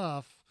this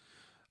stuff.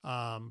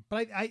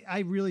 But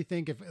I really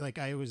think if like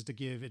I was to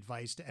give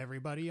advice to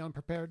everybody on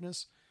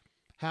preparedness,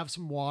 have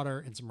some water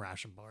and some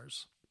ration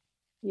bars.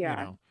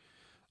 Yeah.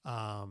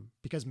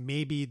 Because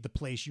maybe the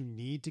place you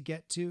need to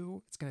get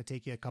to, it's going to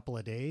take you a couple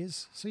of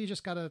days. So you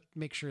just got to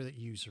make sure that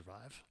you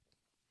survive.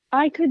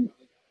 I could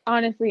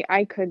see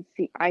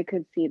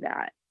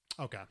that.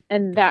 Okay.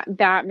 And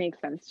that makes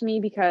sense to me,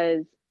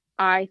 because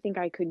I think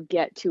I could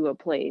get to a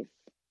place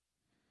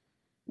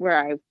where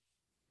I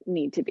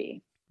need to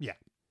be. Yeah.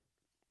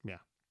 Yeah.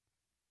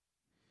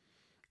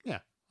 Yeah.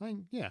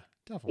 Yeah,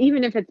 definitely.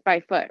 Even if it's by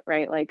foot,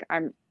 right? Like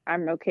I'm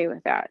okay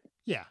with that.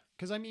 Yeah.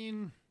 Cause I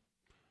mean,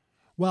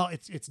 well,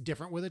 it's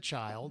different with a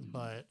child,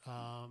 but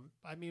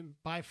I mean,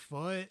 by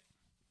foot,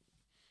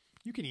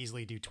 you can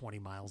easily do 20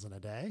 miles in a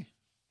day.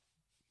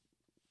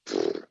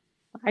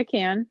 I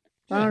can.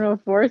 Yeah. I don't know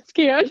if Forrest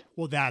can.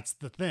 Well, that's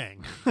the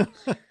thing.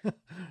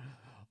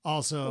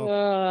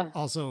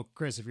 Also,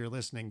 Chris, if you're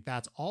listening,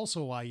 that's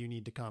also why you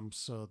need to come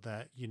so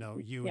that, you know,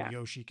 you and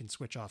Yoshi can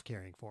switch off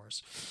caring for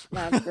us.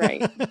 That's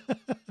right.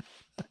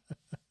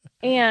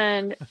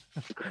 And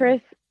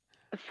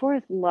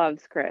Forrest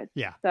loves Chris.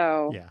 Yeah.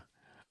 So yeah.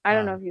 I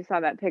don't know if you saw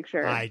that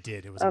picture. I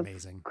did. It was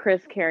amazing.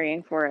 Chris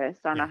carrying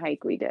Forrest on a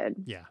hike we did.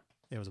 Yeah.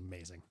 It was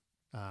amazing.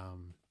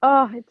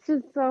 Oh, it's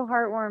just so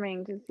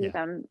heartwarming to see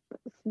them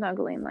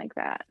snuggling like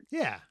that.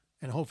 Yeah.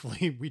 And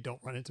hopefully we don't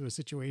run into a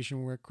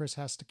situation where Chris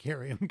has to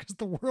carry him because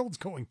the world's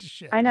going to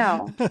shit. I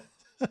know.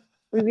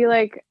 We'd be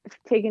like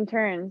taking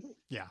turns.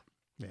 Yeah.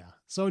 Yeah.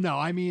 So no,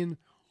 I mean,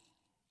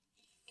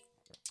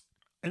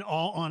 in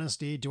all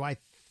honesty, do I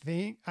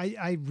think,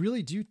 I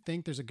really do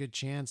think there's a good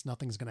chance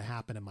nothing's going to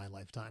happen in my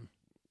lifetime.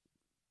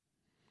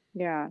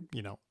 Yeah.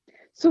 You know.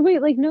 So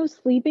wait, like no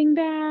sleeping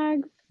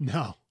bags?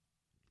 No.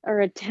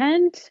 Or a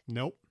tent?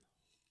 Nope.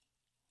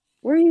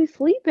 Where are you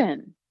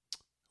sleeping?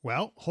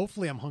 Well,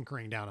 hopefully I'm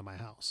hunkering down in my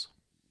house.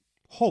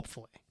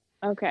 Hopefully.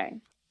 Okay.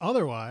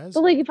 Otherwise.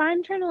 But like if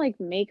I'm trying to like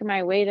make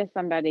my way to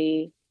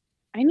somebody,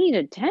 I need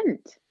a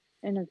tent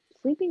and a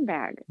sleeping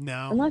bag.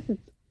 No. Unless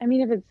it's, I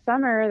mean, if it's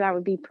summer, that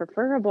would be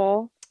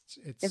preferable.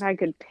 It's if I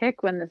could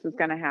pick when this is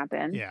going to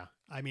happen. Yeah.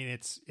 I mean,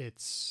 it's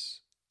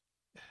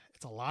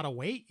a lot of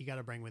weight you got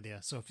to bring with you.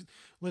 So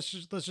let's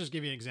just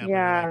give you an example.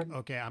 Yeah. Like,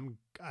 okay, I'm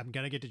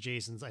going to get to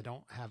Jason's. I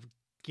don't have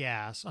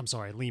gas. I'm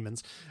sorry,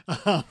 Lehman's.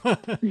 I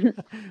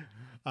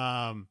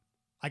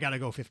got to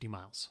go 50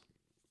 miles.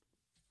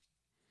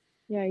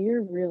 Yeah,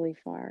 you're really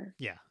far.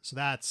 Yeah. So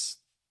that's,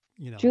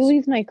 you know.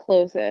 Julie's my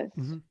closest.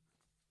 Mm-hmm.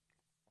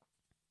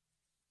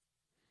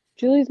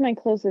 Julie's my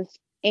closest,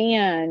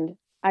 and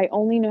I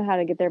only know how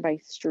to get there by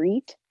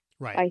street.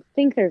 Right. I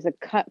think there's a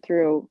cut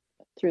through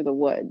the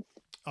woods.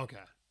 Okay.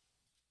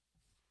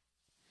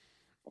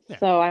 Yeah.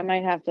 So I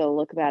might have to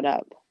look that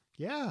up.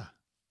 Yeah.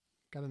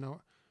 Gotta know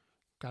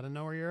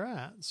where you're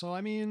at. So,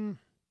 I mean.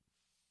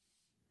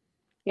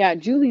 Yeah,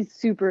 Julie's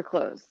super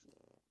close.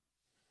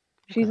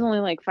 She's only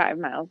like 5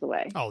 miles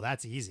away. Oh,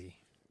 that's easy.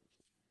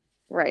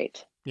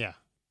 Right. Yeah.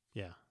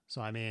 Yeah.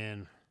 So, I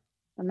mean.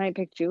 I might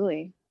pick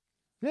Julie.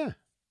 Yeah.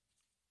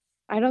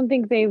 I don't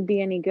think they'd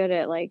be any good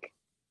at like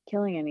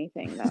killing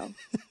anything though.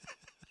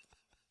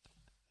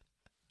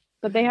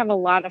 But they have a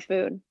lot of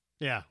food.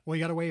 Yeah. Well,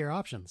 you got to weigh your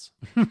options.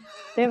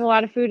 They have a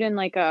lot of food in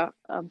like a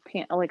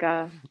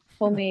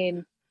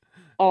homemade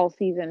all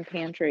season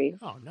pantry.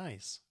 Oh,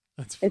 nice.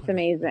 That's funny. It's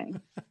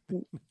amazing.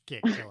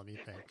 Can't kill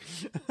anything.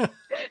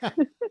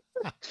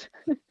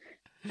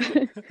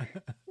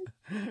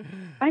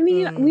 I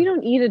mean, we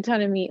don't eat a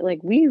ton of meat.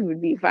 Like we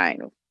would be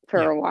fine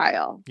for a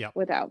while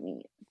without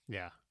meat.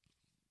 Yeah.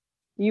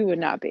 You would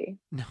not be.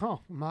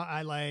 No,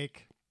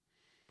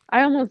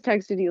 I almost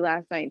texted you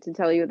last night to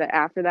tell you that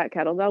after that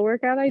kettlebell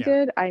workout I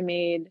did, I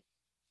made,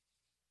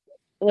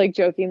 like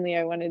jokingly,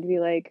 I wanted to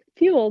be like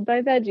fueled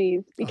by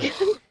veggies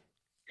because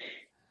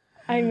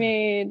I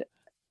made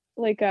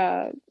like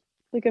a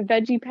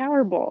veggie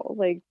power bowl,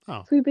 like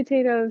sweet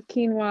potatoes,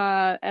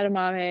 quinoa,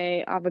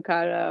 edamame,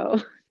 avocado,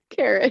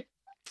 carrot.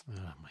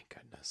 Oh my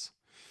goodness.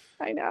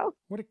 I know.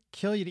 Would it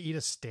kill you to eat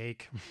a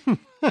steak?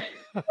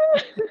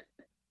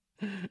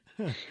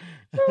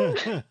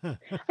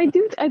 I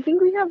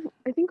think we have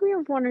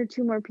 1 or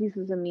 2 more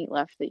pieces of meat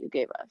left that you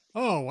gave us.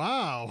 Oh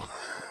wow.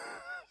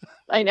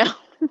 I know.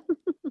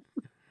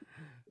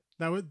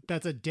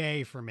 That's a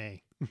day for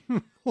me.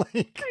 I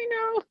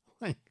know.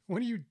 Like,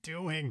 what are you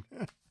doing?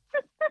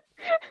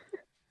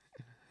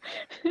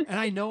 And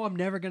I know I'm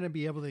never going to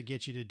be able to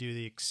get you to do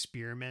the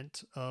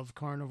experiment of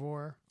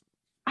carnivore.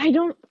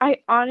 I'm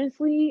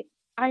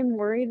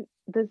worried.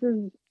 This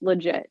is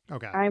legit.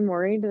 Okay. I'm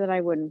worried that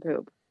I wouldn't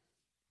poop.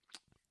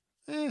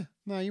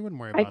 No, you wouldn't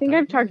worry about that. I think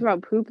I've talked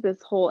about poop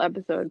this whole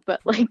episode, but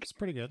like it's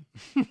pretty good.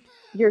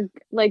 You're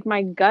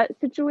my gut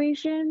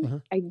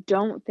situation, I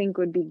don't think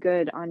would be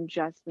good on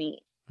just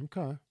meat.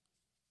 Okay.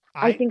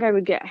 I think I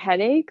would get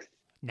headaches.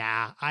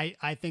 Nah,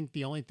 I think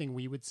the only thing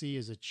we would see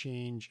is a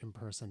change in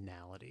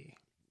personality.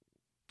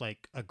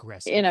 Like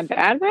aggressive. In a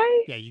bad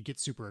way? Yeah, you get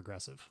super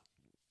aggressive.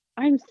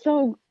 I'm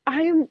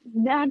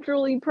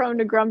naturally prone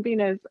to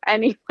grumpiness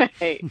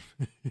anyway.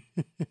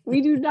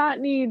 We do not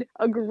need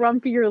a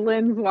grumpier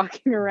Linz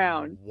walking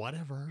around.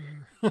 Whatever.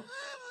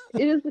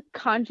 It is a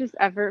conscious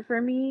effort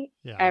for me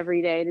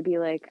every day to be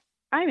like,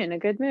 I'm in a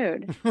good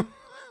mood.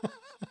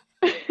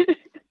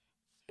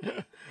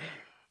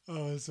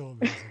 Oh, it's so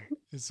amazing.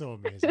 It's so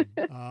amazing.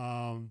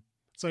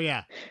 So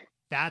yeah,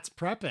 that's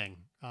prepping.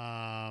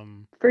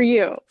 For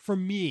you. For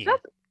me.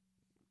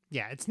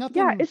 Yeah, it's Yeah,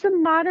 nothing. it's a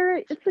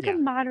moderate. It's like a Yeah,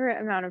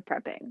 moderate amount of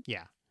prepping.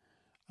 yeah.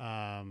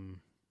 I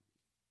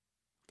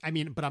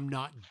mean, but I'm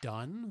not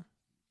done.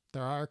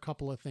 There are a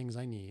couple of things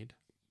I need.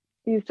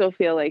 You still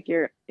feel like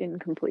you're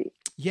incomplete.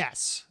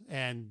 Yes,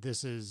 and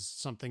this is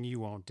something you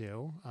won't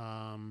do.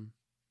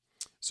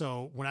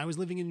 So when I was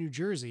living in New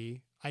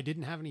Jersey, I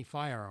didn't have any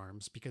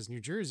firearms because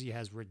New Jersey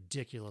has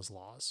ridiculous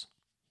laws.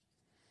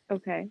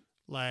 Okay.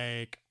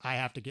 Like I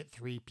have to get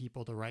 3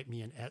 people to write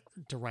me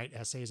to write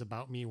essays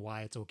about me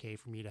why it's okay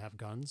for me to have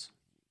guns.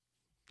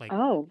 Like,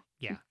 Oh,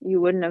 yeah. you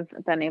wouldn't have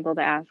been able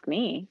to ask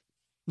me.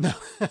 No.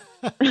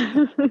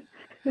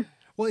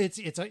 Well,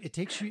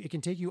 it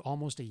can take you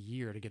almost a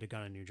year to get a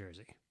gun in New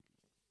Jersey.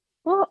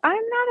 Well, I'm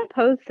not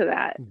opposed to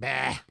that.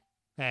 Bah.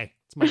 Hey,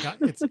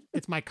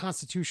 it's my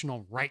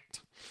constitutional right.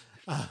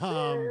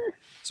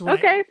 So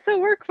Okay, so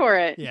work for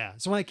it. yeah.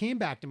 So when I came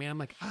back to me, I'm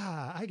like,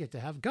 I get to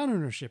have gun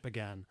ownership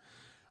again.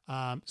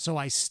 So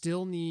I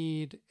still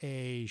need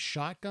a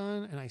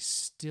shotgun and I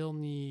still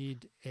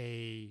need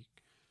a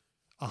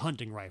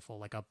hunting rifle,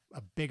 like a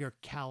bigger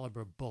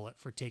caliber bullet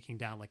for taking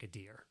down like a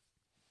deer.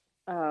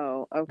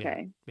 Oh,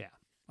 okay. Yeah.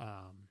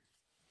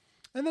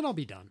 And then I'll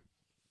be done.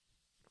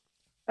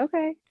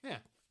 Okay. Yeah.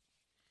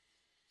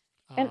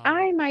 And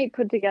I might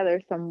put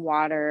together some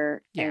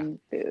water Yeah. and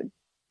food.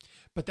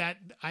 But that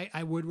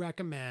I would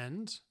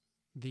recommend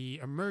the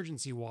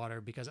emergency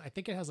water because I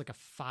think it has like a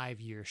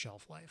 5-year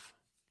shelf life.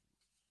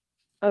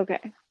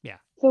 Okay. Yeah.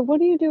 So what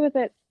do you do with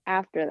it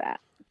after that?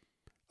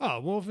 Oh,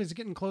 well, if it's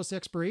getting close to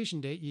expiration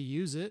date, you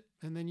use it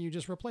and then you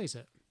just replace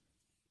it.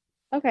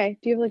 Okay.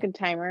 Do you have like a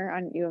timer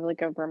on, you have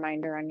like a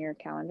reminder on your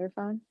calendar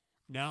phone?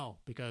 No,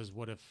 because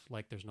what if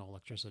like there's no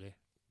electricity?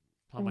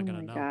 How Oh am I going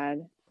to my know?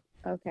 God.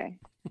 Okay.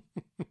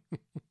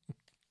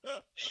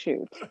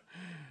 Shoot.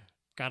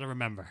 Got to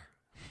remember.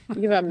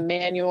 You have a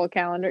manual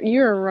calendar.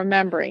 You're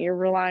remembering. You're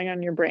relying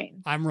on your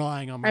brain. I'm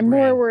relying on my I'm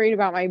brain. more worried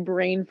about my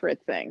brain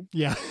fritzing.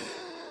 Yeah.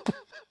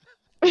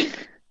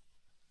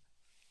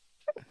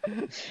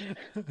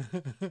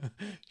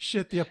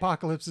 Shit, the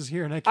apocalypse is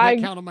here and I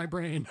can't count on my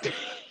brain.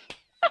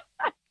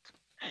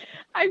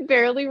 I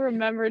barely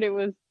remembered it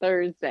was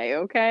Thursday,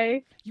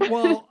 okay?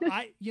 Well,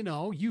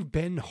 you've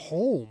been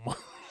home.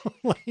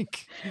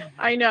 Like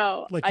I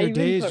know. Like I your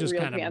even days put just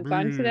real kind of pants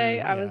on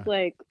today. I was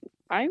like,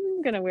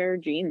 I'm gonna wear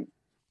jeans.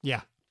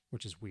 Yeah,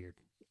 which is weird.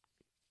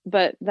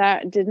 But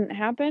that didn't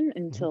happen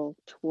until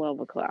 12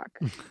 o'clock.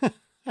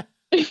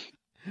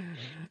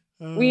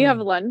 We have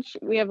lunch.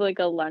 We have like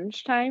a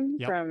lunchtime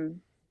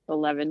from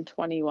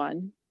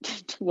 11:21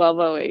 to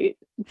 12:08.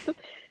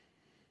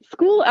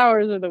 School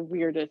hours are the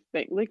weirdest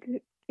thing. Like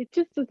it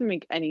just doesn't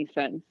make any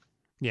sense.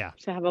 Yeah.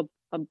 To have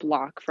a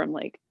block from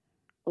like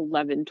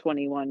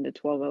 11:21 to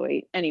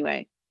 12:08.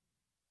 Anyway,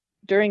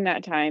 during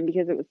that time,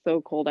 because it was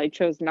so cold, I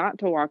chose not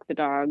to walk the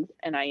dogs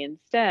and I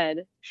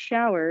instead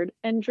showered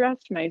and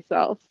dressed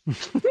myself.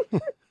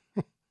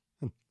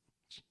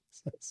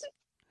 Jesus.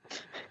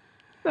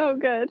 So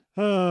good.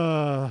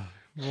 Oh,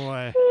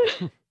 boy.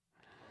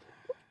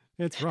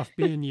 It's rough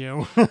being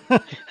you.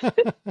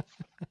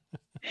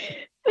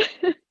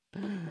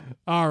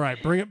 All right,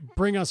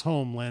 bring us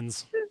home,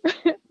 Linz.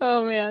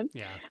 Oh man.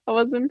 Yeah. I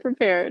wasn't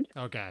prepared.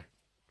 Okay,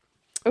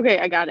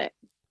 I got it.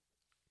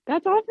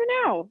 That's all for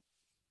now.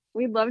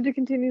 We'd love to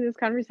continue this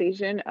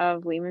conversation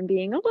of Lehman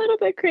being a little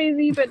bit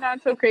crazy, but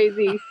not so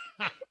crazy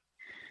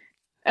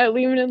at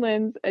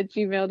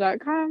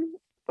lehmanandlinz@gmail.com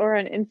or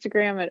on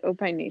Instagram at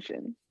Opine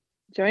Nation.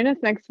 Join us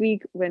next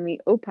week when we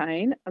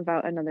opine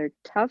about another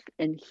tough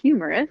and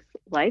humorous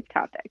life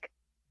topic.